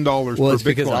Bitcoin. Well, it's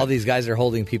because all these guys are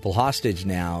holding people hostage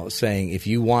now, saying, if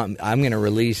you want, I'm going to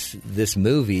release this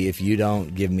movie if you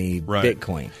don't give me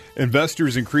Bitcoin.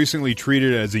 Investors increasingly treat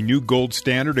it as a new gold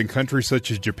standard, and countries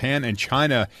such as Japan and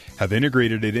China have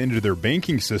integrated it into their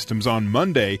banking systems. On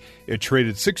Monday, it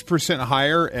traded 6%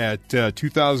 higher at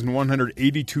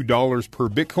 $2,182 per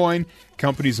Bitcoin.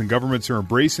 Companies and governments are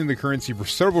embracing the currency for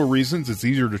several reasons. It's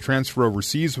easier to transfer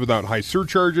overseas without high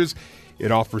surcharges.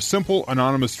 It offers simple,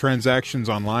 anonymous transactions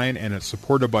online, and it's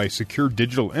supported by secure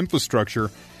digital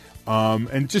infrastructure.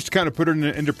 And just to kind of put it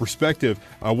into perspective,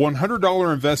 a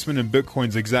 $100 investment in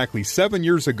Bitcoins exactly 7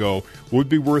 years ago would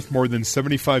be worth more than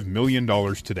 $75 million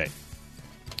today.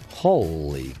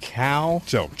 Holy cow.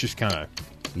 So just kind of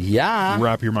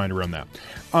wrap your mind around that.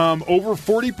 Over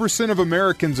 40% of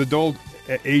Americans at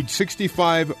age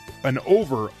 65 and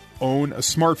over own a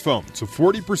smartphone. So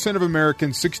 40% of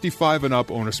Americans 65 and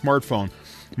up own a smartphone,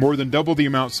 more than double the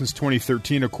amount since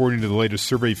 2013, according to the latest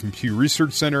survey from Pew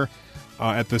Research Center.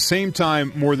 At the same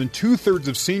time, more than two-thirds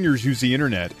of seniors use the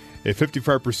internet, a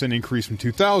 55% increase from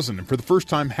 2000. And for the first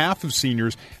time, half of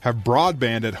seniors have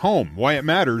broadband at home. Why it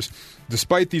matters: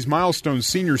 despite these milestones,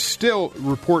 seniors still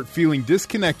report feeling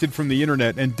disconnected from the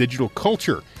internet and digital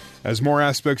culture. As more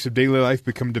aspects of daily life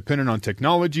become dependent on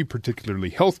technology,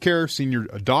 particularly healthcare, senior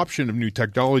adoption of new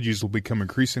technologies will become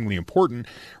increasingly important.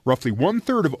 Roughly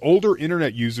one-third of older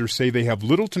internet users say they have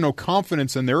little to no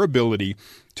confidence in their ability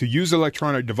to use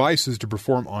electronic devices to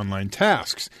perform online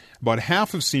tasks. About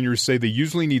half of seniors say they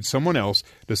usually need someone else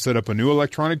to set up a new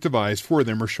electronic device for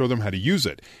them or show them how to use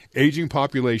it. Aging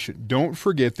population. Don't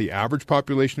forget the average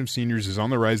population of seniors is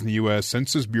on the rise in the U.S.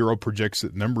 Census Bureau projects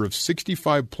that the number of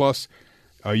 65-plus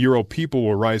year-old people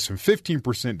will rise from 15%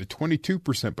 to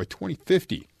 22% by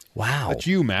 2050. Wow. That's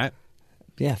you, Matt.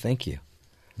 Yeah, thank you.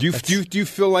 Do you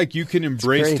feel like you can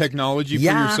embrace technology for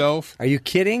yourself? Are you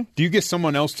kidding? Do you get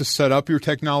someone else to set up your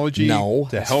technology? No.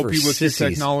 To help you with your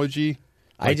technology?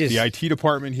 Like the IT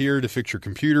department here to fix your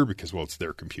computer because, well, it's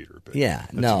their computer. But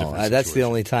that's the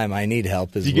only time I need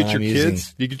help is Do you when get your I'm kids?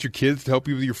 using... Do you get your kids to help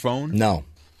you with your phone? No.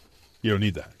 You don't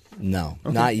need that? No,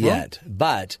 not yet.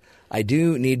 But I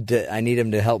do need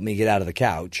them to help me get out of the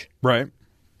couch. Right.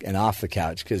 And off the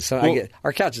couch because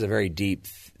our couch is a very deep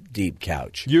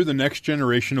couch. You're the next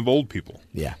generation of old people.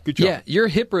 Yeah. Good job. Yeah, you're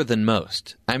hipper than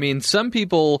most. I mean, some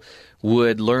people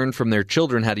would learn from their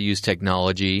children how to use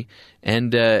technology,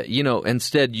 and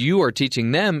instead you are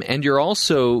teaching them, and you're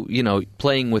also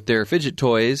playing with their fidget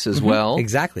toys as well.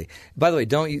 Exactly. By the way,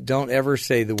 don't ever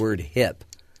say the word hip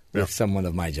with someone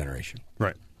of my generation.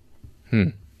 Right.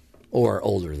 Or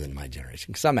older than my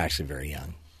generation, because I'm actually very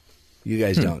young. You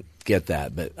guys don't get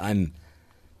that, but I'm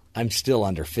still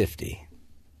under 50.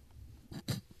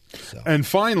 So. And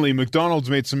finally, McDonald's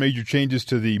made some major changes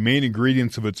to the main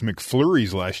ingredients of its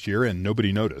McFlurries last year, and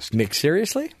nobody noticed.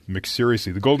 McSeriously?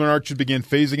 McSeriously. The Golden Arches began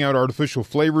phasing out artificial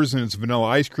flavors in its vanilla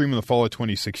ice cream in the fall of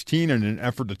 2016 in an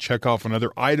effort to check off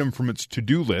another item from its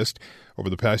to-do list. Over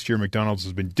the past year, McDonald's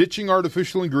has been ditching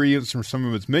artificial ingredients from some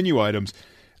of its menu items.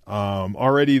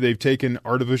 Already, they've taken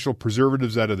artificial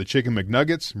preservatives out of the Chicken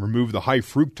McNuggets, removed the high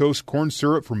fructose corn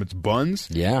syrup from its buns.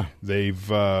 Yeah. They've,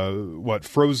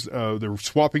 they're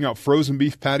swapping out frozen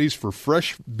beef patties for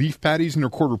fresh beef patties in their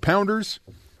quarter pounders.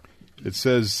 It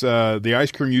says the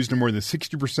ice cream used in more than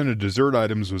 60% of dessert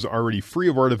items was already free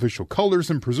of artificial colors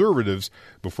and preservatives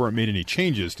before it made any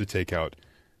changes to take out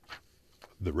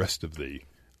the rest of the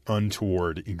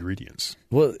untoward ingredients.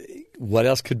 Well, what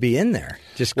else could be in there?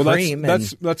 Just cream.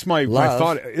 That's my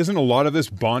thought. Isn't a lot of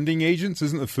this bonding agents?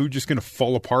 Isn't the food just going to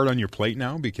fall apart on your plate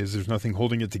now because there's nothing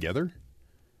holding it together?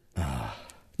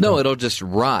 No, it'll just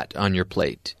rot on your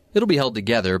plate. It'll be held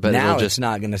together, but now it's just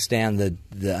not going to stand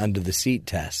the under the seat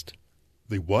test.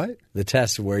 The what? The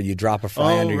test where you drop a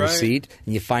fry under your seat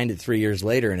and you find it 3 years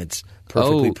later and it's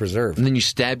perfectly preserved. And then you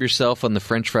stab yourself on the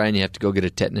French fry and you have to go get a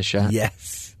tetanus shot.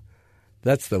 Yes.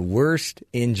 That's the worst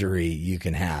injury you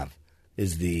can have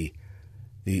is the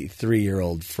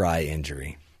 3-year-old fry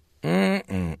injury. Hey,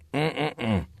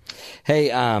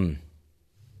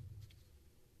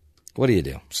 what do you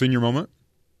do? Senior moment?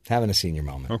 Having a senior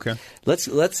moment. Okay. Let's.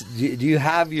 Do you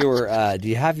have your? I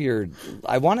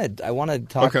want to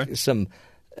talk some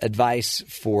advice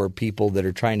for people that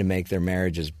are trying to make their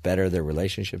marriages better, their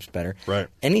relationships better. Right.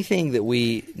 Anything that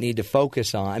we need to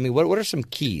focus on. I mean, what are some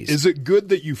keys? Is it good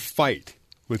that you fight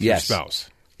with your spouse?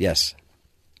 Yes.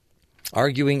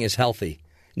 Arguing is healthy.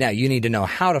 Now, you need to know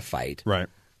how to fight. Right.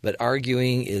 But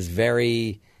arguing is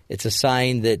it's a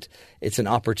sign that it's an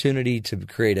opportunity to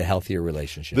create a healthier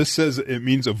relationship. This says it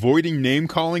means avoiding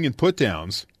name-calling and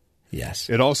put-downs Yes.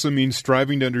 It also means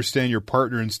striving to understand your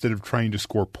partner instead of trying to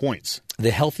score points.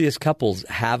 The healthiest couples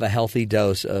have a healthy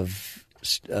dose of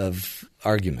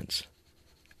arguments.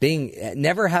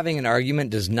 Never having an argument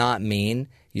does not mean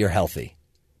you're healthy.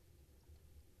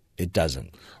 It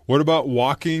doesn't. What about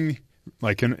walking,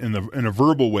 like in a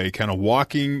verbal way, kind of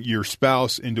walking your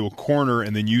spouse into a corner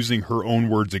and then using her own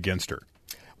words against her?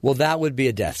 Well, that would be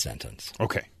a death sentence.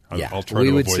 Okay. I'll try to avoid that.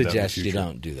 We would suggest you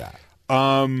don't do that.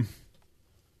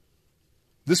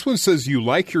 This one says you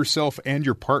like yourself and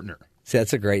your partner. See,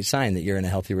 that's a great sign that you're in a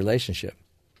healthy relationship.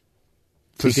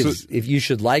 Because if you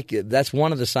should like it, that's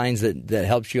one of the signs that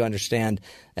helps you understand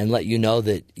and let you know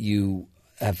that you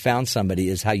have found somebody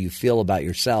is how you feel about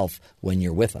yourself when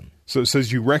you're with them. So it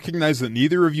says you recognize that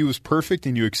neither of you is perfect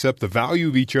and you accept the value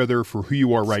of each other for who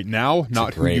you are right now,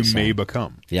 not who you may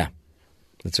become. Yeah.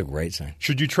 That's a great sign.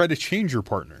 Should you try to change your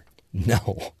partner?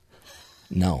 No.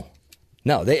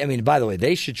 By the way,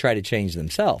 they should try to change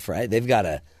themselves, right? They got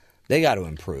to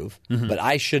improve. Mm-hmm. But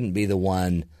I shouldn't be the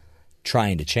one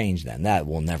trying to change them. That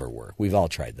will never work. We've all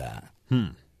tried that.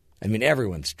 I mean,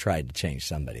 everyone's tried to change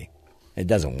somebody. It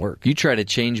doesn't work. You try to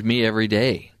change me every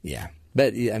day. Yeah.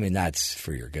 But, I mean, that's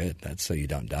for your good. That's so you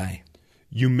don't die.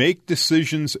 You make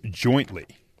decisions jointly.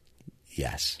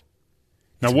 Yes.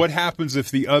 Now, what happens if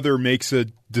the other makes a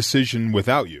decision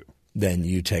without you? Then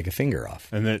you take a finger off.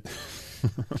 And that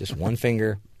just one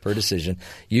finger per decision.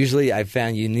 Usually I've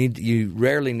found you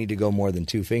rarely need to go more than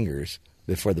 2 fingers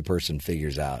before the person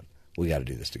figures out we got to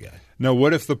do this together. Now,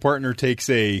 what if the partner takes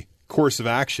a course of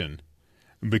action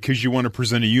because you want to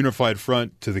present a unified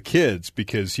front to the kids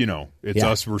because, it's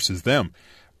us versus them.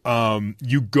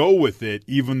 You go with it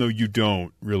even though you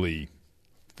don't really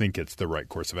think it's the right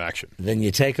course of action. Then you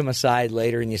take them aside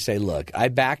later and you say, look, I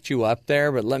backed you up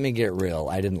there, but let me get real.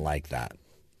 I didn't like that.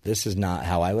 This is not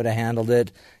how I would have handled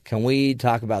it. Can we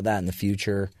talk about that in the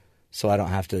future so I don't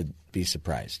have to be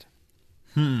surprised?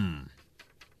 And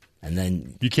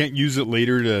then you can't use it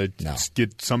later to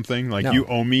get something like you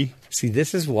owe me. See,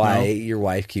 this is why your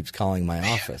wife keeps calling my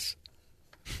office.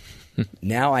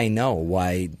 Now I know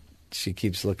why she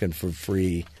keeps looking for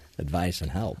free advice and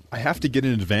help. I have to get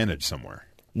an advantage somewhere.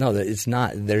 No, it's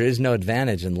not. There is no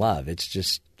advantage in love. It's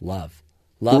just love.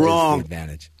 Love Wrong. is the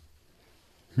advantage.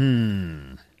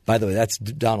 By the way, that's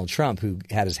Donald Trump who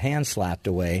had his hand slapped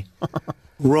away.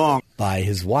 Wrong. By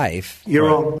his wife. You're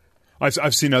wrong.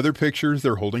 I've seen other pictures.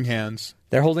 They're holding hands.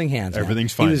 They're holding hands.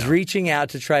 Everything's fine. He was now. reaching out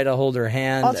to try to hold her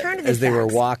hand as they were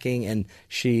walking, and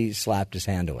she slapped his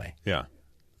hand away. Yeah.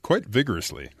 Quite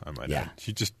vigorously, I might add.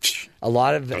 She just a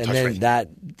lot of, and then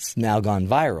that's now gone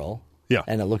viral. Yeah.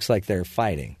 And it looks like they're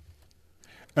fighting.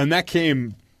 And that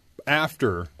came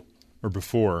after or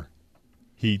before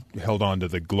he held on to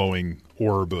the glowing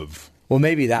orb of. Well,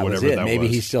 maybe that was it. Maybe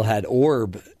he still had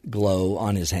orb glow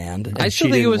on his hand, and I still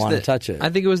she think didn't want to touch it. I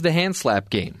think it was the hand slap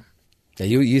game. Yeah,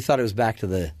 you thought it was back to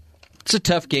the. It's a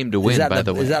tough game to win, by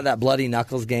the way. Is that bloody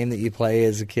knuckles game that you play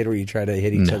as a kid where you try to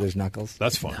hit each other's knuckles?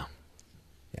 That's fun. No.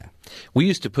 Yeah. We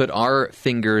used to put our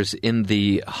fingers in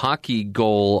the hockey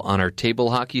goal on our table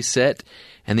hockey set,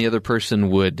 and the other person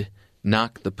would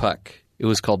knock the puck. It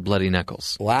was called bloody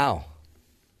knuckles. Wow.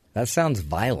 That sounds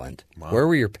violent. Wow. Where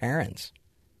were your parents?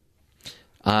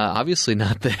 Obviously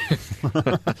not there.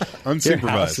 Unsupervised. Your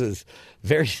house is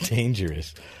very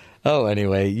dangerous. Oh,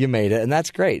 anyway, you made it, and that's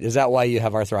great. Is that why you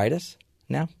have arthritis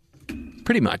now?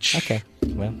 Pretty much. Okay.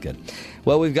 Well, good.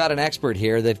 Well, we've got an expert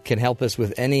here that can help us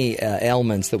with any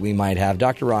ailments that we might have.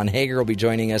 Dr. Ron Hager will be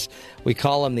joining us. We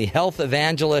call him the health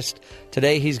evangelist.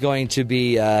 Today he's going to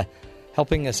be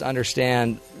helping us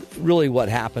understand really what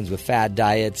happens with fad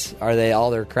diets. Are they all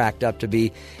they're cracked up to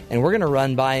be? And we're going to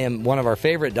run by him one of our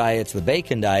favorite diets, the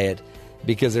bacon diet,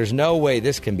 because there's no way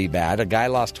this can be bad. A guy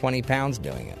lost 20 pounds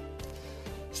doing it.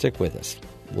 Stick with us.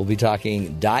 We'll be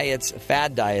talking diets,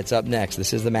 fad diets up next.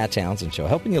 This is the Matt Townsend Show,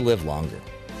 helping you live longer.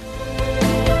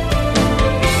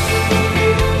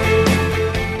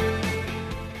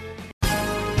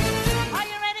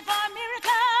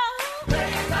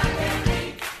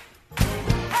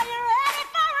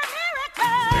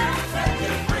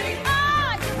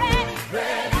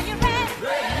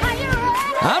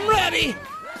 I'm ready.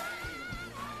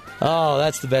 Oh,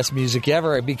 that's the best music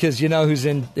ever, because you know who's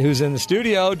in the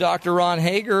studio? Dr. Ron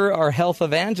Hager, our health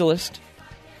evangelist.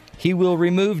 He will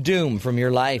remove doom from your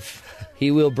life.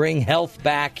 He will bring health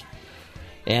back.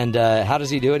 And how does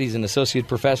he do it? He's an associate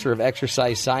professor of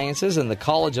exercise sciences in the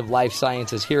College of Life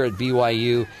Sciences here at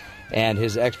BYU, and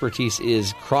his expertise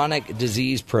is chronic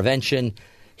disease prevention.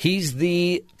 He's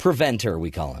the preventer,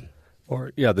 we call him.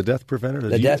 Or, the death preventer.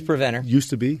 The death preventer.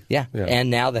 Used to be. Yeah. And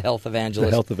now the health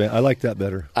evangelist. I like that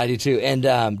better. I do too. And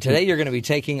today you're going to be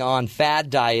taking on Fad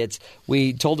Diets.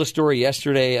 We told a story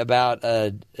yesterday about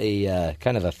a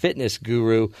kind of a fitness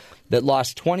guru that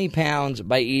lost 20 pounds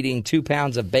by eating 2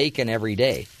 pounds of bacon every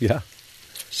day. Yeah.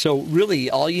 So really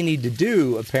all you need to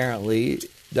do, apparently,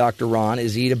 Dr. Ron,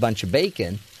 is eat a bunch of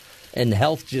bacon, and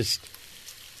health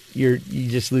you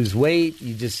just lose weight.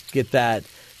 You just get that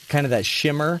kind of that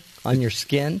shimmer on your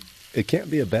skin. It can't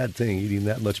be a bad thing eating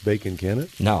that much bacon, can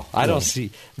it? No, I don't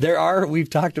see. We've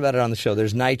talked about it on the show.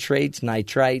 There's nitrates,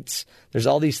 nitrites. There's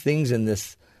all these things in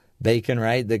this bacon,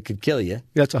 right, that could kill you.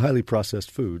 Yeah, it's a highly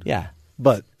processed food. Yeah.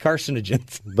 But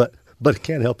carcinogens. But it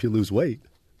can help you lose weight.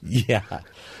 Yeah.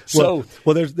 So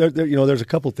there's a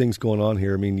couple things going on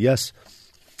here. I mean, yes,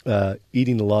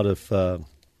 eating a lot of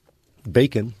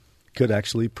bacon could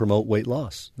actually promote weight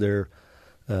loss. There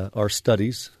are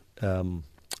studies,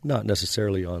 not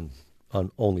necessarily on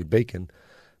only bacon,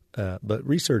 but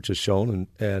research has shown,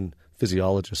 and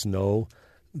physiologists know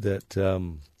that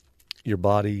your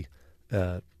body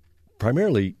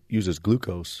primarily uses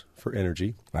glucose for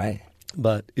energy. Right.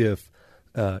 But if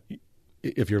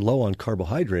you're low on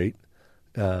carbohydrate,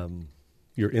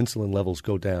 your insulin levels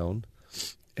go down,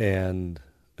 and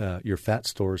your fat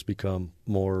stores become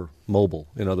more mobile.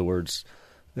 In other words,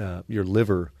 your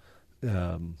liver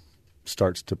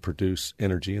starts to produce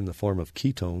energy in the form of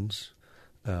ketones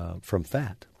from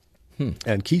fat.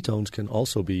 And ketones can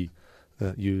also be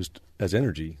used as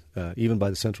energy, even by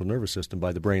the central nervous system,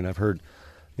 by the brain. I've heard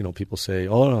people say,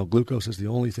 oh, no, glucose is the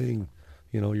only thing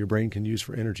your brain can use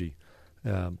for energy.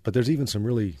 But there's even some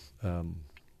really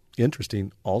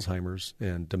interesting Alzheimer's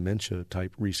and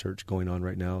dementia-type research going on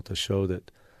right now to show that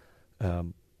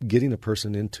getting a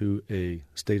person into a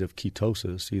state of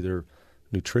ketosis, either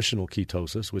nutritional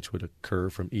ketosis, which would occur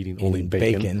from eating only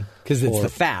bacon. Because it's the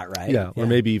fat, right? Yeah, or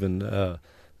maybe even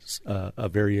a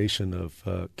variation of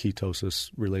ketosis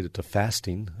related to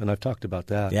fasting. And I've talked about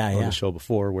that on the show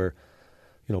before, where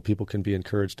people can be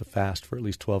encouraged to fast for at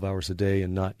least 12 hours a day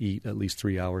and not eat at least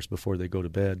 3 hours before they go to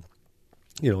bed.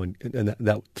 And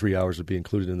that 3 hours would be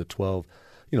included in the 12.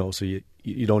 So you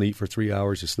don't eat for 3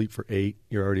 hours, you sleep for 8,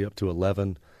 you're already up to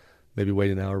 11. Maybe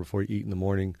wait an hour before you eat in the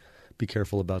morning. Be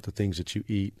careful about the things that you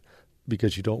eat,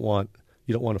 because you don't want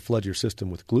to flood your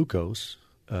system with glucose,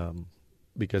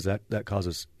 because that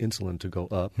causes insulin to go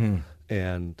up,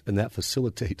 and that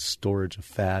facilitates storage of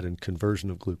fat and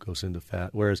conversion of glucose into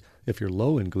fat. Whereas if you're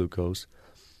low in glucose,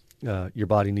 your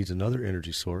body needs another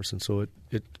energy source, and so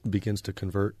it begins to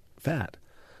convert fat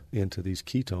into these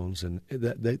ketones, and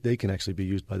they can actually be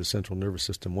used by the central nervous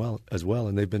system as well.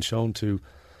 And they've been shown to,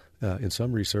 in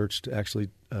some research, to actually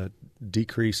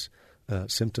decrease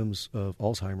symptoms of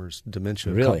Alzheimer's,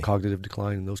 dementia, cognitive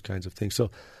decline, and those kinds of things. So,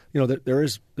 there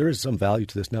is some value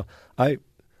to this. Now, I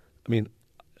mean,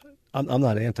 I'm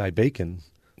not anti-bacon.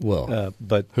 Well,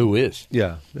 but who is?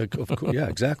 Yeah, yeah,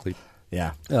 exactly.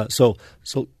 Yeah. So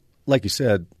like you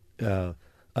said, I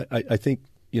think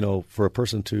for a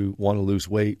person to want to lose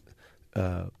weight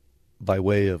by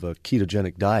way of a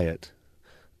ketogenic diet,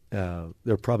 there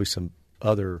are probably some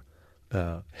other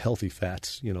healthy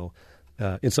fats.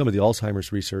 In some of the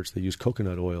Alzheimer's research, they use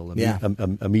coconut oil,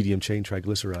 a medium-chain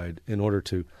triglyceride, in order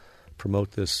to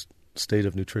promote this state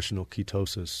of nutritional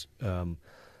ketosis.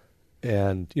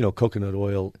 And coconut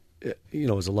oil,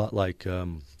 is a lot like a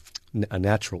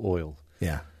natural oil.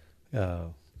 Yeah.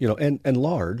 And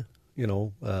lard,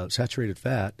 saturated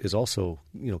fat is also,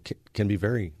 can be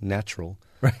very natural.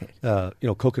 Right.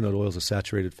 Coconut oil is a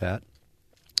saturated fat.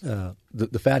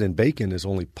 The fat in bacon is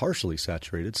only partially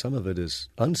saturated. Some of it is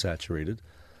unsaturated.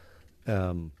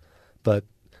 But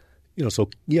so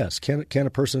yes, can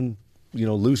a person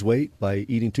lose weight by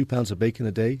eating 2 pounds of bacon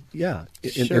a day? Yeah.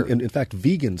 Sure. In fact,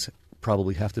 vegans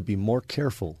probably have to be more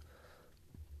careful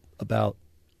about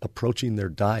approaching their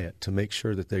diet to make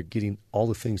sure that they're getting all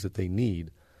the things that they need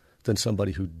than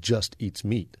somebody who just eats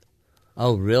meat.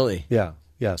 Oh, really? Yeah.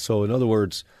 So in other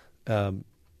words,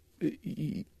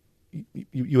 you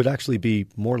would actually be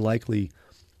more likely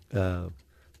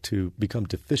to become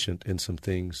deficient in some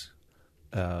things.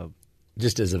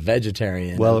 Just as a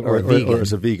vegetarian, or a vegan. Or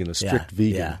as a vegan, a strict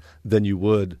vegan, than you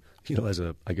would, as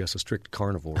a strict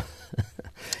carnivore.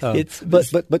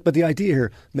 But the idea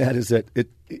here, Matt, is that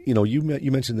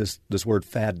you mentioned this word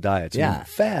fad diets. Yeah. I mean,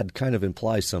 fad kind of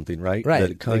implies something, right? Right.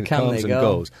 That it kind of comes and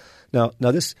goes. Now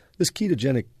this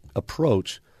ketogenic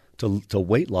approach to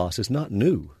weight loss is not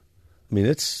new. I mean,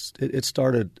 it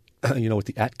started, with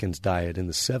the Atkins diet in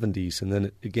the 70s, and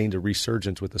then it gained a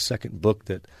resurgence with the second book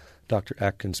that Dr.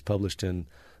 Atkins published in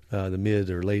the mid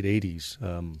or late 80s.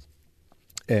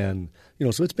 And,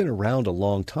 so it's been around a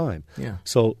long time. Yeah.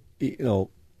 So, let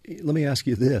me ask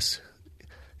you this.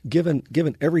 Given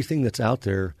everything that's out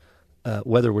there,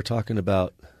 whether we're talking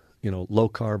about, low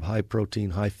carb, high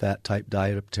protein, high fat type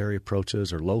dietary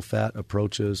approaches or low fat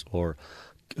approaches or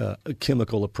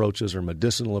chemical approaches or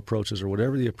medicinal approaches or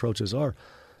whatever the approaches are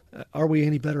we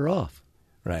any better off?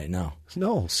 Right. No.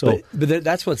 So, but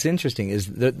that's what's interesting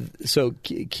is so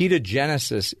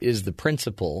ketogenesis is the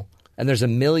principle, and there's a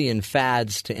million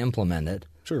fads to implement it.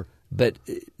 Sure. But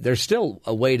there's still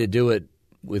a way to do it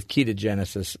with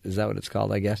ketogenesis. Is that what it's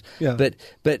called? I guess. Yeah.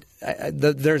 But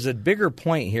there's a bigger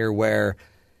point here where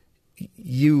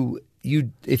you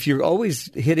if you're always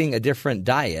hitting a different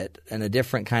diet and a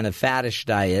different kind of faddish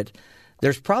diet,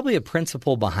 there's probably a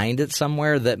principle behind it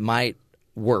somewhere that might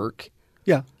work.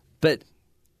 Yeah. But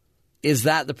is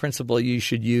that the principle you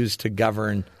should use to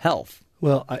govern health?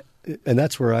 Well, and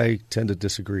that's where I tend to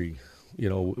disagree,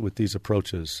 with these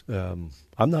approaches. I'm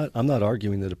not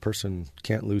arguing that a person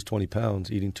can't lose 20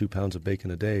 pounds eating 2 pounds of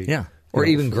bacon a day. Yeah. Or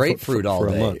even grapefruit all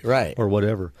day. A month, right. Or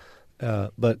whatever.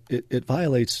 But it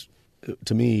violates,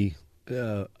 to me,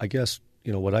 I guess,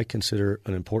 what I consider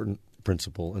an important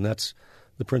principle, and that's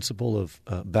the principle of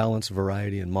balance,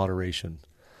 variety, and moderation.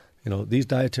 These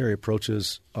dietary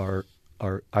approaches are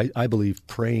I believe,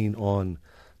 preying on,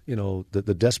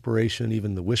 the desperation,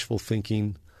 even the wishful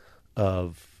thinking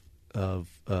of an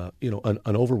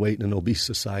overweight and an obese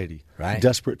society, right?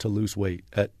 Desperate to lose weight.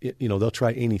 They'll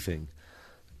try anything.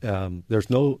 There's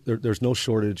no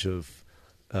shortage of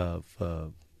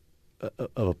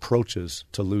approaches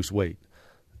to lose weight,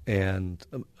 and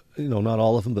not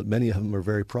all of them, but many of them are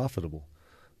very profitable.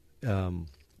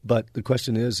 But the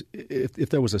question is,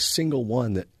 if there was a single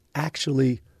one that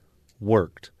actually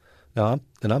worked. Now,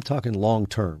 I'm talking long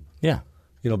term. Yeah.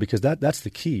 Because that's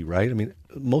the key, right? I mean,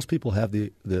 most people have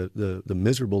the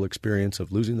miserable experience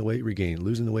of losing the weight, regaining,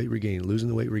 losing the weight, regaining, losing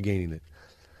the weight, regaining it.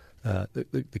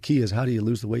 The key is, how do you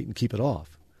lose the weight and keep it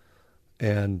off?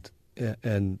 And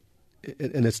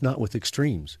it's not with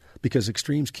extremes, because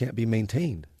extremes can't be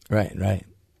maintained.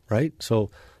 Right.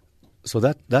 So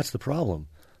that's the problem.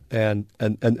 And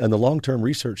the long-term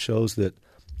research shows that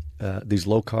these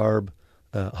low-carb,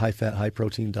 high-fat,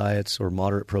 high-protein diets or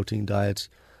moderate protein diets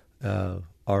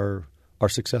are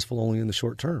successful only in the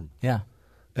short term. Yeah.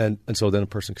 And so then a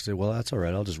person can say, well, that's all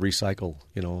right. I'll just recycle.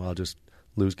 I'll just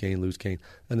lose, gain.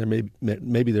 And there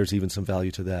maybe there's even some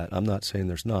value to that. I'm not saying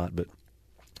there's not, but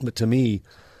to me,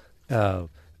 to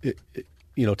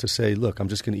say, look, I'm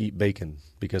just going to eat bacon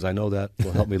because I know that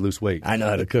will help me lose weight. I know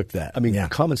how to cook that. I mean,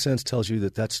 common sense tells you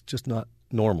that that's just not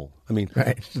normal. I mean,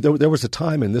 right. there was a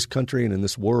time in this country and in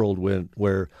this world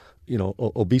where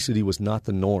obesity was not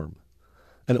the norm,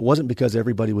 and it wasn't because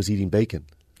everybody was eating bacon.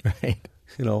 Right.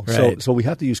 Right. So we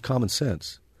have to use common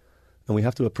sense, and we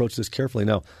have to approach this carefully.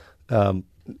 Now,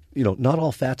 not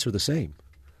all fats are the same.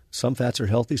 Some fats are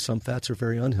healthy, some fats are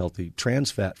very unhealthy. Trans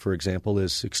fat, for example,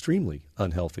 is extremely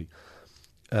unhealthy.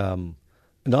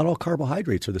 Not all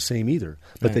carbohydrates are the same either,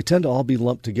 but they tend to all be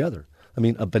lumped together. I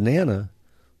mean, a banana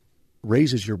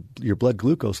raises your blood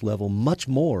glucose level much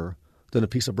more than a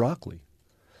piece of broccoli.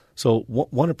 So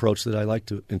one approach that I like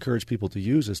to encourage people to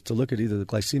use is to look at either the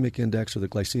glycemic index or the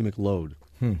glycemic load.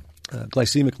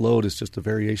 Glycemic load is just a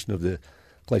variation of the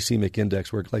glycemic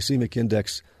index, where glycemic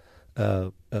index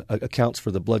accounts for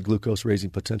the blood glucose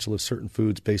raising potential of certain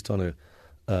foods based on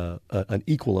an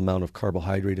equal amount of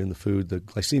carbohydrate in the food. The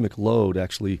glycemic load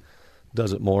actually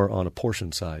does it more on a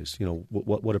portion size,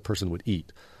 what a person would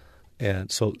eat.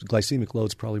 And so glycemic load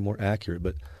is probably more accurate,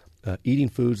 but eating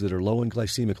foods that are low in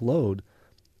glycemic load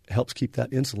helps keep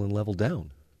that insulin level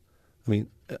down. I mean,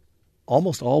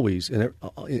 almost always, in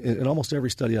almost every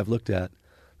study I've looked at,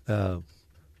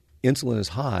 insulin is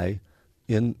high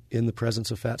in the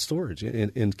presence of fat storage,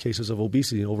 in cases of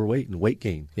obesity and overweight and weight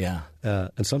gain. Yeah.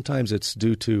 And sometimes it's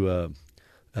due to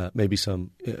maybe some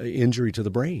injury to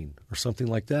the brain or something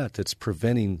like that that's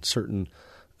preventing certain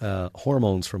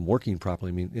hormones from working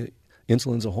properly. I mean,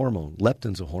 insulin's a hormone,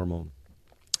 leptin's a hormone.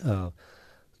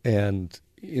 And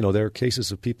there are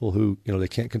cases of people who, they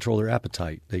can't control their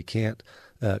appetite. They can't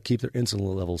keep their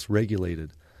insulin levels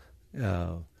regulated.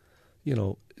 So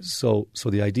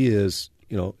the idea is,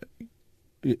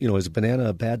 is a banana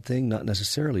a bad thing? Not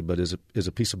necessarily, but is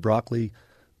a piece of broccoli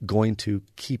going to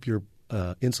keep your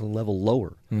insulin level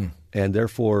lower and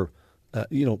therefore,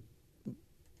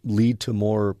 lead to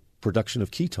more production of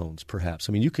ketones, perhaps?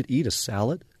 I mean, you could eat a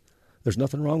salad. There's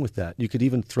nothing wrong with that. You could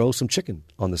even throw some chicken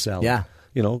on the salad. Yeah.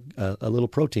 A little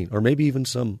protein, or maybe even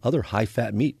some other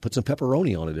high-fat meat. Put some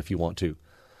pepperoni on it if you want to,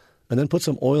 and then put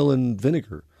some oil and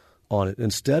vinegar on it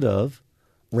instead of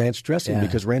ranch dressing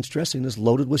because ranch dressing is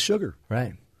loaded with sugar.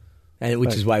 Right. And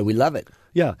which is why we love it.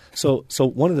 Yeah. So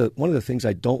one of the things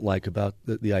I don't like about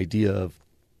the idea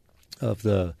of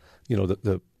the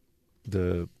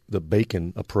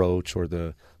bacon approach or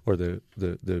the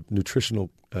nutritional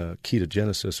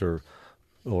ketogenesis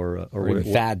or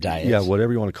fad diets. Yeah,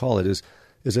 whatever you want to call it is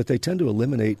that they tend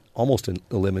to almost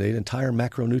eliminate entire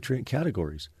macronutrient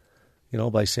categories.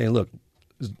 By saying, look,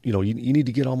 you need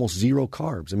to get almost zero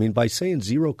carbs. I mean, by saying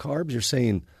zero carbs, you're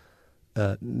saying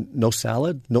no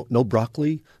salad, no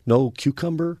broccoli, no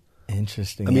cucumber.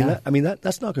 Interesting.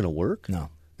 That's not going to work. No.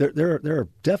 There are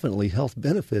definitely health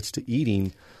benefits to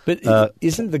eating. But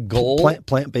isn't the goal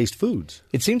plant-based foods?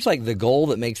 It seems like the goal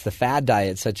that makes the fad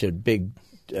diet such a big,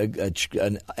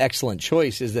 an excellent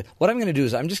choice is that what I'm going to do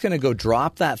is I'm just going to go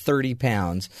drop that 30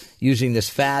 pounds using this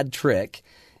fad trick,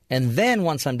 and then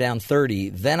once I'm down 30,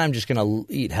 then I'm just going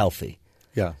to eat healthy.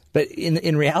 Yeah. But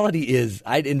in reality is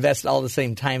I'd invest all the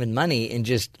same time and money in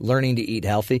just learning to eat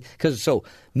healthy. Because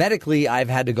medically I've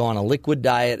had to go on a liquid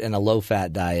diet and a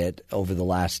low-fat diet over the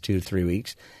last 2 to 3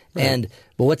 weeks. Right.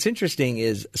 But what's interesting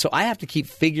is I have to keep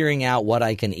figuring out what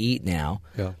I can eat now.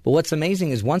 Yeah. But what's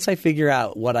amazing is once I figure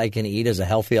out what I can eat as a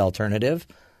healthy alternative,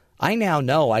 I now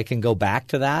know I can go back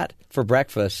to that for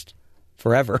breakfast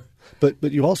forever.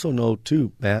 But you also know,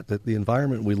 too, Matt, that the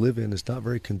environment we live in is not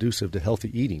very conducive to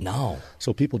healthy eating. No.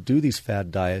 So people do these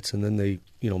fad diets, and then they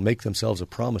make themselves a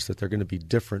promise that they're going to be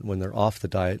different when they're off the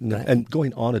diet. And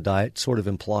going on a diet sort of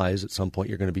implies at some point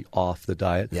you're going to be off the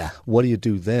diet. Yeah. What do you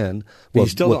do then? Well, you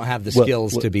still don't have the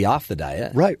skills to be off the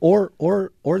diet. Right. Or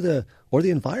the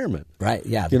environment. Right.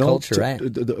 Yeah. The culture, right.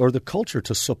 Or the culture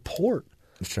to support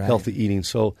healthy eating.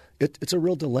 So it's a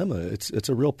real dilemma. It's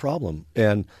a real problem.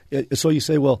 And so you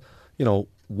say, well,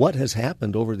 what has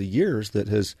happened over the years that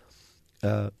has,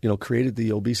 created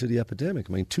the obesity epidemic?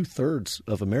 I mean, 2/3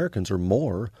 of Americans or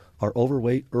more are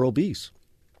overweight or obese,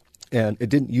 and it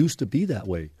didn't used to be that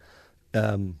way.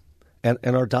 And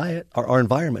our diet, our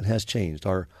environment has changed.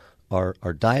 Our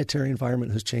dietary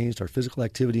environment has changed. Our physical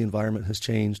activity environment has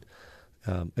changed.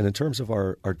 And in terms of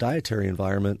our dietary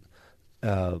environment,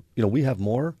 we have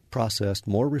more processed,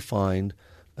 more refined,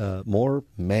 more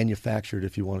manufactured,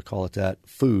 if you want to call it that,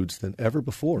 foods than ever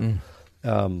before.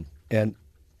 And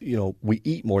we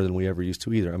eat more than we ever used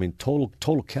to either. I mean,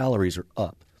 total calories are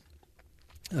up.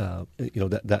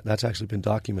 That's actually been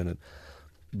documented.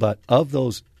 But of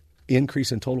those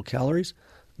increase in total calories,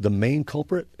 the main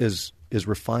culprit is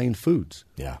refined foods.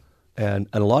 Yeah. And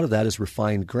a lot of that is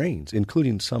refined grains,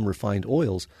 including some refined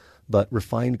oils, but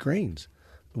refined grains,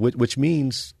 which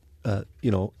means a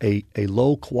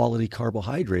low-quality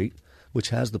carbohydrate, which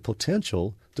has the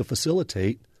potential to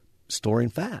facilitate storing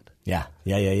fat. Yeah.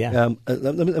 Let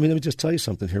me just tell you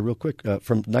something here real quick.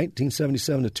 From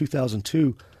 1977 to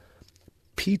 2002,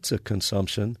 pizza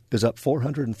consumption is up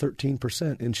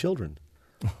 413% in children.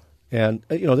 And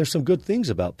there's some good things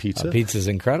about pizza. Pizza's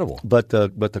incredible, but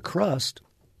the crust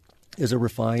is a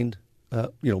refined,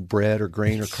 bread or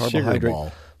grain or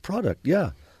carbohydrate product.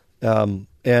 Yeah. And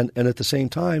at the same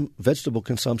time, vegetable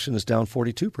consumption is down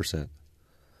 42%.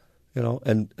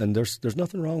 And there's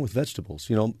nothing wrong with vegetables.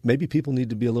 Maybe people need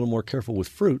to be a little more careful with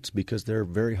fruits because they're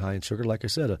very high in sugar. Like I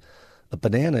said, a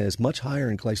banana is much higher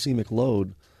in glycemic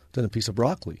load than a piece of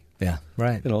broccoli. Yeah,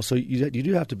 right. So you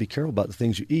do have to be careful about the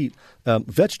things you eat.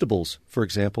 Vegetables, for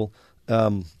example,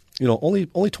 only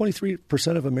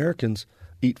 23% of Americans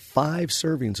eat 5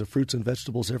 servings of fruits and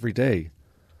vegetables every day.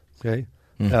 Okay,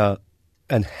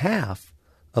 and half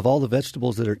of all the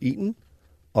vegetables that are eaten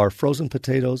are frozen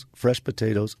potatoes, fresh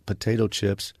potatoes, potato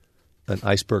chips, and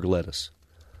iceberg lettuce.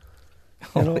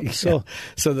 So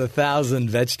the 1,000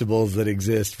 vegetables that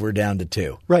exist, we're down to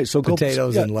 2. Right. So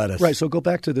potatoes and lettuce. Right. So go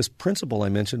back to this principle I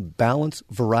mentioned: balance,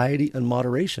 variety, and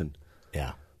moderation.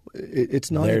 Yeah.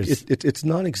 It's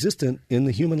non-existent in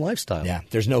the human lifestyle. Yeah.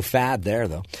 There's no fad there,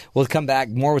 though. We'll come back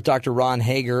more with Dr. Ron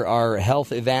Hager, our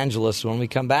health evangelist. When we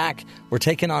come back, we're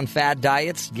taking on fad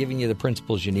diets, giving you the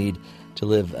principles you need to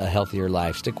live a healthier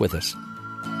life. Stick with us.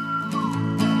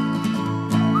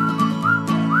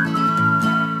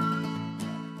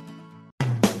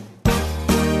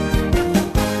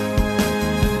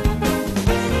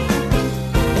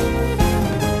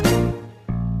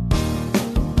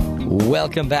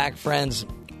 Welcome back, friends.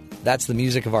 That's the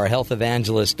music of our health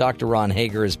evangelist. Dr. Ron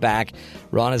Hager is back.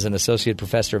 Ron is an associate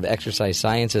professor of exercise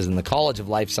sciences in the College of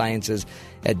Life Sciences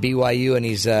at BYU, and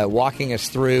he's walking us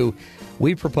through.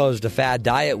 We proposed a fad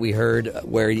diet, we heard,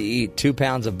 where you eat 2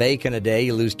 pounds of bacon a day,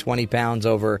 you lose 20 pounds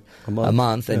over a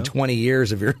month and 20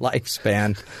 years of your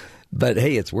lifespan. But,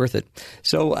 hey, it's worth it.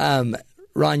 So,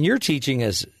 Ron, you're teaching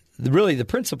us really the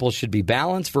principle should be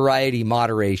balance, variety,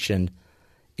 moderation.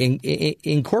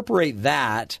 Incorporate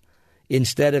that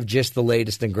instead of just the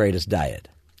latest and greatest diet.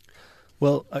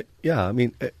 Well, I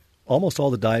mean, almost all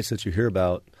the diets that you hear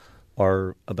about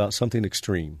are about something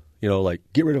extreme. Like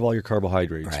get rid of all your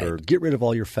carbohydrates or get rid of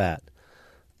all your fat.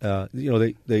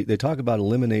 They talk about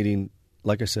eliminating,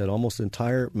 like I said, almost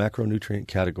entire macronutrient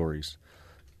categories.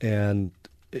 And,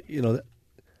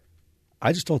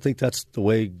 I just don't think that's the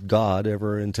way God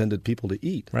ever intended people to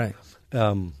eat. Right.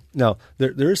 Now,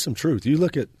 there is some truth. You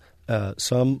look at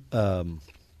some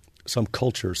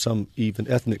culture, some even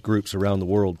ethnic groups around the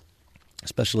world,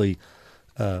 especially,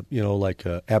 like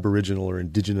Aboriginal or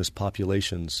indigenous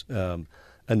populations, and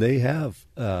they have,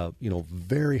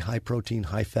 very high protein,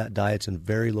 high fat diets and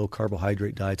very low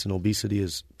carbohydrate diets, and obesity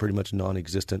is pretty much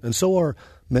non-existent. And so are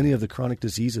many of the chronic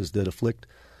diseases that afflict,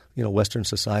 Western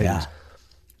societies.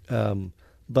 Yeah.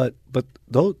 But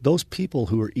those people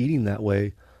who are eating that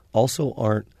way also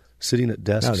aren't sitting at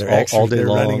desks all day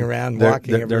long. Running around,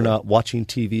 walking. They're not watching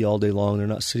TV all day long. They're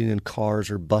not sitting in cars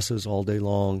or buses all day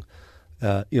long.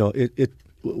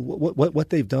 What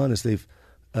they've done is they've,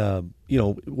 whether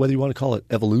you want to call it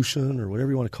evolution or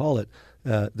whatever you want to call it,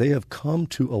 they have come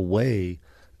to a way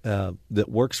that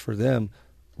works for them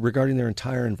regarding their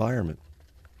entire environment.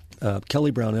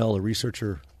 Kelly Brownell, a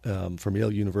researcher from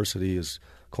Yale University, has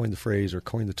coined the phrase or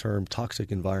coined the term toxic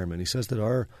environment. He says that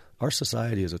our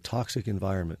society is a toxic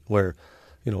environment where,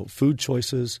 food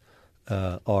choices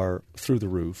are through the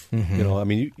roof. Mm-hmm. I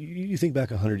mean, you think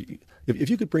back 100. If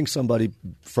you could bring somebody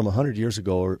from 100 years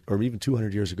ago or even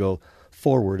 200 years ago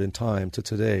forward in time to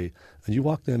today, and you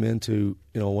walk them into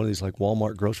one of these like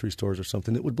Walmart grocery stores or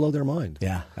something, it would blow their mind.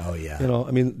 Yeah. Oh yeah.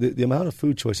 I mean, the amount of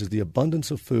food choices, the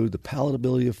abundance of food, the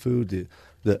palatability of food,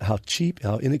 how cheap,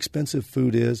 how inexpensive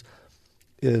food is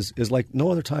like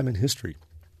no other time in history.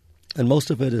 And most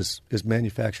of it is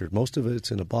manufactured. Most of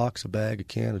it's in a box, a bag, a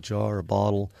can, a jar, a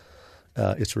bottle.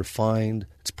 It's refined.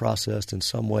 It's processed in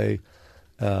some way.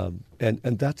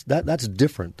 And that's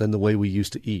different than the way we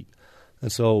used to eat.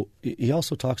 And so he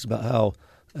also talks about how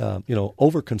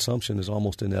overconsumption is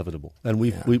almost inevitable, and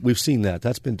we've seen that.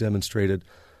 That's been demonstrated.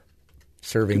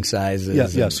 Serving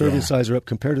sizes. Serving sizes are up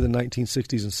compared to the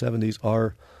 1960s and 70s.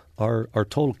 Our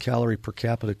total calorie per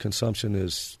capita consumption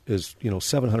is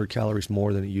 700 calories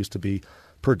more than it used to be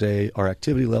per day. Our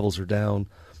activity levels are down,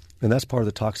 and that's part of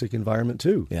the toxic environment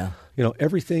too. Yeah.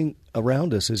 Everything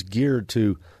around us is geared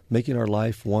to making our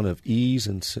life one of ease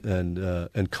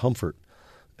and comfort.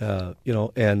 And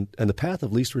the path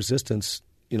of least resistance,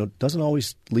 doesn't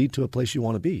always lead to a place you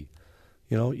want to be.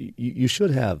 You should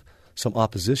have some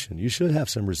opposition. You should have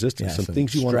some resistance, some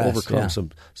things you want to overcome.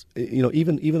 Some,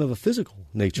 even of a physical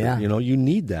nature. Yeah. You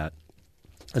need that.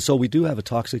 And so we do have a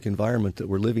toxic environment that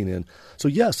we're living in. So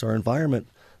yes, our environment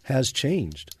has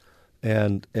changed,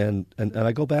 and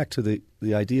I go back to the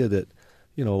idea that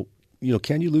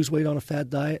can you lose weight on a fad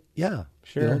diet? Yeah,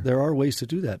 sure. There are ways to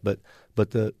do that, but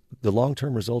the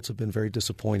long-term results have been very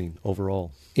disappointing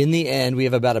overall. In the end, we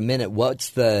have about a minute. What's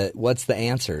the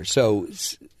answer? So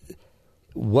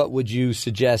what would you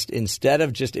suggest instead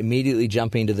of just immediately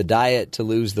jumping to the diet to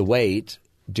lose the weight,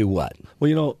 do what?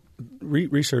 Well,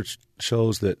 research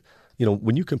shows that,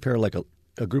 when you compare like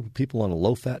a group of people on a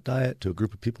low-fat diet to a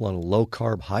group of people on a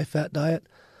low-carb, high-fat diet,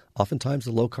 oftentimes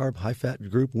the low-carb,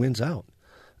 high-fat group wins out.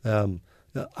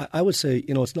 I would say,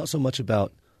 it's not so much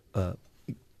about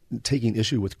taking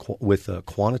issue with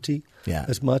quantity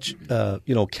as much,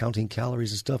 counting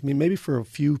calories and stuff. I mean, maybe for a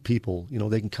few people,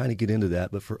 they can kind of get into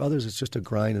that, but for others, it's just a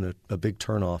grind and a big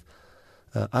turnoff.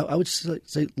 I would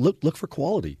say look for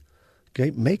quality.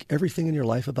 Okay, make everything in your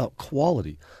life about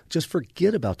quality. Just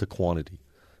forget about the quantity.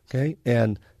 Okay,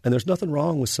 and there's nothing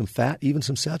wrong with some fat, even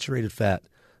some saturated fat,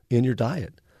 in your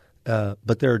diet.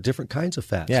 But there are different kinds of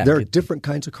fats. Yeah, there are different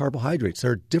kinds of carbohydrates.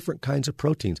 There are different kinds of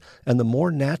proteins. And the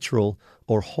more natural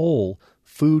or whole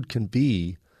food can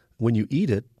be when you eat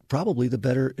it, probably the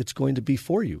better it's going to be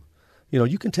for you.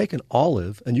 You can take an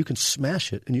olive and you can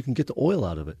smash it and you can get the oil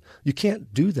out of it. You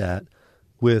can't do that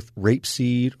with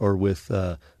rapeseed or with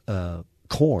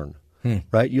corn.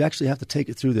 Right? You actually have to take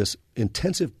it through this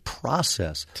intensive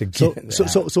process.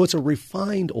 So it's a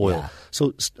refined oil. Yeah.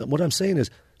 So what I'm saying is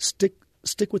stick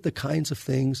with the kinds of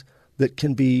things that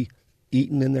can be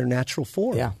eaten in their natural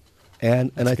form. Yeah.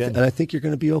 And I think you're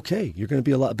going to be okay. You're going to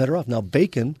be a lot better off. Now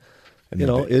bacon,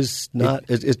 is not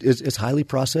it's highly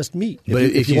processed meat. But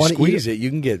if you squeeze it, you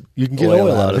can get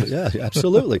oil out of it. Yeah,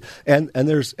 absolutely. and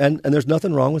there's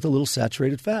nothing wrong with a little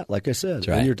saturated fat, like I said,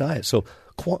 in your diet. So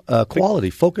quality,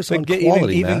 focus on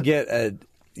quality. Even get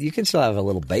you can still have a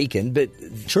little bacon, but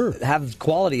sure, have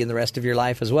quality in the rest of your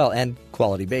life as well, and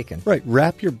quality bacon. Right.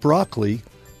 Wrap your broccoli,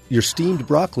 your steamed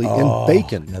broccoli, in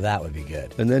bacon. Now that would be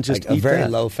good. And then just like eat a very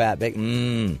that. low-fat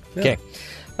bacon. Yeah. Okay.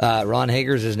 Ron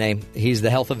Hager's his name. He's the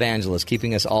health evangelist,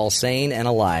 keeping us all sane and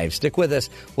alive. Stick with us.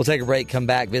 We'll take a break, come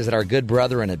back, visit our good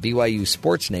brethren at BYU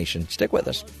Sports Nation. Stick with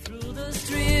us. Through the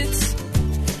streets,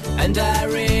 and I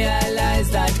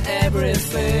realize that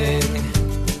everything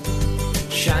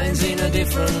shines in a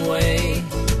different way.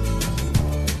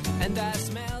 And I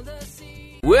smell the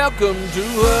sea. Welcome to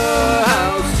her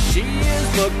house. She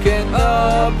is looking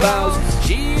about.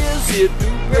 She is here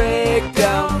to break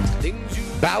down things you...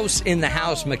 Bouse in the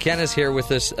house. McKenna's here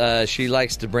with us. She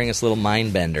likes to bring us little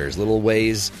mind benders, little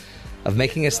ways of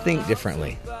making us think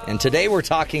differently. And today we're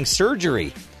talking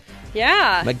surgery.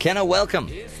 Yeah. McKenna, welcome.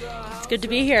 It's good to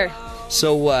be here.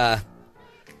 So,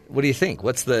 what do you think?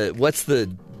 What's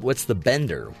the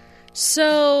bender?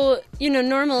 So,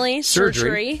 normally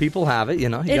surgery people have it,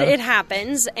 It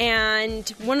happens, and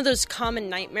one of those common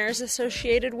nightmares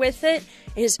associated with it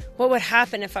is what would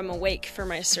happen if I'm awake for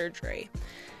my surgery.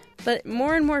 But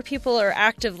more and more people are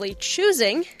actively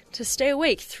choosing to stay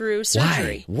awake through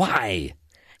surgery. Why?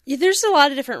 Yeah, there's a lot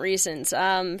of different reasons.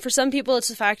 For some people, it's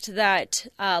the fact that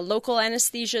local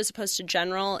anesthesia as opposed to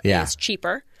general is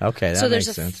cheaper. Okay, that so makes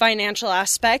there's sense. a financial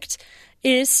aspect.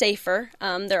 It is safer.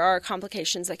 There are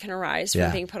complications that can arise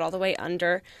from being put all the way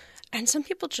under. And some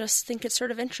people just think it's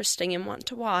sort of interesting and want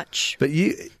to watch. But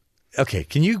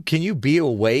can you be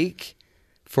awake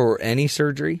for any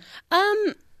surgery?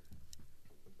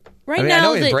 Right now, I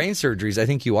know in brain surgeries, I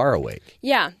think you are awake.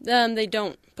 Yeah, they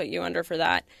don't put you under for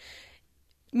that.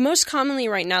 Most commonly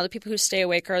right now, the people who stay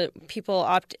awake are people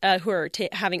who are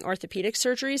having orthopedic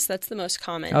surgeries. That's the most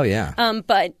common. Oh, yeah.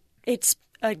 But it's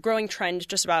a growing trend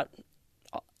just about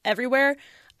everywhere.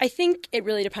 I think it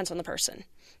really depends on the person.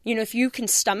 If you can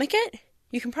stomach it,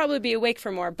 you can probably be awake for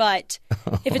more. But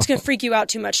if it's going to freak you out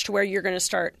too much to where you're going to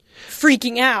start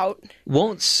freaking out,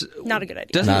 not a good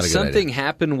idea. Doesn't something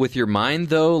happen with your mind,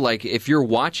 though? Like if you're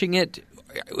watching it,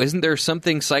 isn't there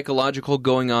something psychological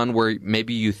going on where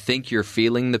maybe you think you're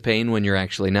feeling the pain when you're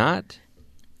actually not?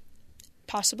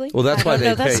 Possibly. Well, that's why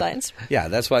they play. That's science. Yeah,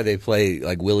 that's why they play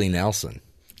like Willie Nelson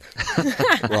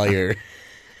while you're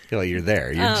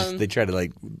there. They try to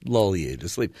like lull you to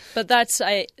sleep. But that's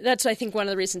I think one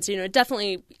of the reasons. It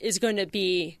definitely is going to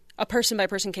be a person by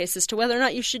person case as to whether or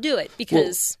not you should do it.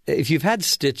 Because if you've had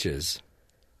stitches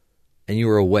and you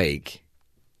were awake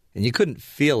and you couldn't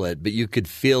feel it, but you could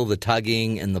feel the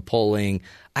tugging and the pulling,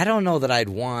 I don't know that I'd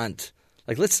want.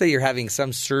 Like, let's say you're having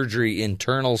some surgery,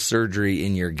 internal surgery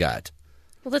in your gut.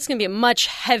 Well, that's going to be a much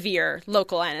heavier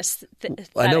local anesthetic.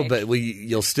 I know, but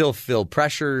you'll still feel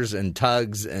pressures and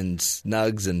tugs and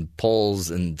snugs and pulls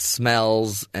and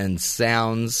smells and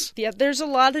sounds. Yeah, there's a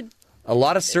lot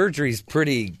of surgery's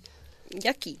pretty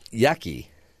yucky.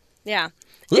 Yeah.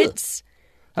 Ugh. It's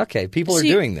okay. People are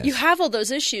doing this. You have all those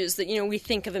issues that we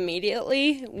think of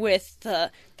immediately with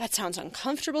that sounds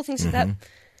uncomfortable, things like that.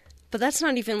 But that's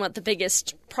not even what the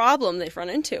biggest problem they've run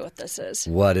into with this is.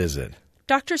 What is it?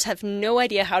 Doctors have no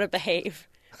idea how to behave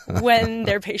when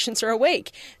their patients are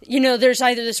awake. There's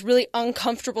either this really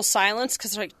uncomfortable silence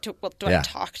because they're like, do I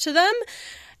talk to them?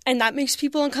 And that makes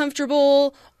people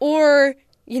uncomfortable. Or,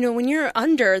 when you're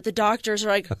under, the doctors are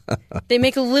like, they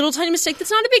make a little tiny mistake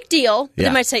that's not a big deal. But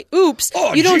they might say, oops.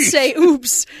 Oh, you don't say,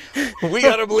 oops. We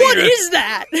got a bleeder. What is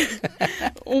that?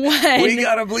 We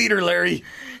got a bleeder, Larry.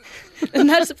 And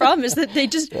that's the problem is that they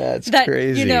just,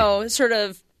 crazy. Sort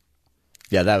of.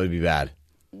 Yeah, that would be bad.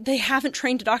 They haven't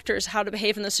trained doctors how to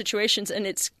behave in those situations, and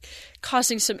it's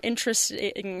causing some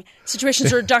interesting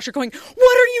situations where a doctor going,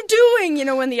 what are you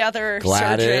doing? When the other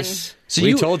Gladys,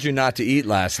 surgeon... we told you not to eat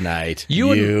last night.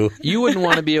 You wouldn't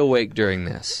want to be awake during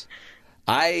this.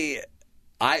 I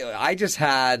just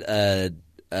had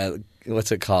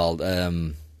what's it called?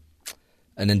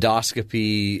 An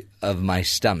endoscopy of my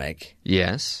stomach.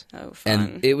 Yes. Oh, fun.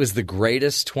 And it was the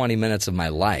greatest 20 minutes of my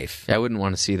life. I wouldn't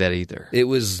want to see that either. It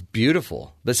was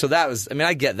beautiful. But so that was,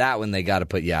 I get that when they got to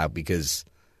put you out because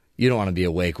you don't want to be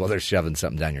awake while they're shoving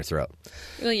something down your throat.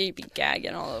 Well, you'd be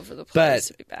gagging all over the place. But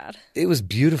it'd be bad. It was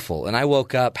beautiful. And I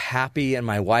woke up happy and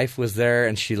my wife was there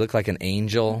and she looked like an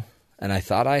angel. And I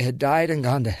thought I had died and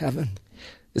gone to heaven.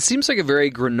 It seems like a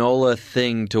very granola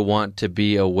thing to want to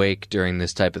be awake during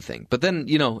this type of thing. But then,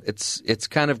 it's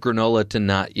kind of granola to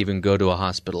not even go to a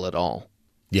hospital at all.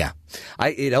 Yeah.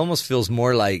 It almost feels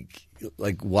more like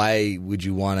why would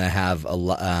you want to have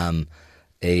a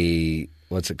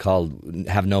what's it called?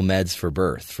 Have no meds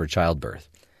for childbirth.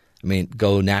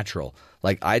 Go natural.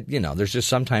 Like, there's just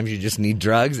sometimes you just need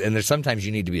drugs, and there's sometimes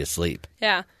you need to be asleep.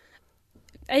 Yeah.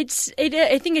 I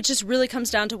think it just really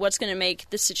comes down to what's going to make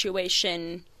the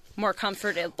situation more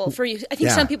comfortable for you. I think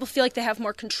some people feel like they have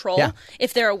more control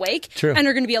if they're awake and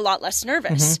are going to be a lot less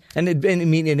nervous. And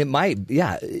it might,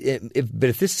 but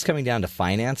if this is coming down to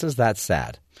finances, that's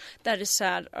sad. That is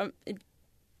sad.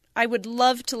 I would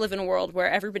love to live in a world where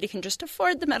everybody can just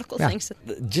afford the medical things.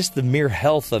 Just the mere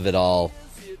health of it all.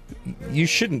 You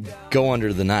shouldn't go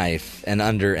under the knife and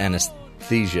under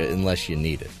anesthesia unless you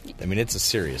need it. I mean, it's a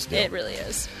serious deal. It really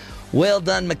is. Well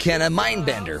done, McKenna.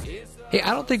 Mindbender. Hey,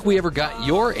 I don't think we ever got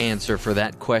your answer for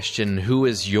that question, who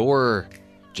is your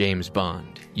James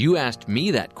Bond? You asked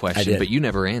me that question, but you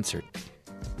never answered.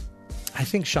 I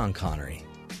think Sean Connery.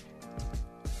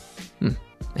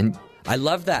 And I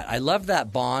love that. I love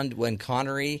that Bond when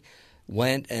Connery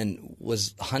went and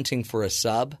was hunting for a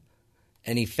sub,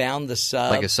 and he found the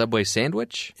sub. Like a Subway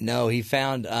sandwich? No, he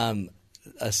found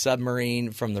a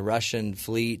submarine from the Russian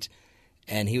fleet,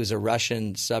 and he was a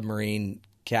Russian submarine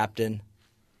captain.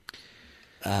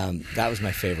 That was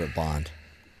my favorite Bond.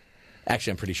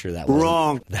 Actually, I'm pretty sure that was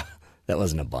wrong. That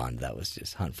wasn't a Bond. That was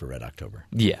just Hunt for Red October.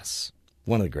 Yes.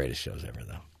 One of the greatest shows ever,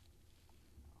 though.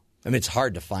 I mean, it's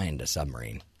hard to find a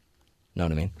submarine. Know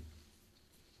what I mean?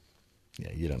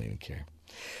 Yeah, you don't even care.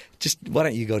 Just why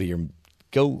don't you go to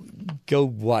go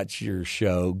watch your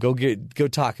show? Go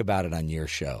talk about it on your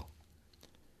show.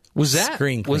 Was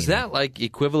that like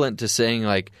equivalent to saying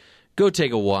like, go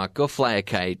take a walk, go fly a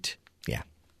kite? Yeah.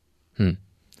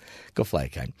 Go fly a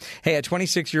kite. Hey, a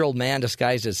 26-year-old man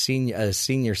disguised as a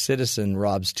senior citizen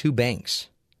robs 2 banks.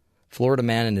 Florida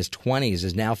man in his 20s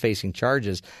is now facing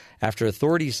charges after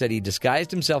authorities said he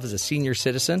disguised himself as a senior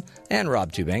citizen and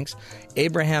robbed 2 banks.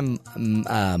 Abraham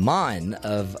Mon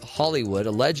of Hollywood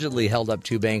allegedly held up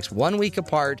 2 banks 1 week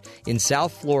apart in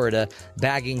South Florida,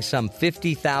 bagging some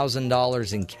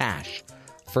 $50,000 in cash.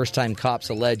 First-time cops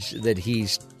alleged that he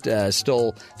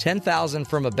stole $10,000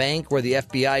 from a bank where the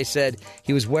FBI said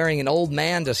he was wearing an old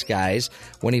man disguise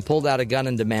when he pulled out a gun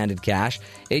and demanded cash.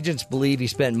 Agents believe he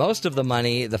spent most of the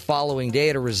money the following day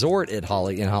at a resort in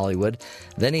Hollywood.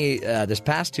 Then this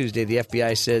past Tuesday, the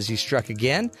FBI says he struck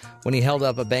again when he held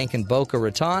up a bank in Boca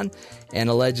Raton and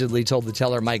allegedly told the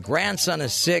teller, "My grandson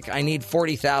is sick. I need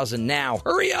 $40,000 now.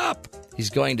 Hurry up. He's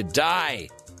going to die."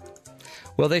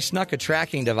 Well, they snuck a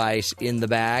tracking device in the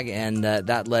bag, and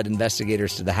that led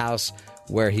investigators to the house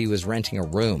where he was renting a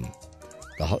room.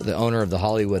 The owner of the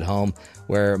Hollywood home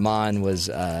where Mon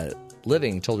was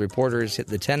living told reporters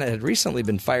the tenant had recently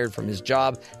been fired from his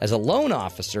job as a loan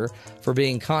officer for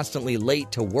being constantly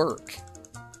late to work.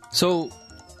 So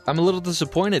I'm a little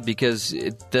disappointed because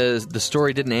the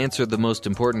story didn't answer the most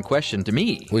important question to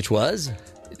me. Which was?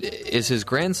 Is his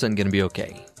grandson going to be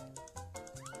okay?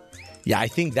 Yeah, I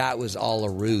think that was all a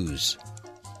ruse.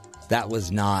 That was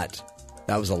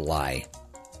a lie.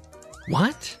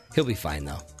 What? He'll be fine,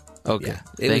 though. Okay. Yeah.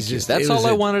 Thank you. That's all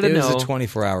I wanted to know. It was a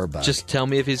 24-hour bug. Just tell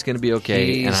me if he's going to be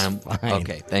okay. He's fine.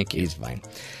 Okay, thank you. He's fine.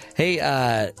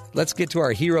 Hey, let's get to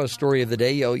our hero story of the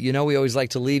day. You know we always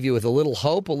like to leave you with a little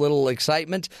hope, a little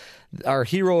excitement. Our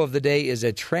hero of the day is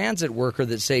a transit worker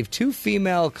that saved 2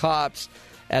 female cops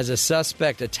as a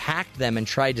suspect attacked them and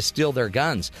tried to steal their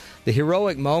guns. The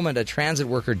heroic moment, a transit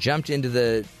worker jumped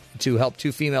to help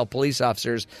 2 female police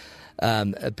officers,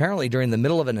 apparently during the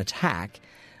middle of an attack,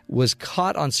 was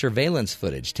caught on surveillance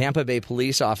footage. Tampa Bay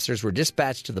police officers were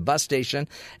dispatched to the bus station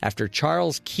after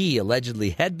Charles Key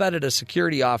allegedly headbutted a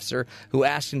security officer who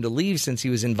asked him to leave since he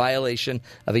was in violation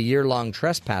of a year-long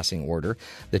trespassing order.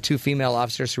 The 2 female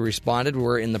officers who responded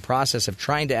were in the process of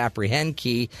trying to apprehend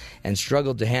Key and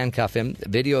struggled to handcuff him. The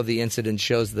video of the incident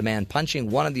shows the man punching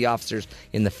one of the officers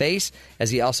in the face as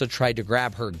he also tried to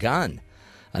grab her gun.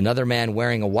 Another man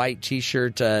wearing a white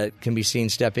T-shirt can be seen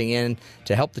stepping in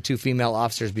to help the 2 female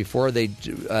officers before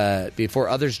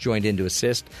others joined in to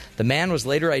assist. The man was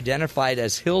later identified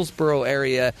as Hillsborough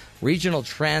Area Regional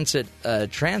Transit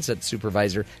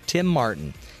Supervisor Tim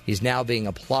Martin. He's now being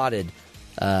applauded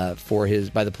by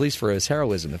the police for his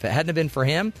heroism. If it hadn't been for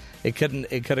him, it could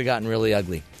have gotten really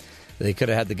ugly. They could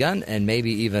have had the gun and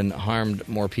maybe even harmed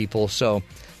more people. So,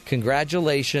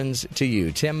 congratulations to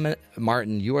you. Tim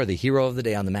Martin, you are the hero of the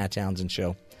day on the Matt Townsend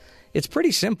Show. It's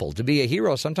pretty simple. To be a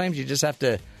hero, sometimes you just have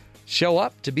to show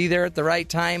up, to be there at the right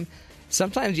time.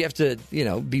 Sometimes you have to,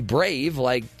 be brave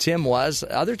like Tim was.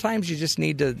 Other times you just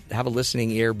need to have a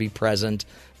listening ear, be present,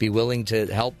 be willing to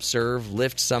help, serve,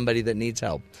 lift somebody that needs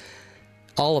help.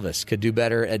 All of us could do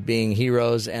better at being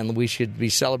heroes, and we should be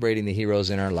celebrating the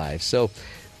heroes in our lives. So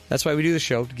That's why we do the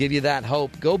show, to give you that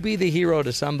hope. Go be the hero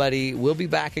to somebody. We'll be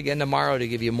back again tomorrow to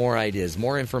give you more ideas,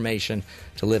 more information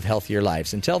to live healthier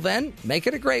lives. Until then, make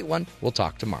it a great one. We'll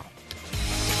talk tomorrow.